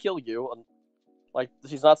will not kill you. Like,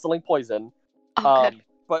 she's not selling poison. Oh, good.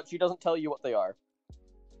 But she doesn't tell you what they are.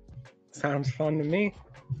 Sounds fun to me.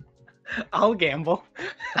 I'll gamble.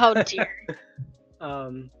 Oh dear.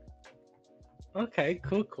 Okay,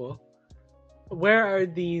 cool. Where are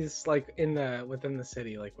these, like, within the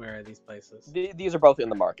city? Like, where are these places? These are both in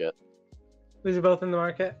the market. These are both in the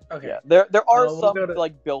market? Okay. Yeah, there are we'll some go to-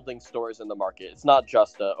 like building stores in the market. It's not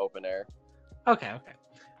just open air. Okay.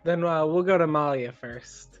 Then we'll go to Malia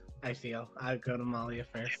first, I feel. I'll go to Malia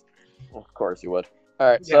first. Of course you would.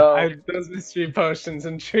 Alright, Yeah, so those mystery potions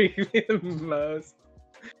intrigue me the most.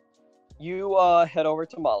 you head over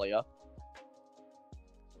to Malia.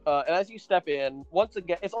 And as you step in, once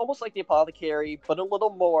again, it's almost like the apothecary, but a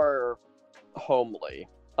little more homely.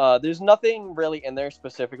 There's nothing really in there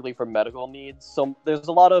specifically for medical needs. So there's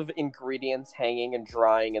a lot of ingredients hanging and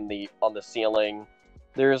drying on the ceiling.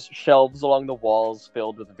 There's shelves along the walls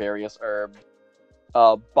filled with various herbs.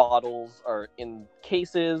 Bottles are in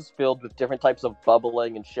cases filled with different types of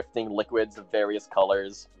bubbling and shifting liquids of various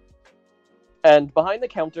colors. And behind the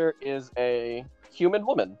counter is a human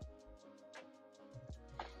woman.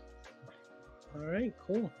 All right,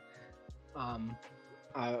 cool. I'm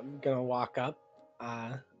gonna walk up,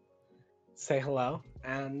 say hello,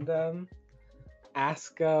 and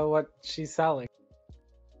ask what she's selling.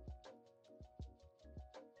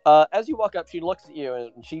 As you walk up, she looks at you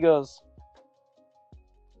and she goes,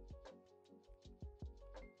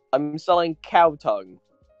 "I'm selling cow tongue.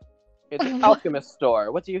 It's an alchemist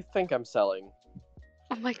store. What do you think I'm selling?"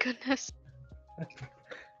 Oh my goodness.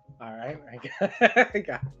 All right, I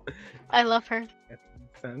got I love her. that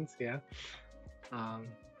makes sense, yeah.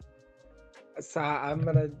 So I'm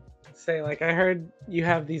gonna say, like, I heard you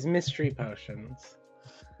have these mystery potions.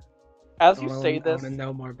 As you say I this, want to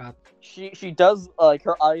know more about. she does, like,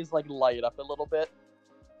 her eyes like light up a little bit.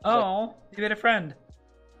 Oh, you made a friend.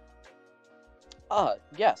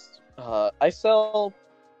 Yes. I sell,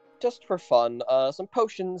 just for fun, some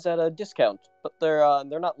potions at a discount, but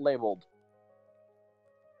they're not labeled.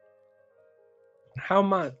 How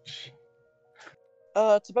much?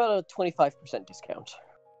 It's about a 25% discount.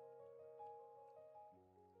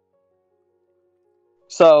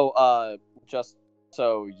 So, just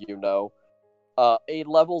so you know, a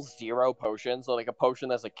level 0 potion, so like a potion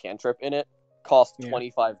that's a cantrip in it, costs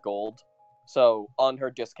 25 gold. So on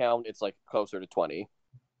her discount, it's like closer to 20.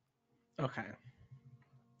 Okay.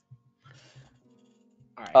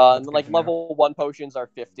 And like level 1 potions are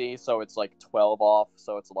 50, so it's like 12 off,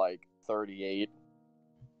 so it's like 38.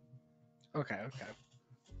 Okay.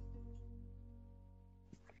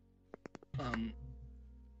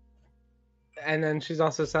 And then she's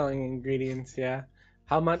also selling ingredients, yeah.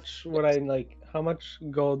 How much would how much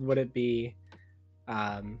gold would it be?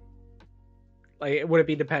 Like, would it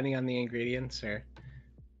be depending on the ingredients, or?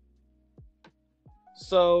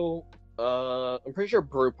 So, I'm pretty sure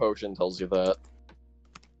brew potion tells you that.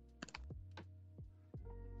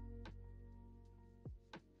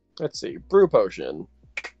 Let's see, brew potion.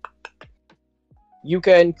 You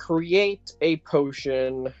can create a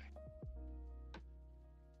potion.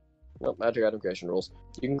 Nope, magic item creation rules.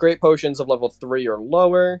 You can create potions of level 3 or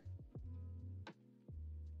lower.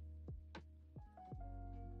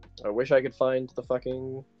 I wish I could find the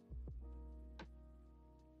fucking...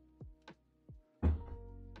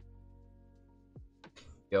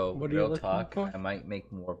 Yo, What are you real looking talk, for? I might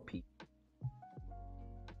make more pizza.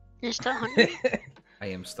 You're still hungry? I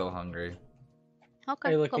am still hungry. Are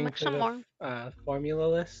Okay, you go looking make for some the more. formula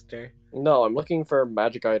list, or? No, I'm looking for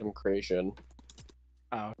magic item creation.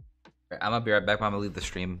 Oh. I'm gonna be right back. I'm gonna leave the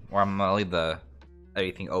stream, or I'm gonna leave the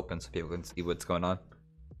everything open so people can see what's going on.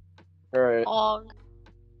 Alright. Og.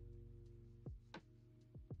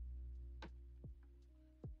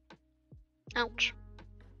 Ouch.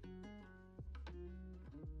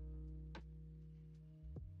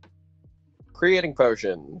 Creating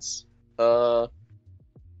potions.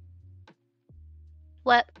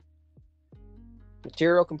 What?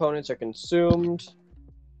 Material components are consumed.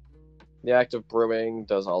 The act of brewing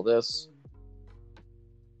does all this.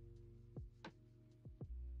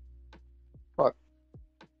 Fuck.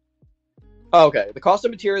 Okay, the cost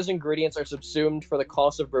of materials and ingredients are subsumed for the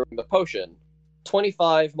cost of brewing the potion.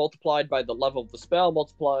 25 multiplied by the level of the spell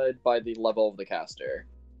multiplied by the level of the caster.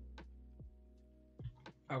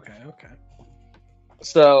 Okay.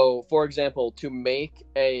 So, for example, to make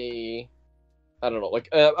a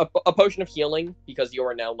potion of healing, because you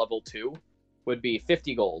are now level 2, would be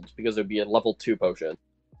 50 gold, because it would be a level 2 potion.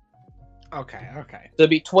 Okay. So it'd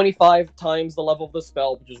be 25 times the level of the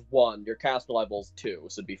spell, which is 1. Your caster level is 2,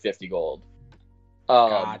 so it'd be 50 gold.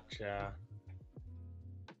 Gotcha.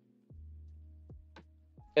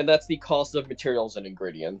 And that's the cost of materials and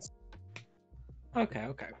ingredients. Okay.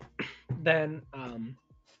 Then,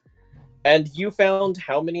 And you found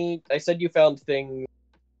how many? I said you found things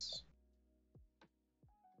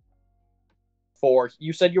for.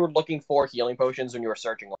 You said you were looking for healing potions when you were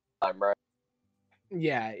searching last time, right?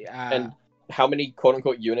 yeah. And how many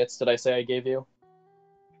quote-unquote units did I say I gave you?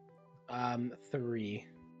 3.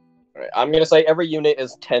 All right, I'm gonna say every unit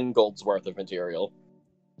is 10 gold's worth of material.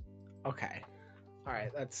 Okay. All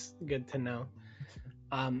right, that's good to know.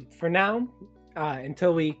 For now,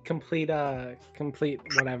 until we complete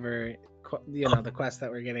whatever the quest that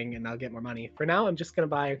we're getting, and I'll get more money. For now, I'm just gonna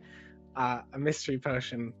buy a mystery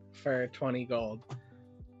potion for 20 gold.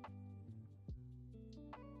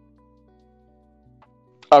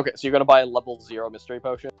 Okay, so you're gonna buy a level 0 mystery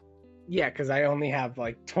potion. Yeah, because I only have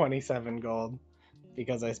like 27 gold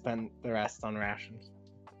because I spent the rest on rations.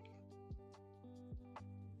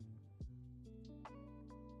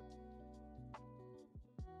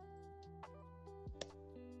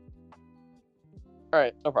 All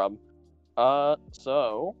right, no problem.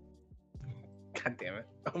 So God damn it,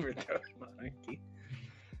 overdose monarchy.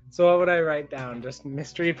 So what would I write down? Just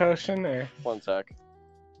mystery potion, or? one sec.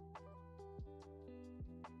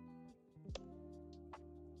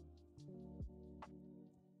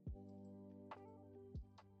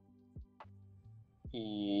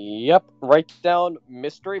 Yep, write down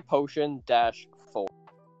mystery potion -4.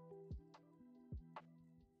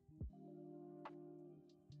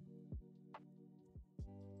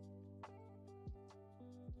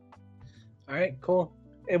 All right, cool.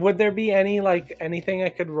 Would there be anything I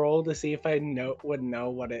could roll to see if I would know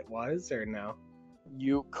what it was, or no?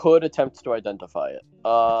 You could attempt to identify it.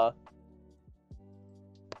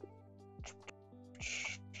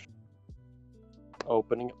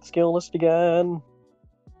 Opening up the skill list again.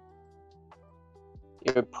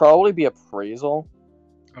 It would probably be appraisal.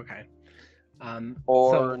 Okay.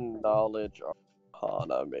 Or knowledge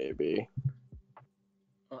arcana, maybe.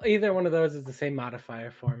 Well, either one of those is the same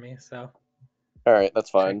modifier for me, so Alright, that's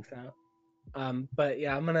fine. checks out. But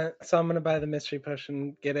yeah, I'm gonna buy the mystery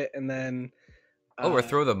potion, get it, and then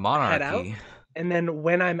Overthrow the head out. monarchy. And then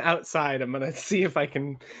when I'm outside, I'm gonna see if I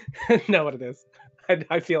can know what it is.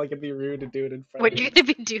 I feel like it'd be rude to do it in front What of you're you.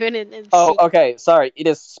 gonna be doing in Oh, okay, sorry. It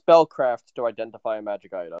is spellcraft to identify a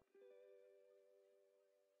magic item.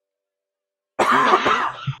 All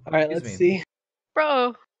right, Excuse let's me. see.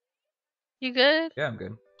 Bro, you good? Yeah, I'm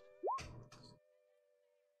good.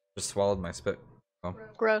 Just swallowed my spit. Oh,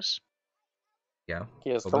 Gross. yeah.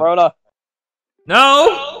 He has Hold up. corona.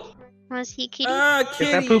 No! Was he kitty? Ah,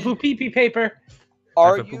 Get that kitty! poo poo pee pee paper.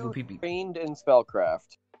 Are Time for you poo-poo pee-pee. trained in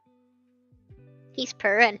spellcraft? He's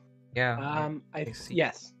purring. Yeah. I see.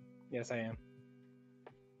 yes, I am.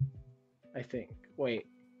 I think. Wait,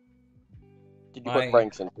 Did you My- put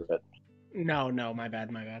ranks into it? no, my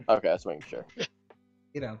bad. Okay, that's making sure.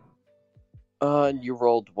 You know. And you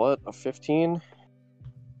rolled what? A 15?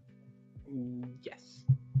 Yes.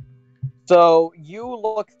 So you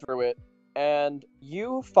look through it, and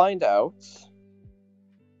you find out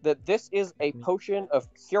that this is a potion of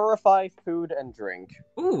purify food and drink.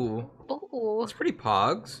 Ooh, Ooh. that's pretty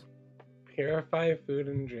pogs. Purify food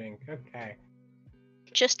and drink. Okay.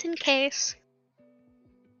 Just in case.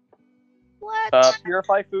 What?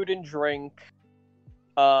 Purify food and drink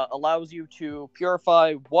allows you to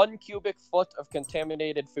purify 1 cubic foot of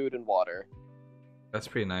contaminated food and water. That's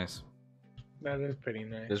pretty nice. That is pretty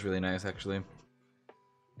nice. It is really nice, actually.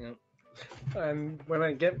 And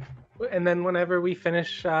then whenever we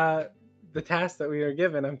finish the task that we are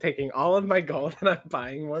given, I'm taking all of my gold and I'm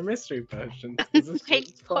buying more mystery potions. 'Cause this My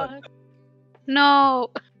shit's fun. God.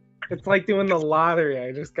 No. It's like doing the lottery.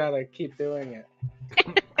 I just gotta keep doing it.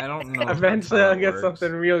 I don't know. if Eventually, that's how I'll it get works.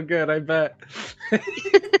 something real good. I bet.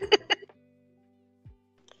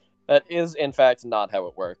 That is, in fact, not how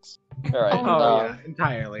it works. Alright. Oh yeah,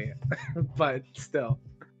 entirely. But still.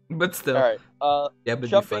 But still. Alright. Yeah, but it'd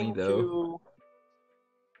be funny though.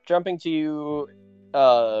 Jumping to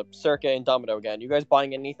Circa and Domino again. You guys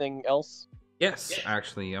buying anything else? Yes,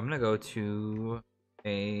 actually, I'm gonna go to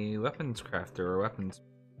a weapons crafter or weapons.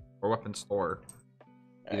 or weapon store.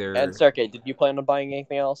 Either... And Sergey, did you plan on buying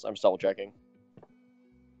anything else? I'm just double checking.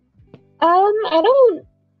 I don't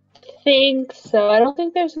think so. I don't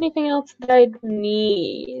think there's anything else that I'd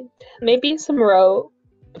need. Maybe some rope.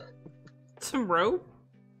 Some rope?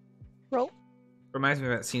 Rope? Reminds me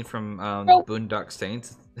of that scene from Rope. Boondock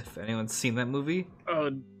Saints. If anyone's seen that movie.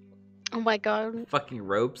 Oh, Oh my god. Fucking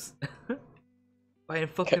ropes. Buy a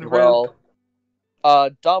fucking Okay, rope. well,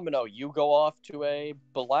 Domino, you go off to a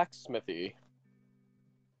blacksmithy.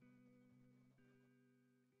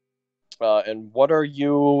 And what are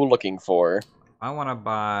you looking for? I want to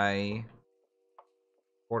buy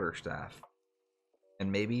quarterstaff.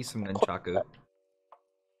 And maybe some nunchaku.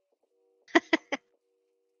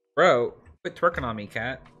 Bro, quit twerking on me,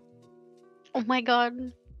 cat. Oh my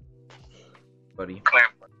god. Buddy.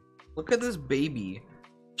 Look at this baby.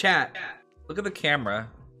 Chat, look at the camera.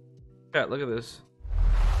 Chat, look at this.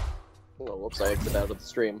 Oh, whoops, I exited out of the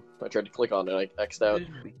stream. I tried to click on it, I X'd out.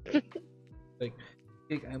 Like,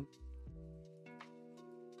 I'm...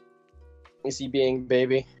 Is he being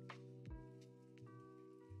baby?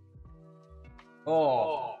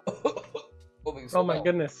 Oh. oh my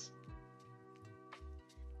goodness.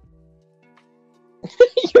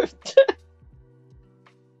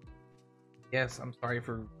 Yes, I'm sorry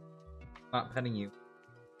for not petting you.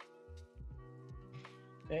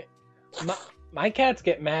 My cats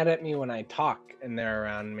get mad at me when I talk and they're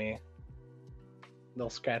around me. They'll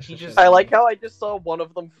scratch the shit I out of like me. how I just saw one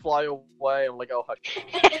of them fly away. I'm like, oh, hush.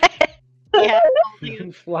 Yeah. You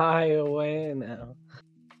can fly away now.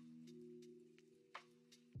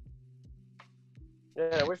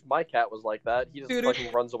 Yeah, I wish my cat was like that. He just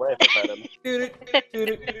fucking runs away if I pet him.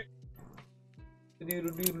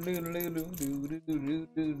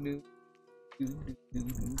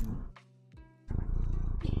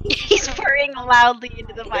 He's purring loudly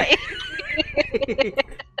into the mic.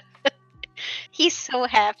 He's so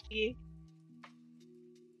happy.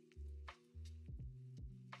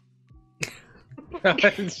 Look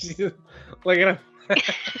at him.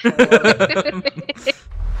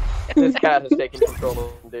 This cat has taken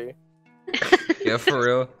control of D. Yeah, for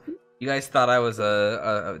real. You guys thought I was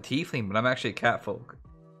a tiefling, but I'm actually a catfolk.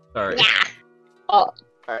 Sorry. Yeah.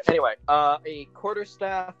 Alright, anyway, a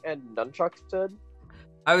quarterstaff and nunchuck said.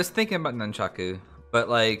 I was thinking about nunchaku, but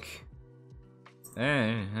like,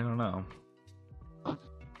 I don't know.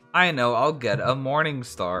 I know, I'll get a morning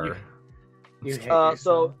star. You hate So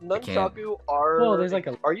yourself. nunchaku are. Whoa, there's like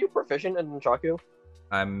a. Are you proficient in nunchaku?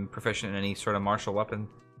 I'm proficient in any sort of martial weapon.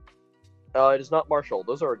 It is not martial.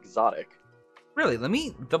 Those are exotic. Really? Let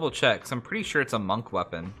me double check, 'cause I'm pretty sure it's a monk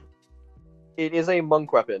weapon. It is a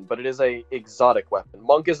monk weapon, but it is a exotic weapon.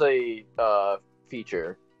 Monk is a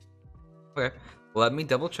feature. Okay. Let me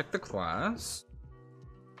double check the class.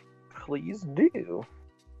 Please do.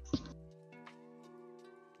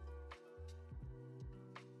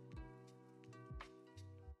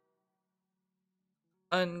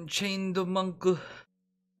 Unchained monk.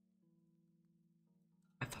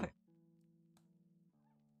 I thought.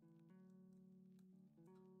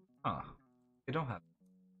 Huh. They don't have.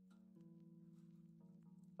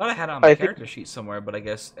 I thought I had it on my character sheet somewhere, but I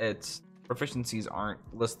guess its proficiencies aren't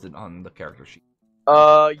listed on the character sheet.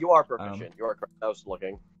 You are proficient. You are correct. I was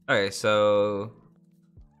looking. Okay, so.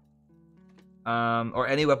 Or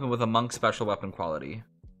any weapon with a monk special weapon quality.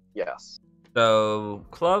 Yes. So,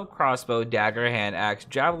 club, crossbow, dagger, hand axe,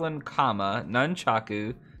 javelin, comma,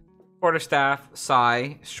 nunchaku, quarterstaff,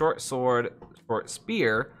 sai, short sword, short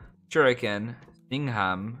spear, shuriken,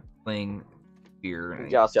 stingham, sling, spear.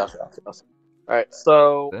 And Yes. Alright,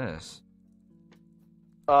 so this.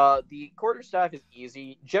 the quarterstaff is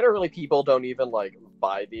easy. Generally, people don't even like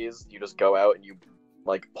buy these. You just go out and you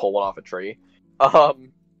like pull one off a tree. Oh,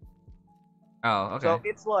 okay. So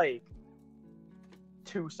it's like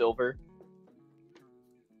 2 silver.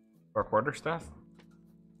 Or quarterstaff?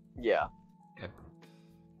 Yeah. Okay.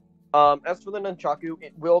 As for the nunchaku,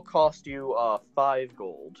 it will cost you 5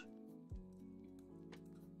 gold.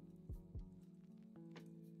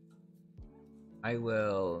 I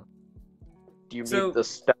will. Do you So- need the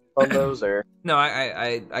stats on those, or? No,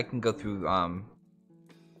 I can go through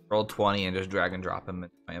roll 20 and just drag and drop them in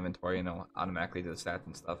my inventory, and it'll automatically do the stats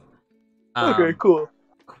and stuff. Cool.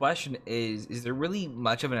 Question is there really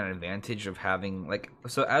much of an advantage of having, like,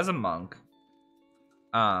 so as a monk,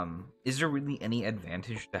 is there really any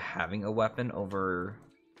advantage to having a weapon over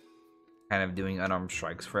kind of doing unarmed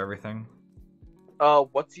strikes for everything?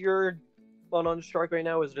 What's your unarmed strike right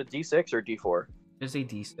now? Is it a D6 or D4? It's a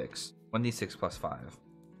D6. 1d6 plus 5.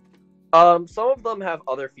 Some of them have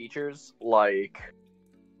other features like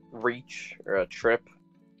reach or a trip.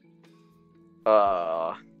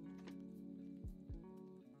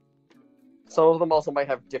 some of them also might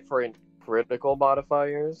have different critical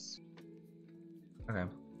modifiers, Okay,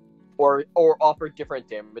 or offer different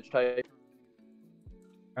damage types.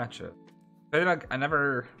 gotcha. But like,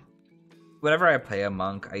 whenever I play a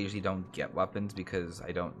monk, I usually don't get weapons because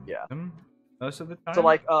I don't use them most of the time. So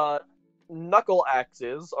like, knuckle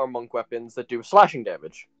axes are monk weapons that do slashing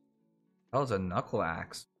damage. Hell's a knuckle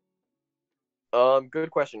axe?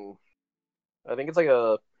 Good question. I think it's like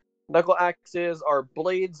a knuckle axes are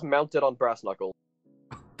blades mounted on brass knuckles.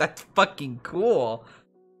 That's fucking cool.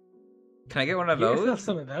 Can I get one of Get those? yourself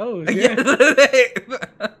some of those. Yeah.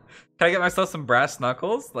 Yeah. Can I get myself some brass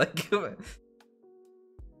knuckles? Like,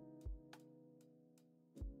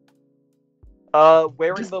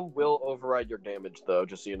 Wearing them will override your damage, though,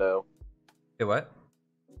 just so you know. hey, what?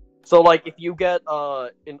 So, like, if you get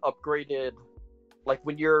an upgraded, like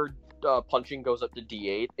when your punching goes up to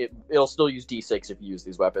D8, it'll still use D6 if you use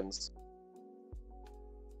these weapons.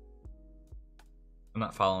 I'm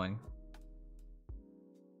not following.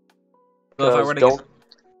 So if I were to Don't... get...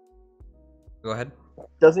 Go ahead.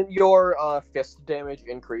 Doesn't your fist damage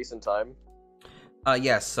increase in time?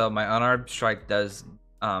 Yes, so my unarmed strike does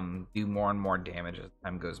do more and more damage as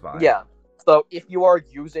time goes by. Yeah. So if you are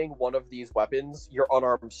using one of these weapons, your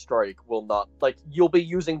unarmed strike will not... Like, you'll be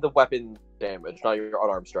using the weapon damage, not your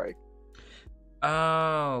unarmed strike.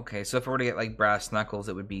 Oh, okay. So if I were to get, like, brass knuckles,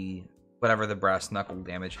 it would be whatever the brass knuckle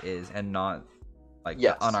damage is, and not, like,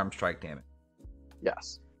 Yes. the unarmed strike damage.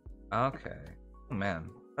 Yes. Okay. Oh, man.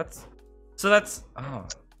 That's... So that's... Oh,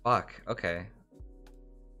 fuck. Okay.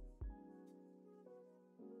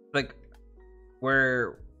 Like,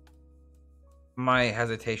 where my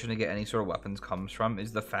hesitation to get any sort of weapons comes from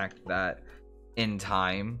is the fact that in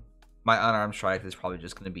time, my unarmed strike is probably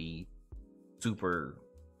just going to be super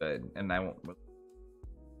good, and I won't really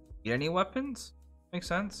get any weapons. Make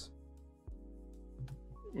sense?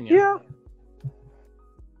 Yeah.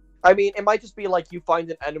 I mean, it might just be like you find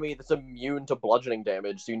an enemy that's immune to bludgeoning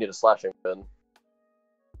damage, so you need a slashing weapon.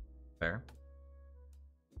 Fair.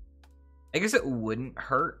 I guess it wouldn't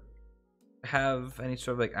hurt to have any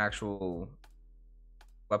sort of like actual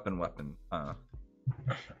weapon.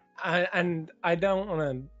 I don't want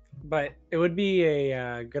to, but it would be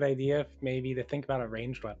a good idea maybe to think about a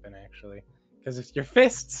ranged weapon actually, because if your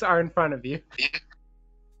fists are in front of you.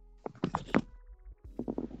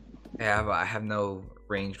 Yeah, but I have no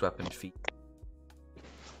ranged weapon feat.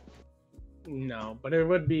 No, but it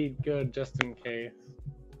would be good just in case.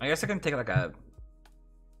 I guess I can take like a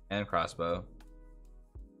hand crossbow.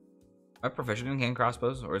 Am I proficient in hand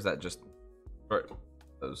crossbows, or is that just short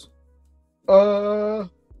those?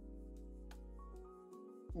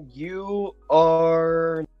 You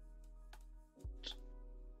are...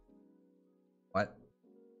 What?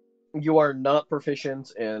 You are not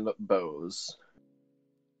proficient in bows.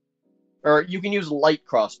 Or you can use light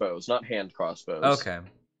crossbows, not hand crossbows. Okay.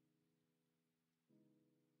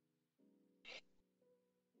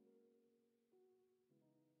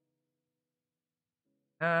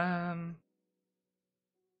 Trying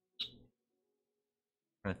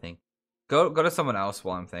to think. Go to someone else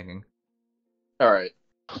while I'm thinking. Alright.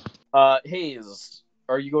 Hayes,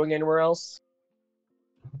 are you going anywhere else?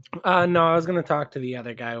 No, I was gonna talk to the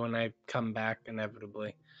other guy when I come back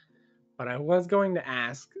inevitably. But I was going to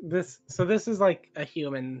ask this. So this is like a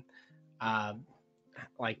human,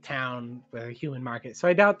 like town with a human market. So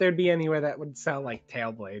I doubt there'd be anywhere that would sell like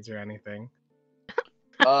tail blades or anything.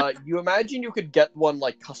 You imagine you could get one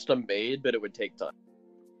like custom made, but it would take time.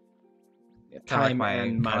 Time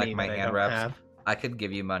and money my that I hand don't reps. have. I could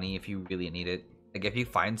give you money if you really need it. Like if you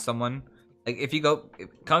find someone, like if you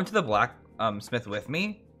come to the black smith with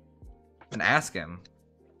me and ask him.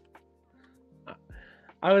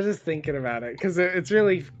 I was just thinking about it because it's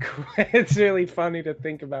really it's really funny to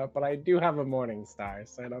think about. But I do have a morning star,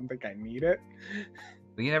 so I don't think I need it.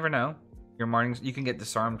 But you never know. You can get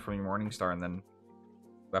disarmed from your morning star and then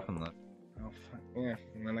weaponless. Oh fuck yeah!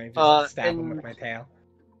 And then I just stab him and- with my tail.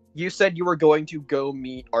 You said you were going to go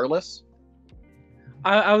meet Arliss?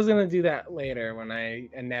 I was gonna do that later when I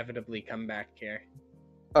inevitably come back here.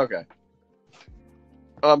 Okay.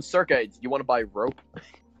 Sergei, do you want to buy rope?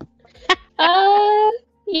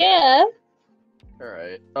 Yeah.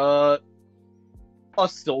 Alright. A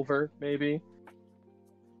silver, maybe?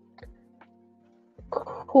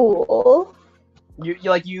 Cool.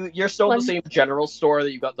 You're still in the One- same general store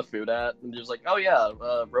that you got the food at, and you're just like, oh yeah,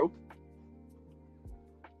 rope?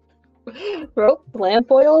 Rope, lamp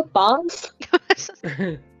oil, bombs? Bombs?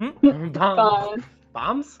 Fine.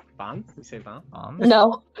 Bombs? Bombs? You say bomb? Bombs?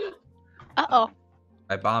 No. Uh-oh.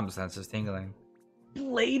 My bomb sense is tingling.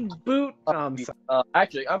 Blade boot.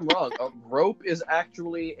 Actually, I'm wrong. Rope is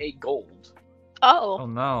actually a gold. Oh Oh,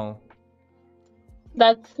 no.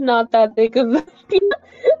 That's not that big of a deal.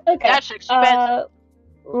 Okay. that's expensive.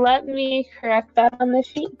 Let me correct that on the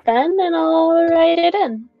sheet then, and I'll write it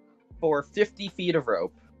in. For 50 feet of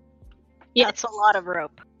rope. That's a lot of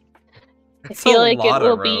rope. That's feel a like it lot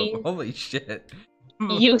will of rope. be Holy shit.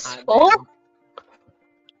 useful.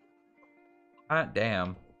 Hot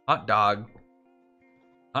damn. Hot dog.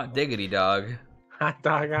 Hot diggity dog. Hot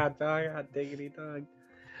dog, hot dog, hot diggity dog.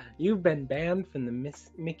 You've been banned from the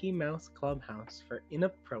Mickey Mouse Clubhouse for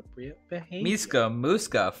inappropriate behavior. Miska,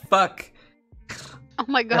 Muska, fuck. Oh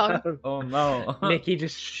my god. Oh no. Mickey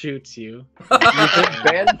just shoots you. You've been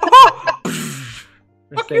banned.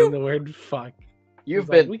 For saying the word fuck. You've He's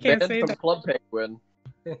like, been "We can't banned say from that." Club Penguin.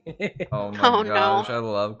 Oh my Oh, no. gosh, I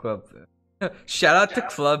love Club. Shout out to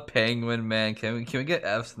Club Penguin, man. Can we get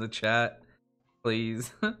F's in the chat,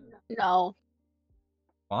 please? No.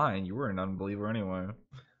 Fine, you were an unbeliever anyway.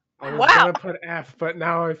 I was Wow. gonna put F, but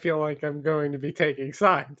now I feel like I'm going to be taking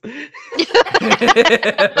sides.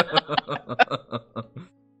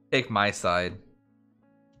 Take my side.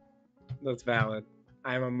 That's valid.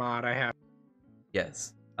 I'm a mod. I have.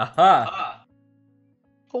 Yes. Aha.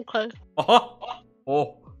 Okay. Oh.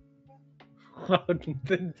 Oh.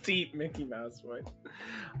 The deep Mickey Mouse voice.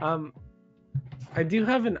 I do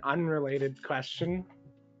have an unrelated question.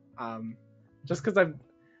 Just because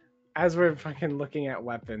as we're fucking looking at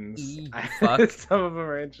weapons, Fuck. some of them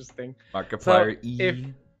are interesting. Markiplier So,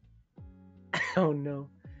 E. Oh no.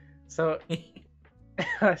 So,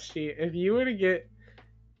 if you were to get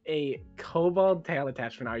a kobold tail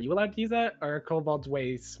attachment, are you allowed to use that, or are kobolds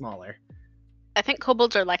way smaller? I think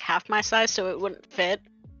kobolds are like half my size, so it wouldn't fit.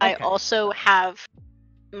 I Okay. also have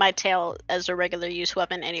my tail as a regular use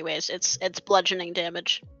weapon anyways. It's bludgeoning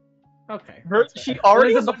damage. Okay. Her, that's she fair.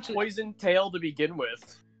 already There's has a bunch of- poison tail to begin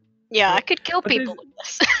with. Yeah, I But- could kill but people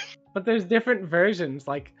there's- with this. But there's different versions,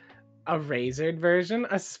 like a razored version,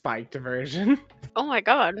 a spiked version. Oh my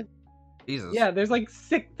god. Jesus. Yeah, there's like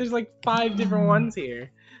 5 different ones here.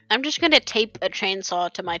 I'm just gonna tape a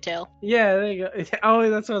chainsaw to my tail. Yeah, there you go. Oh,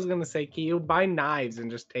 that's what I was gonna say. Can you buy knives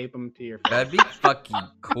and just tape them to your face? That'd be fucking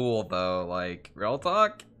cool though. Like, real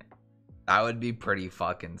talk? That would be pretty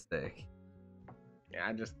fucking sick.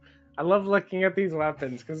 Yeah, I love looking at these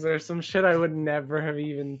weapons because there's some shit I would never have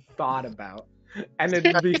even thought about. And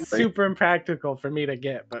it'd be super impractical for me to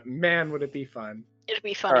get, but man, would it be fun. It'd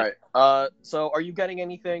be funny. Alright, so are you getting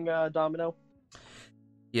anything, Domino?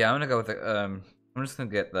 Yeah, I'm gonna go with the I'm just gonna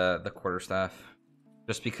get the quarterstaff.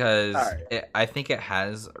 Just because Alright. I think it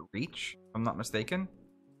has reach, if I'm not mistaken.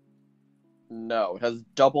 No, it has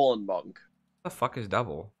double and monk. What the fuck is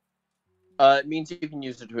double? It means you can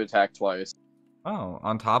use it to attack twice. Oh,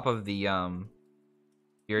 on top of the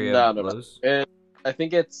Fury No, of no, no. blows? I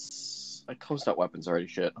think it's... I closed out weapons already,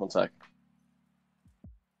 shit. One sec. If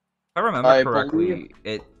I remember I correctly, believe-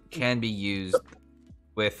 it can be used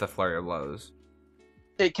with the flurry of blows.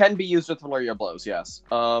 It can be used with flurry of blows, yes.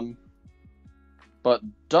 But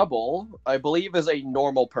double, I believe, is a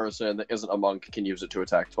normal person that isn't a monk can use it to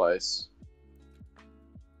attack twice.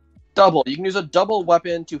 Double. You can use a double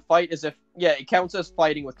weapon to fight as if... Yeah, it counts as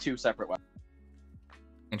fighting with two separate weapons.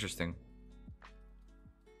 Interesting.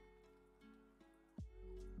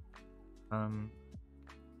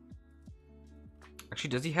 Actually,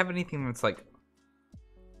 does he have anything that's like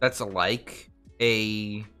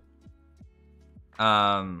a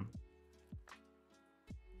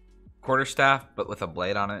quarterstaff but with a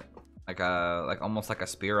blade on it? Like almost like a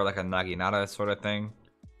spear or like a naginata sort of thing?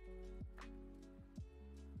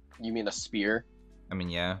 You mean a spear? I mean,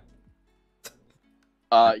 yeah.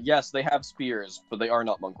 Yes, they have spears, but they are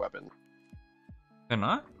not monk weapons. They're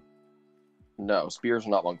not? No, spears are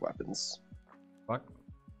not monk weapons. Fuck.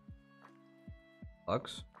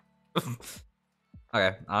 Lux?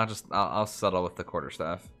 Okay, I'll settle with the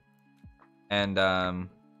quarterstaff. And yeah,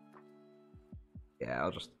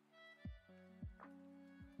 I'll just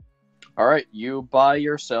Alright, you buy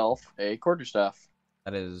yourself a quarterstaff.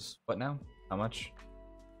 that is what now? How much?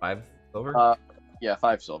 5 silver? Yeah,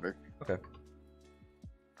 5 silver. Okay.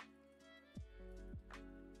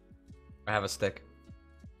 I have a stick.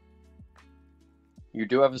 You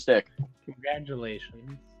do have a stick.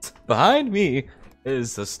 Congratulations. Behind me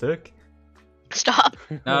is a stick. Stop.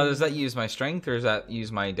 Now, does that use my strength or does that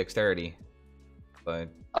use my dexterity? But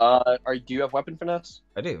Do you have weapon finesse?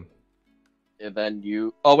 I do. And then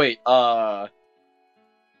you... Oh, wait,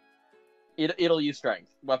 It'll use strength.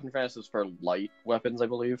 Weapon finesse is for light weapons, I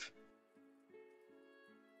believe.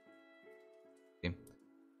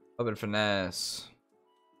 Weapon finesse.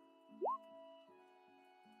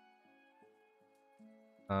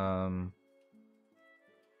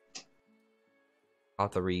 I'll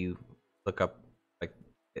have to look up like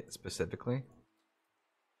it specifically.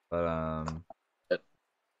 But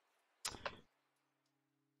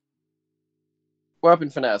Weapon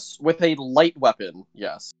finesse with a light weapon,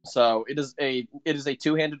 yes. So it is a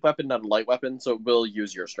two-handed weapon, not a light weapon, so it will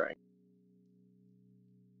use your strength.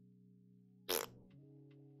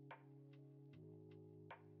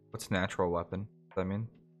 what's natural weapon? Does that mean?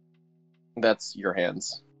 That's your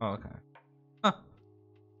hands. Oh, okay. Huh.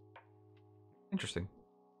 Interesting.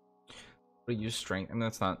 But use strength, and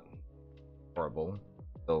that's not horrible.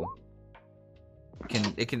 Still,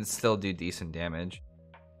 it can still do decent damage.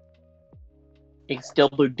 You can still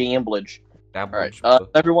do damage. Damage. Alright,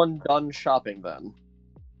 everyone done shopping then?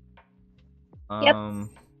 Yep.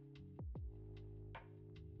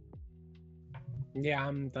 Yeah,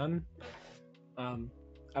 I'm done.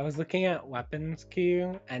 I was looking at weapons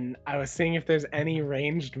queue, and I was seeing if there's any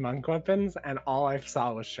ranged monk weapons, and all I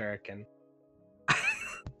saw was shuriken.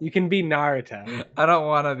 You can be Naruto. I don't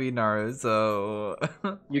want to be Naruto.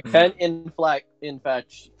 You can in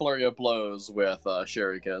fact flurry of blows with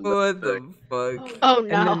shuriken. What the fuck? Oh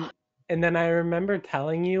no. And then I remember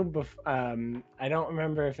telling you, I don't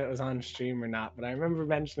remember if it was on stream or not, but I remember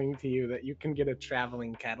mentioning to you that you can get a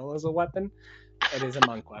traveling kettle as a weapon. It is a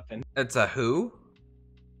monk weapon. It's a who?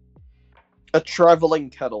 A traveling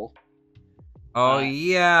kettle. Oh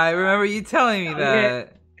yeah, I remember you telling me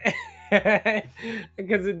that.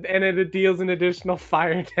 Because it deals an additional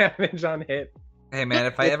fire damage on hit. Hey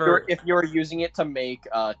man, if you're using it to make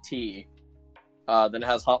tea, then it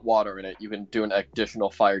has hot water in it, you can do an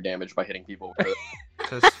additional fire damage by hitting people with it.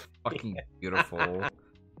 Just fucking beautiful.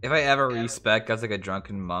 If I ever respec as like a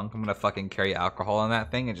drunken monk, I'm gonna fucking carry alcohol on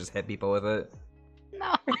that thing and just hit people with it.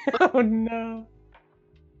 No. Oh no.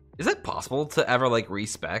 Is it possible to ever like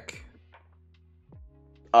respec?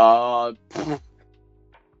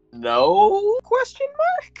 No question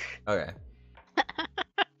mark? Okay.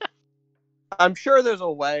 I'm sure there's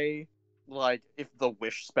a way, like if the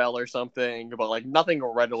wish spell or something, but like nothing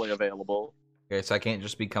readily available. Okay, so I can't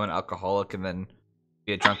just become an alcoholic and then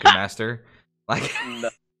be a drunken master? Like No.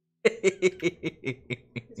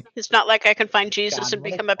 It's not like I can find Jesus and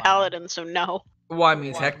become a paladin, so no. Well, I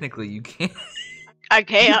mean technically you can't. I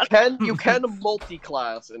can't. You can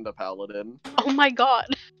multi-class into paladin. Oh my god.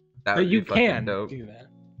 That But would you be fucking can dope. do that.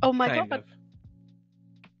 Oh my Kind god.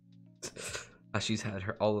 of. She's had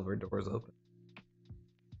all of her doors open.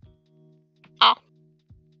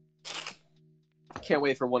 Can't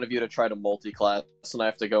wait for one of you to try to multi-class, and I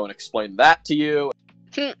have to go and explain that to you.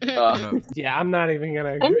 Yeah, I'm not even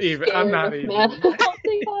gonna I'm not scared, even. man.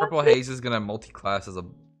 Purple Haze is gonna multi-class as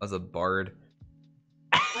a bard.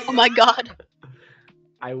 Oh my god.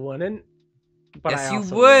 I wouldn't. But Yes, I you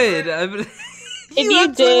also would. If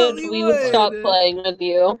you did, absolutely we would stop playing with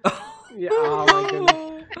you. Yeah, oh my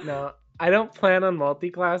goodness. No, I don't plan on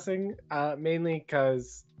multi-classing, mainly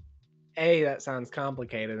because A, that sounds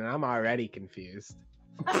complicated, and I'm already confused.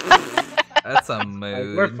 That's a Like,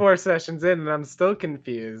 mood. we're 4 sessions in, and I'm still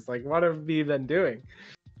confused. Like, what have we been doing?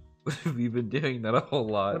 We've been doing that a whole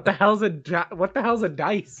lot. What the hell's a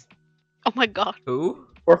dice? Oh my god. Who?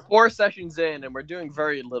 We're 4 sessions in, and we're doing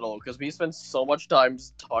very little, because we spend so much time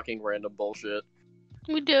just talking random bullshit.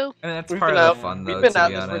 We do. I mean, that's We've part been of out, the fun, though, we've been to at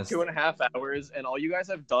be this honest. for 2.5 hours, and all you guys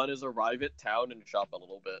have done is arrive at town and shop a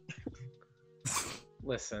little bit.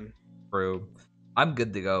 Listen, True. I'm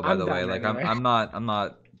good to go, by I'm the way. done Like, anyway. I'm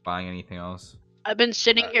not buying anything else. I've been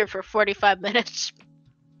sitting here for 45 minutes.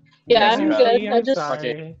 Yeah, Yes, I'm you good. have. I just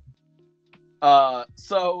sorry.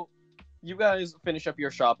 So you guys finish up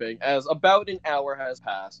your shopping as about an hour has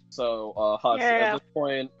passed. So, Hush, Yeah. at this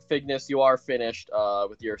point, Fignus, you are finished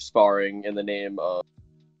with your sparring in the name of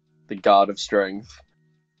the God of Strength.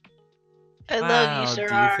 I love you,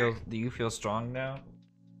 Sir. Do you feel strong now?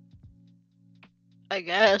 I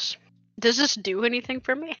guess. Does this do anything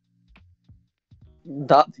for me?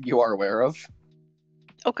 Not that you are aware of.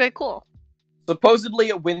 Okay, cool. Supposedly,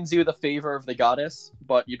 it wins you the favor of the goddess,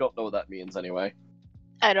 but you don't know what that means anyway.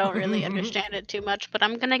 I don't really understand it too much, but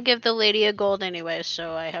I'm gonna give the lady a gold anyway,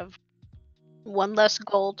 so I have 1 less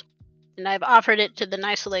gold. And I've offered it to the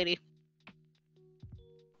nice lady.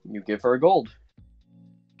 You give her a gold.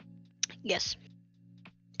 Yes.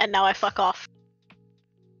 And now I fuck off.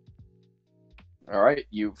 Alright,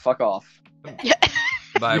 you fuck off.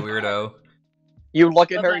 Bye, weirdo. You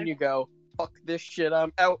look at her Bye-bye. and you go, fuck this shit,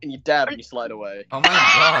 I'm out, and you dab and you slide away. Oh my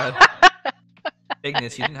god.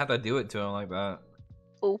 Ignis, you didn't have to do it to him like that.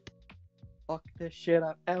 Oop. Fuck this shit,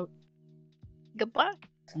 I'm out. Goodbye.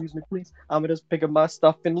 Excuse me, please. I'm gonna just pick up my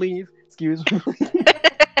stuff and leave. Excuse me.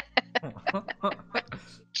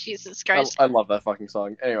 Jesus Christ. I love that fucking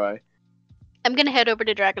song. Anyway. I'm gonna head over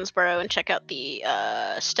to Dragonsboro and check out the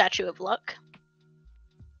Statue of Luck.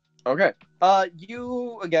 Okay.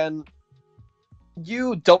 You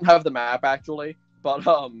don't have the map actually, but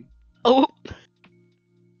Oh,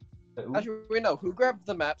 actually, wait, no. Who grabbed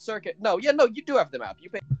the map? Circuit? No, you do have the map. You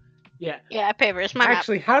pay. Yeah. yeah, I pay for it. It's my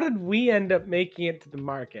Actually, how did we end up making it to the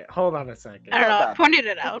market? Hold on a second. map. I don't know. I Not bad. pointed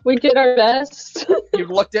it out. We did our best. You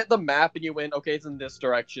looked at the map and you went, okay, it's in this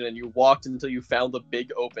direction, and you walked until you found the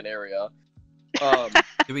big open area.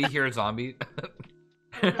 Do we hear a zombie?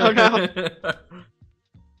 Oh, no.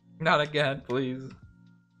 Not again, please.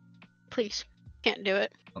 Please, can't do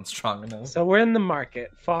it. Not strong enough. So we're in the market.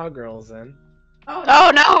 Fog rolls in.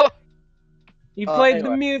 Oh no! He played the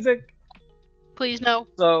anyway. music. Please no.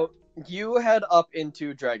 So you head up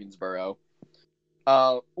into Dragonsboro,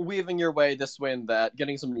 weaving your way this way and that,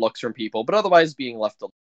 getting some looks from people, but otherwise being left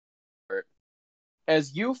alone.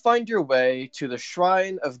 As you find your way to the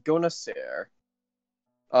Shrine of Gonacer,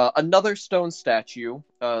 another stone statue.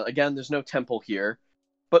 Again, there's no temple here,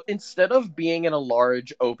 but instead of being in a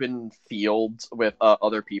large open field with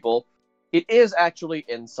other people, it is actually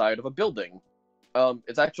inside of a building.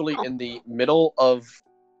 It's actually in the middle of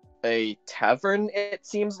a tavern, it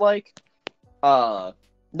seems like. Not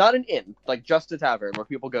an inn, like just a tavern where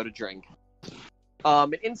people go to drink.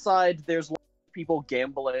 And inside, there's people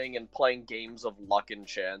gambling and playing games of luck and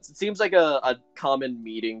chance. It seems like a common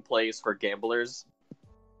meeting place for gamblers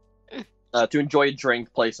to enjoy a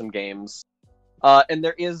drink, play some games. And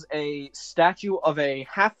there is a statue of a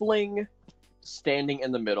halfling standing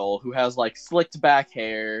in the middle who has like slicked back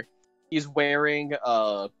hair. He's wearing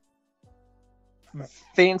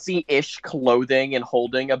fancy-ish clothing and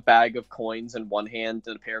holding a bag of coins in one hand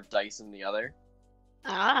and a pair of dice in the other.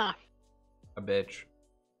 Ah, A bitch.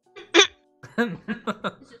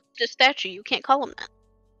 the statue. You can't call him that.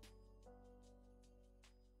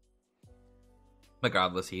 The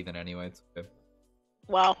godless heathen, anyway. It's good.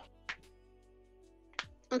 Wow.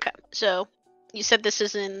 Okay, so you said this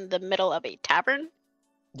is in the middle of a tavern?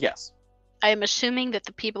 Yes, I am assuming that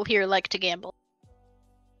the people here like to gamble.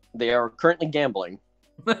 they are currently gambling.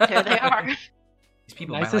 There they are. These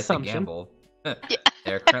people Nice might like to assumption. gamble.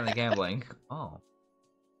 They're currently gambling. Oh,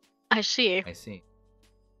 I see. I see.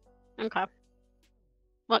 Okay.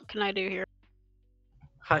 What can I do here?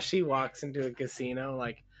 Hashi walks into a casino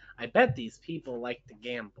like, I bet these people like to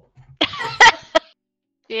gamble.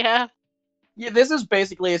 Yeah. Yeah, this is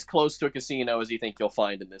basically as close to a casino as you think you'll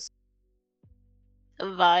find in this. A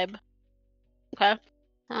vibe. Okay.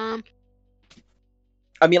 I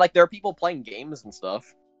mean, like, there are people playing games and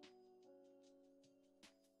stuff.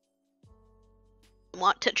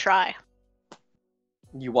 Want to try.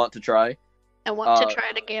 You want to try? I want to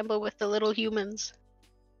try to gamble with the little humans.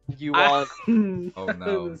 You want Oh,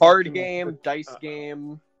 no. card game, dice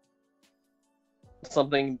game,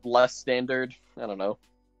 something less standard? I don't know.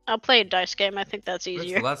 I'll play a dice game. I think that's It's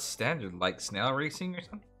easier. less standard, like snail racing or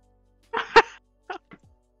something?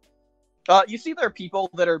 You see there are people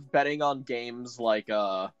that are betting on games like,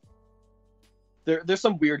 there's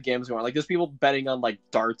some weird games going on. Like, there's people betting on, like,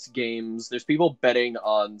 darts games. There's people betting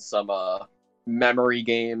on some, memory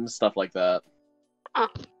games, stuff like that. Oh,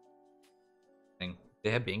 They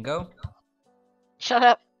have bingo? shut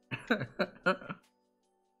up.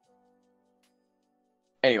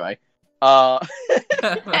 Anyway, I'll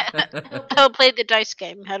play the dice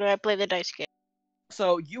game. How do I play the dice game?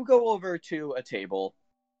 so you go over to a table,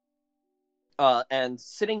 and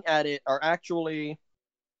sitting at it are actually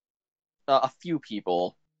a few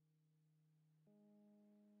people.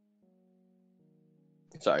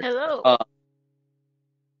 Sorry. Hello.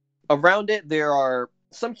 Around it, there are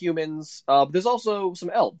some humans, but there's also some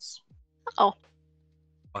elves. Oh.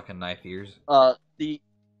 Fucking knife ears. The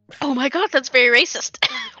Oh my god, that's very racist.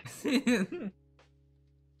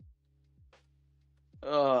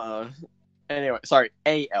 Anyway, sorry,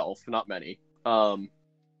 a elf, not many.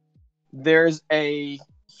 There's a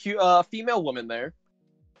female woman there.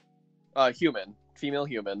 Female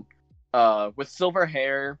human, with silver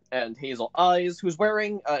hair and hazel eyes, who's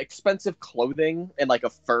wearing expensive clothing and like a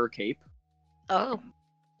fur cape. Oh.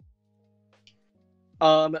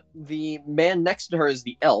 The man next to her is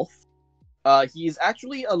the elf. He's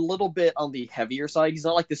actually a little bit on the heavier side. He's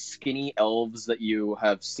not like the skinny elves that you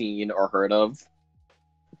have seen or heard of.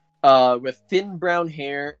 With thin brown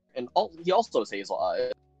hair, and he also has hazel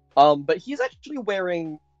eyes. But he's actually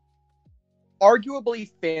wearing arguably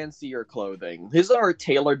fancier clothing. His are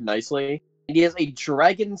tailored nicely, and he has a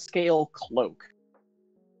dragon scale cloak.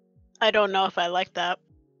 I don't know if I like that.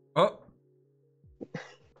 Oh.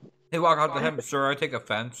 Hey, walk out to him, sir. I take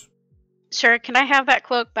offense. Sir, can I have that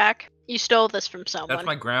cloak back? You stole this from someone. That's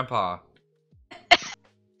my grandpa.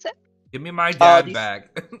 Give me my dad these- back.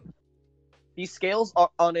 The scales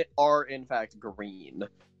on it are in fact green.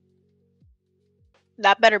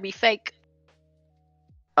 That better be fake.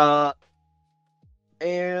 And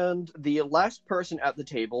the last person at the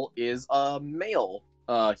table is a male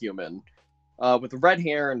human with red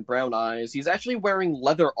hair and brown eyes. He's actually wearing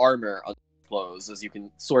leather armor on his clothes, as you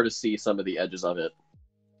can sort of see some of the edges of it.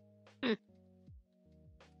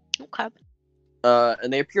 Okay.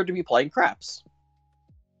 And they appear to be playing craps.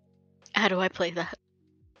 How do I play that?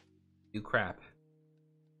 You crap.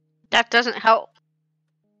 That doesn't help.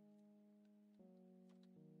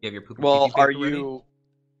 You have your poopy Well, pee-pee are paper ready? you...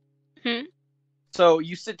 Hmm? So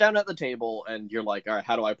you sit down at the table and you're like, alright,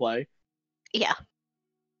 how do I play? Yeah.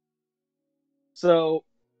 So,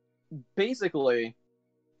 basically,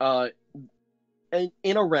 in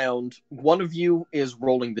a round, one of you is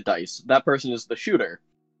rolling the dice. That person is the shooter.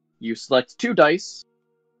 You select 2 dice,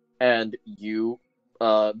 and you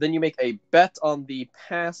then you make a bet on the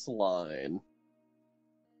pass line.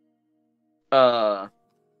 I'm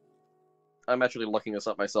actually looking this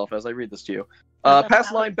up myself as I read this to you.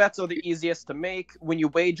 Pass line bets are the easiest to make. When you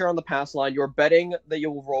wager on the pass line, you're betting that you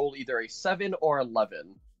will roll either a 7 or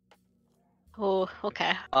 11. Oh,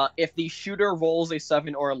 okay. If the shooter rolls a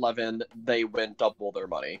 7 or 11, they win double their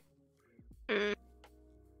money.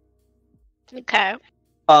 Okay.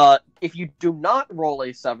 If you do not roll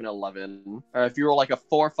a 7, 11, or if you roll like a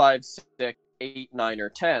 4, 5, 6, 8, 9, or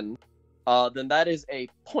 10, then that is a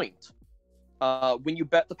point. When you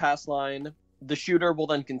bet the pass line, the shooter will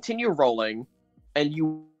then continue rolling, and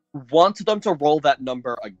you want them to roll that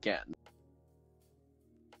number again.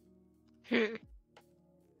 If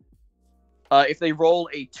they roll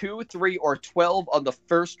a 2, 3, or 12 on the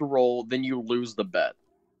first roll, then you lose the bet.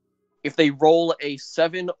 If they roll a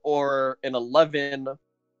 7 or an 11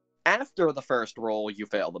 after the first roll, you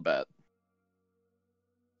fail the bet.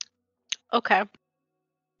 Okay.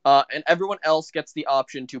 And everyone else gets the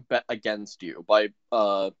option to bet against you by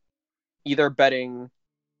either betting...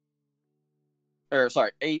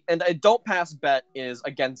 and a don't pass bet is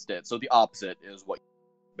against it, so the opposite is what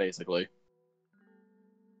basically.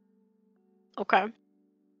 Okay.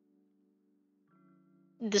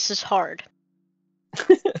 This is hard.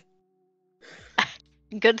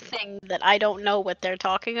 Good thing that I don't know what they're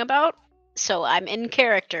talking about, so I'm in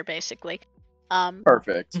character basically.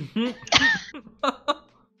 Perfect.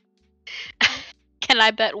 Can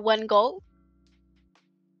I bet 1 gold?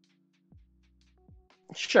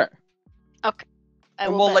 Sure. Okay. I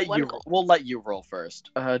And will we'll bet 1 gold. we'll let you roll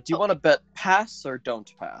first. Do you want to bet pass or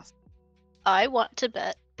don't pass? I want to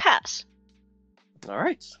bet pass. All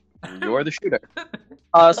right. You're the shooter.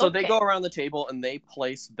 So they Okay. go around the table and they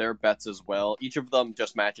place their bets as well. Each of them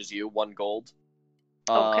just matches you 1 gold.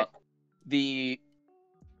 Okay. The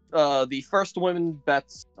first woman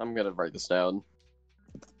bets. I'm gonna write this down.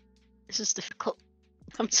 This is difficult.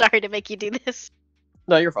 I'm sorry to make you do this.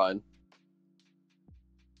 No, you're fine.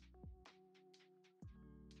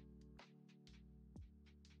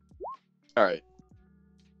 All right.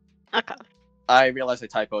 Okay. I realize I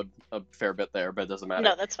typoed a fair bit there, but it doesn't matter.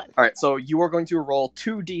 No, that's fine. All right. So you are going to roll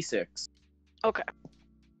 2d6. Okay.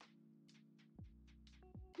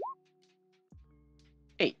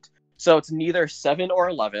 8. So it's neither 7 or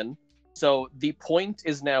 11. So the point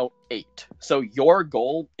is now 8. So your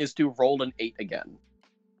goal is to roll an 8 again.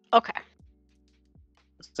 Okay.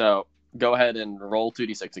 So go ahead and roll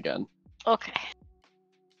 2d6 again. Okay.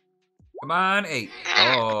 Come on, 8.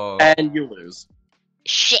 Oh. And you lose.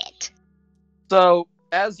 Shit. So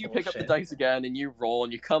as you pick up the Bullshit. dice again and you roll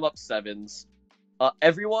and you come up 7s,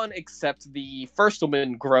 everyone except the first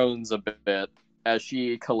woman groans a bit as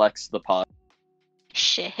she collects the pot.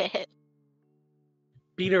 Shit.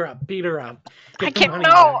 Beat her up. Beat her up. I Get the can't. money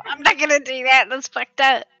No, back. I'm not gonna do that. That's fucked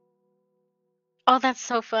up. Oh, that's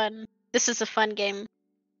so fun. This is a fun game.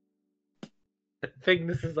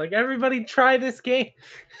 Figness is like, everybody try this game.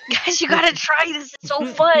 Guys, you gotta try this. It's so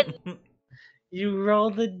fun. You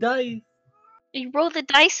roll the dice. You roll the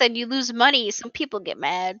dice and you lose money. Some people get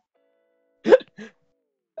mad.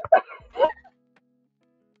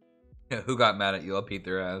 Yeah, who got mad at you? I'll beat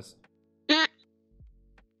their ass.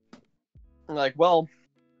 Like, well,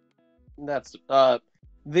 that's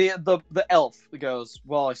the elf goes,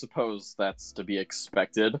 well, I suppose that's to be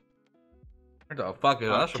expected. What the fuck is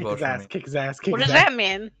that Kick supposed his to ass. mean? Kick his ass. Kick What his does ass. that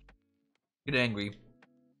mean? Get angry.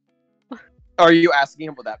 Are you asking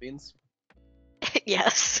him what that means?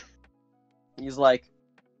 Yes. He's like,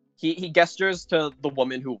 he gestures to the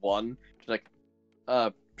woman who won. She's like,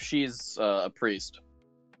 she's a priest.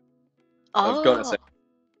 I was gonna say.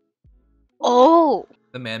 Oh.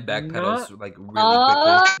 The man backpedals Not- like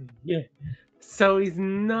really quickly. Yeah. So he's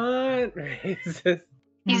not racist.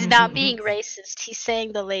 He's not being racist. He's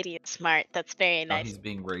saying the lady is smart. That's very No, nice. he's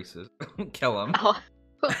being racist. Kill him. Oh,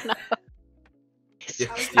 no. Yeah,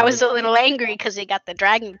 I was a little angry because he got the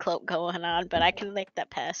dragon cloak going on, but I can make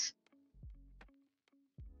that pass.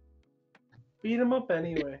 Beat him up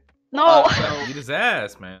anyway. No! So Beat his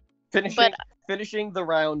ass, man. finishing the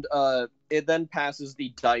round, it then passes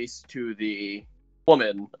the dice to the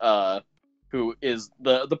woman, who is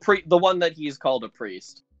the one that he's called a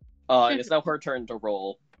priest. And it's now her turn to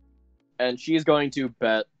roll, and she's going to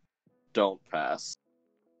bet don't pass.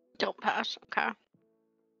 Don't pass, okay.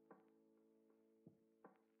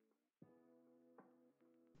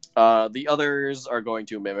 The others are going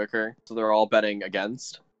to mimic her, so they're all betting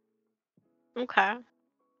against. Okay.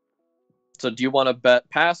 So do you want to bet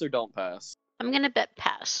pass or don't pass? I'm gonna bet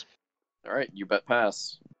pass. All right, you bet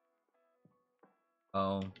pass.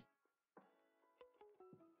 Oh.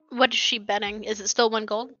 What is she betting? Is it still 1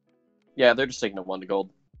 gold? Yeah, they're just taking a 1 to gold.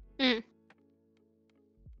 Mm.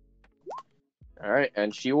 All right,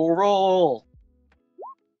 and she will roll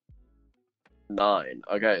 9.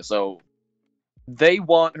 Okay, so they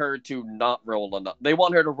want her to not roll enough. They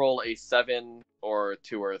want her to roll a 7 or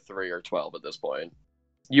 2 or 3 or 12 at this point.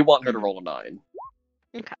 You want her to roll a 9.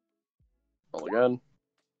 Okay. Roll again.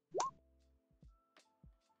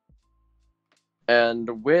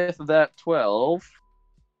 And with that 12,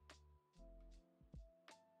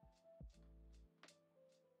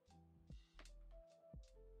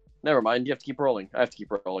 never mind, you have to keep rolling. I have to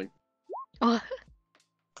keep rolling. Oh,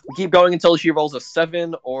 We keep going until she rolls a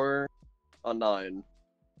 7 or a 9.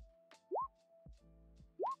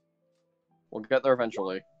 We'll get there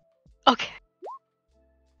eventually. okay.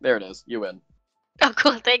 There it is. You win. Oh,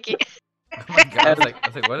 cool. Thank you. Oh my god, I was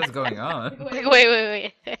like, what is going on?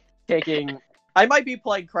 Wait. Taking... I might be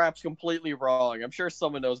playing craps completely wrong. I'm sure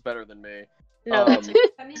someone knows better than me. No, Um,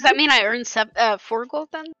 does that mean I earned 4 gold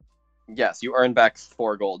then? Yes, you earn back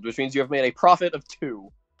 4 gold, which means you have made a profit of 2.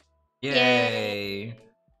 Yay.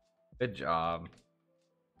 Good job.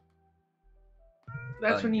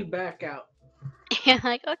 That's when you back out. You're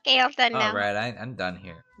like, okay, I'm done now. Alright, I'm done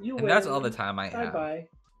here. You And win. that's all the time I Bye have. bye.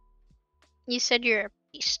 You said you're a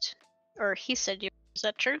priest. Or he said you. Is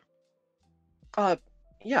that true?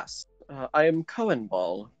 Yes. I am Cohen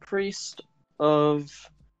Ball, priest of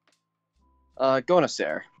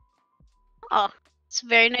Gonacer. Oh, it's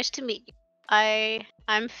very nice to meet you.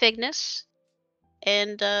 I'm Fignus,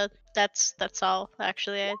 and that's all.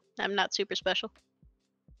 Actually, I'm not super special.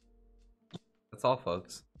 That's all,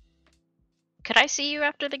 folks. Could I see you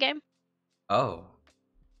after the game? Oh.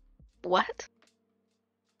 What?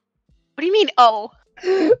 What do you mean? Oh,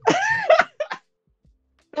 I'm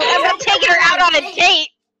not taking her out on a date.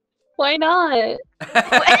 Why not?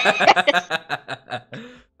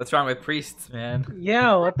 What's wrong with priests, man?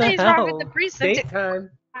 Yeah, what the What is hell? wrong with the priest? Date time.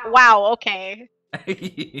 Wow. Okay.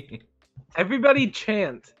 Everybody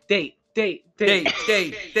chant. Date. Date. Date.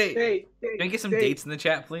 Can we get some date. dates in the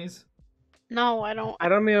chat, please? No, I don't. I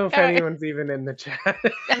don't know if Alright. anyone's even in the chat.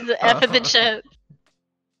 The F in the chat. It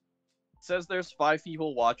says there's 5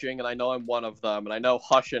 people watching, and I know I'm one of them, and I know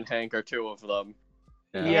Hush and Hank are 2 of them.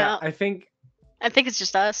 Yeah, I think. I think it's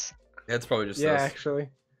just us. Yeah, it's probably just Yeah, us. actually.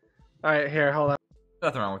 All right, here, hold on.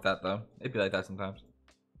 Nothing wrong with that, though. It'd be like that sometimes.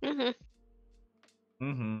 Mhm.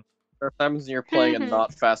 Mm-hmm. There are times you're playing a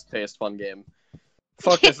not fast-paced fun game.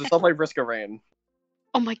 Fuck this, it's on my Risk of Rain.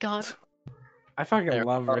 Oh my god. I fucking There.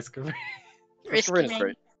 love Risk of Rain. Risk of Rain is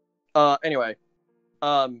great. Anyway,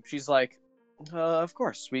 she's like, of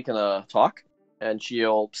course, we can, talk. And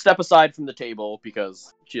she'll step aside from the table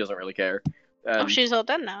because she doesn't really care. And Oh, she's all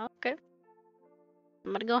done now. Okay.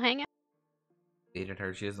 I'm gonna go hang out. Dated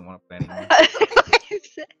her. She doesn't want to play anymore.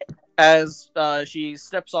 as she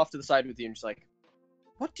steps off to the side with you, and she's like,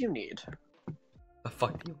 what do you need? The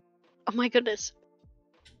fuck you? Oh my goodness.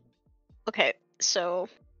 Okay, so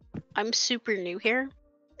I'm super new here,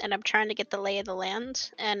 and I'm trying to get the lay of the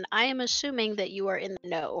land, and I am assuming that you are in the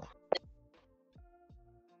know.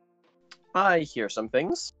 I hear some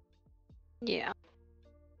things. Yeah.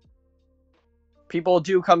 People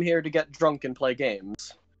do come here to get drunk and play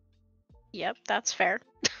games. Yep, that's fair.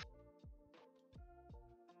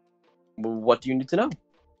 What do you need to know?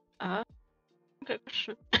 Good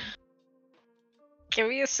question. Give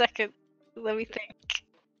me a second. Let me think.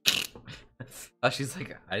 Oh, she's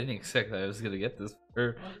like, I didn't expect that I was gonna get this.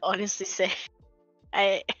 Or... Honestly say,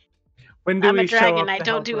 When do I'm we a show dragon. up I to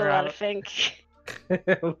don't help do her a lot out? of think.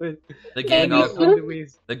 The Hey, gang all When do we?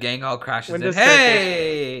 the gang all crashes When in. does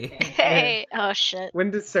Hey! Hey, oh shit. When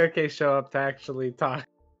does Serkei show up to actually talk?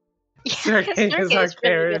 Yeah, Serkei is our Serkei's really good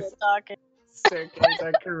charis. at talking. Serkei's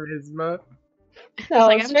our charisma. No,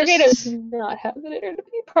 like, I'm Sergey does just- not have it in her to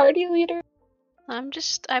be party leader.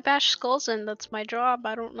 I bash skulls in. That's my job.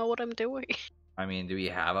 I don't know what I'm doing. I mean, do we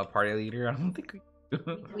have a party leader? I don't think we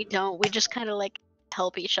do. We don't. We just kind of like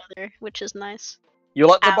help each other, which is nice. You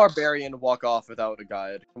let the Ow. barbarian walk off without a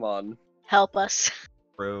guide. Come on. Help us.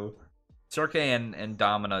 Bro. Sorke and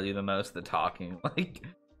Domino do the most of the talking. Like,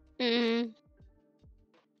 Mm.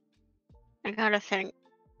 I gotta think.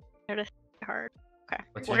 Hard. Okay.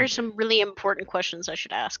 What's What your- are some really important questions I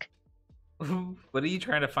should ask? what are you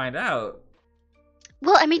trying to find out?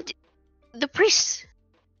 Well, I mean, the priests.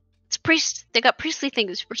 It's priests. They got priestly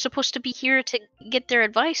things. We're supposed to be here to get their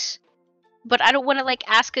advice. But I don't want to like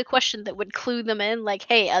ask a question that would clue them in, like,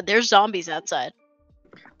 "Hey, there's zombies outside."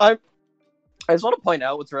 I just want to point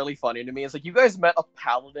out what's really funny to me is like you guys met a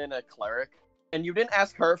paladin and a cleric, and you didn't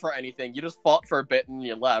ask her for anything. You just fought for a bit and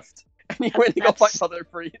you left, and you went to go fight That's- other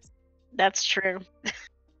priests. That's true.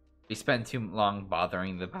 We spent too long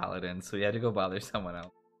bothering the paladin, so we had to go bother someone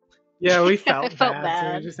else. Yeah, we felt, I felt bad, so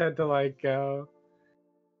bad. we just had to like go.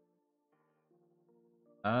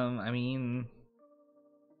 I mean,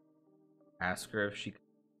 ask her if she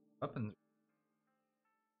weapons.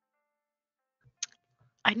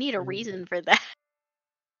 I need a reason for that.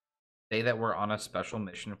 Say that we're on a special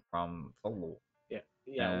mission from the Lord.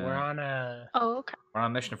 Yeah, we're on a. Oh, okay. We're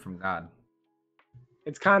on a mission from God.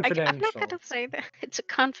 It's I'm confidential. not gonna say that. It's a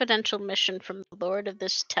confidential mission from the Lord of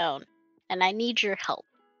this town, and I need your help.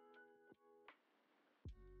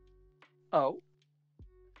 Oh.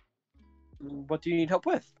 What do you need help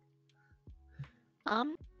with?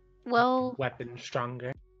 Well, Weapon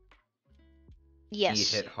stronger. He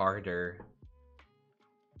yes. hit harder.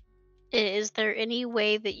 Is there any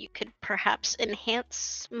way that you could perhaps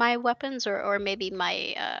enhance my weapons, or maybe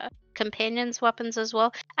my companions' weapons as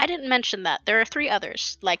well? I didn't mention that. There are 3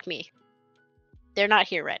 others like me. They're not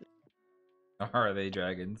here right now. Are they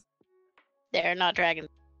dragons? They're not dragons.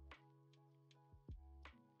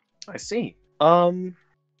 I see.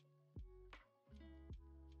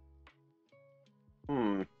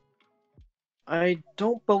 I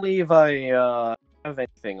don't believe I have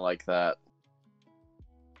anything like that.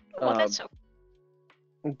 Well, that's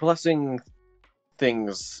okay. Blessing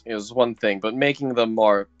things is one thing, but making them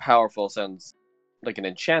more powerful sounds like an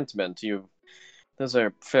enchantment. Those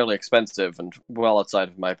are fairly expensive and well outside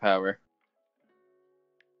of my power.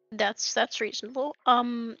 That's reasonable.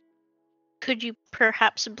 Could you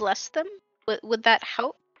perhaps bless them? Would that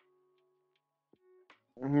help?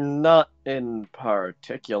 Not in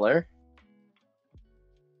particular.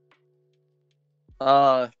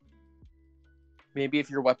 Maybe if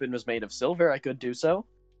your weapon was made of silver, I could do so.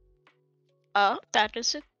 That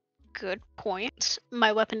is a good point.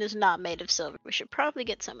 My weapon is not made of silver. We should probably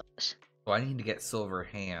get some of this. So I need to get silver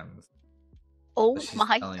hands. Oh That's what she's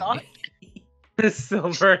my telling god. me. The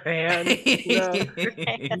silver hand. No.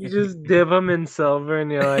 hand. You just dip them in silver,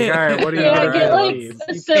 and you're like, all right, what do you Yeah, want get, to like, these?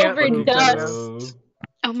 a You silver can't move them dust.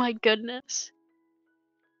 now. Oh my goodness.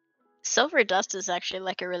 Silver dust is actually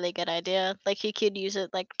like a really good idea. Like you could use it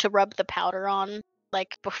like to rub the powder on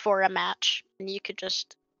like before a match, and you could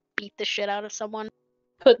just beat the shit out of someone.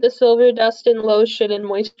 Put the silver dust in lotion and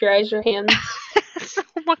moisturize your hands.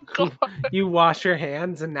 Oh my god. You wash your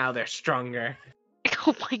hands, and now they're stronger.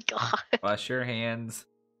 Oh my god. Wash your hands.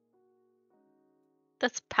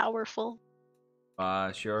 That's powerful.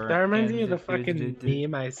 Wash your That reminds me of the hands. fucking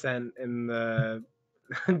meme I sent in the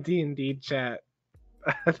D&D chat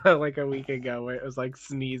like a week ago, where it was like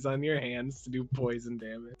sneeze on your hands to do poison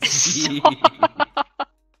damage.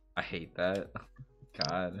 I hate that.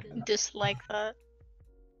 God. Dislike that.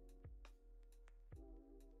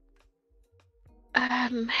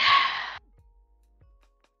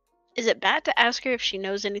 Is it bad to ask her if she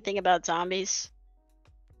knows anything about zombies?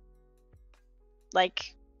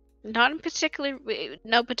 Like, not in particular,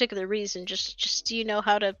 no particular reason. Just do you know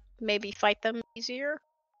how to maybe fight them easier?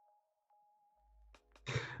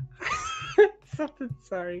 Something,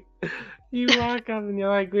 sorry. You walk up and you're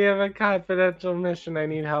like, we have a confidential mission I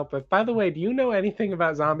need help with. By the way, do you know anything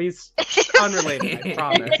about zombies? Unrelated, I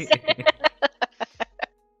promise.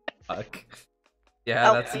 Fuck.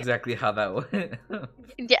 Yeah, Oh, that's wait. exactly how that went.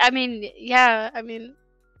 Yeah, I mean,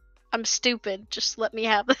 I'm stupid. Just let me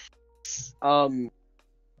have this.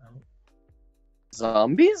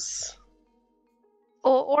 Zombies?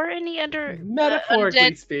 Or any other Metaphorically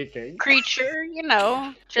undead speaking. creature, you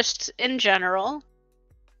know, just in general.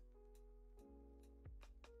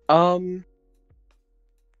 I'm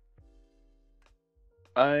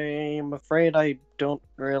afraid I don't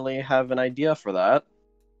really have an idea for that.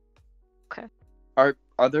 Okay.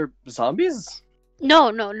 Are there zombies?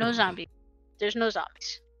 No zombie. There's no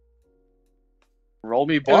zombies. Roll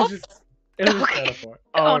me It was bluff? just Okay. metaphor.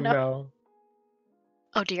 Oh, Oh no. no.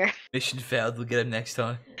 Oh dear. Mission failed. We'll get him next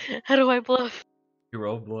time. How do I bluff? You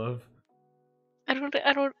roll bluff. I don't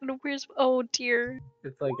know where's. Oh dear.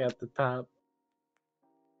 It's like at the top.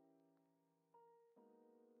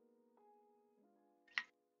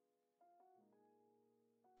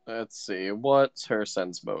 Let's see. What's her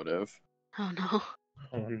sense motive? Oh no.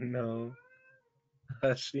 Oh no.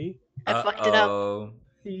 Hushy. I fucked it up. Uh-oh.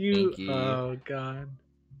 You. Pinky. Oh god.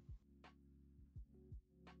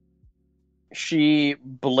 She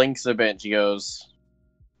blinks a bit. She goes,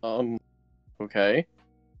 okay.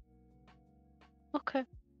 Okay.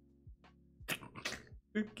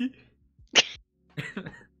 Okay.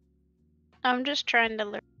 I'm just trying to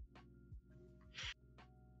learn.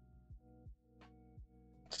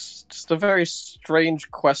 It's just a very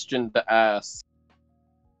strange question to ask.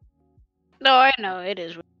 No, I know it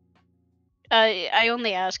is. I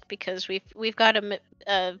only ask because we've got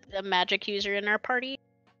a magic user in our party.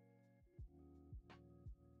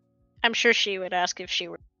 I'm sure she would ask if she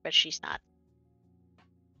were, but she's not.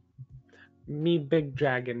 Me, big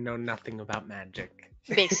dragon, know nothing about magic.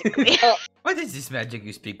 Basically. What is this magic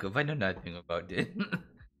you speak of? I know nothing about it.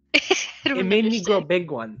 I don't It made me grow understand. big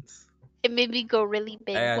ones. It made me go really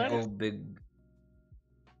big. I What? go big.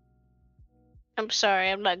 I'm sorry,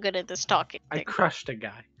 I'm not good at this talking I thing. crushed a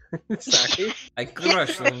guy. Sorry. I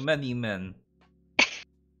crushed many men.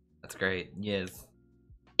 That's great. Yes.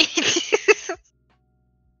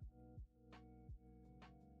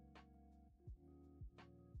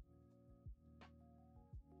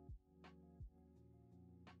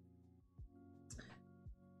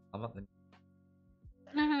 How about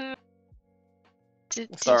the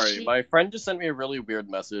Did Sorry, she- my friend just sent me a really weird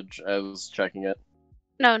message. I was checking it.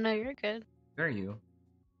 No, you're good. Where are you?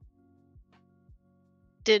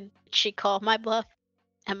 Did she call my bluff?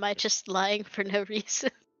 Am I just lying for no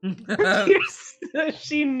reason?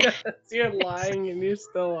 She knows you're lying and you're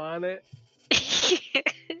still on it.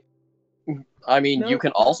 I mean, you Nope.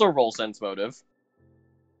 can also roll sense motive.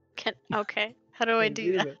 Okay. How do I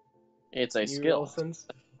do that? It's a You skill roll sense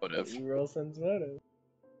motive. You roll sense motive.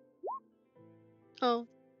 Oh.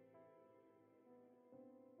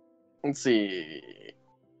 Let's see.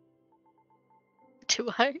 Do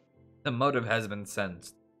I? The motive has been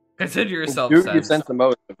sensed. Consider yourself Do you sensed. sense the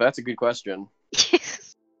motive? That's a good question.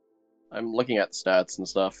 I'm looking at the stats and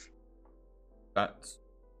stuff. That's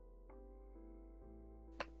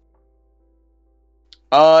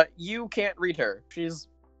You can't read her. She's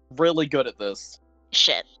really good at this.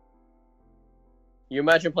 Shit. You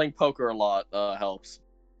imagine playing poker a lot helps.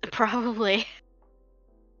 Probably.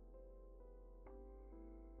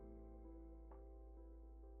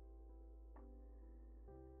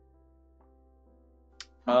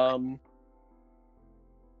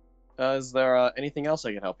 Is there anything else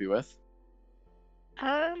I can help you with?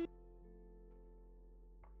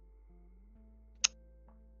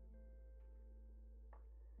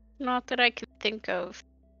 Not that I can think of.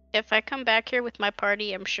 If I come back here with my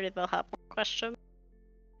party, I'm sure they'll have more questions.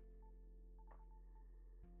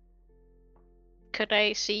 Could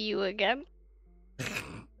I see you again?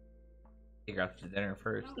 Take her out to dinner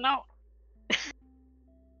first. No.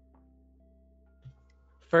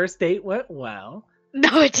 First date went well.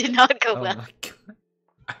 No, it did not go Oh well. my god.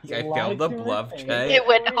 I Lied failed the to her bluff face. check. It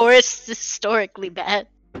went horse historically bad.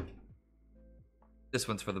 This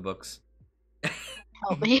one's for the books.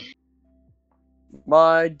 Help me.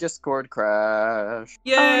 My Discord crashed.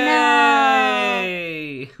 Yay!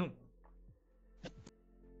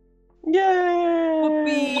 Yay!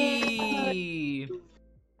 Whoopee!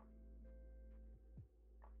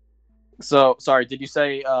 So, sorry, did you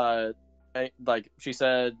say, she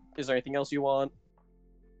said, is there anything else you want?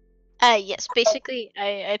 Yes, basically,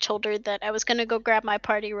 I told her that I was gonna go grab my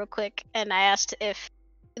party real quick, and I asked if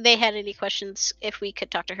they had any questions, if we could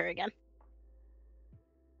talk to her again.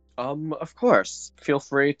 Of course. Feel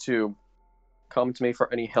free to come to me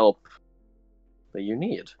for any help that you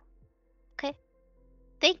need.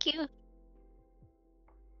 Thank you.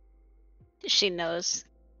 She knows.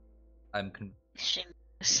 I'm She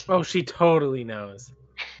knows. Oh, she totally knows.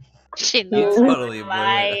 She You knows. totally blew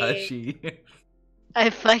Why? it, Hushy.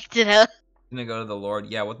 I fucked it up. Gonna go to the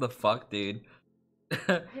Lord. Yeah, what the fuck, dude?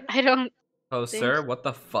 I don't. Oh, Think- sir, what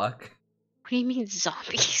the fuck? What do you mean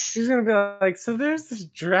zombies? She's gonna be like, so there's this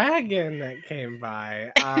dragon that came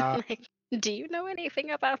by. Like, do you know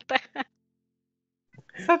anything about that?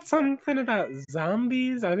 Is that something about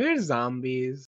zombies? Are there zombies?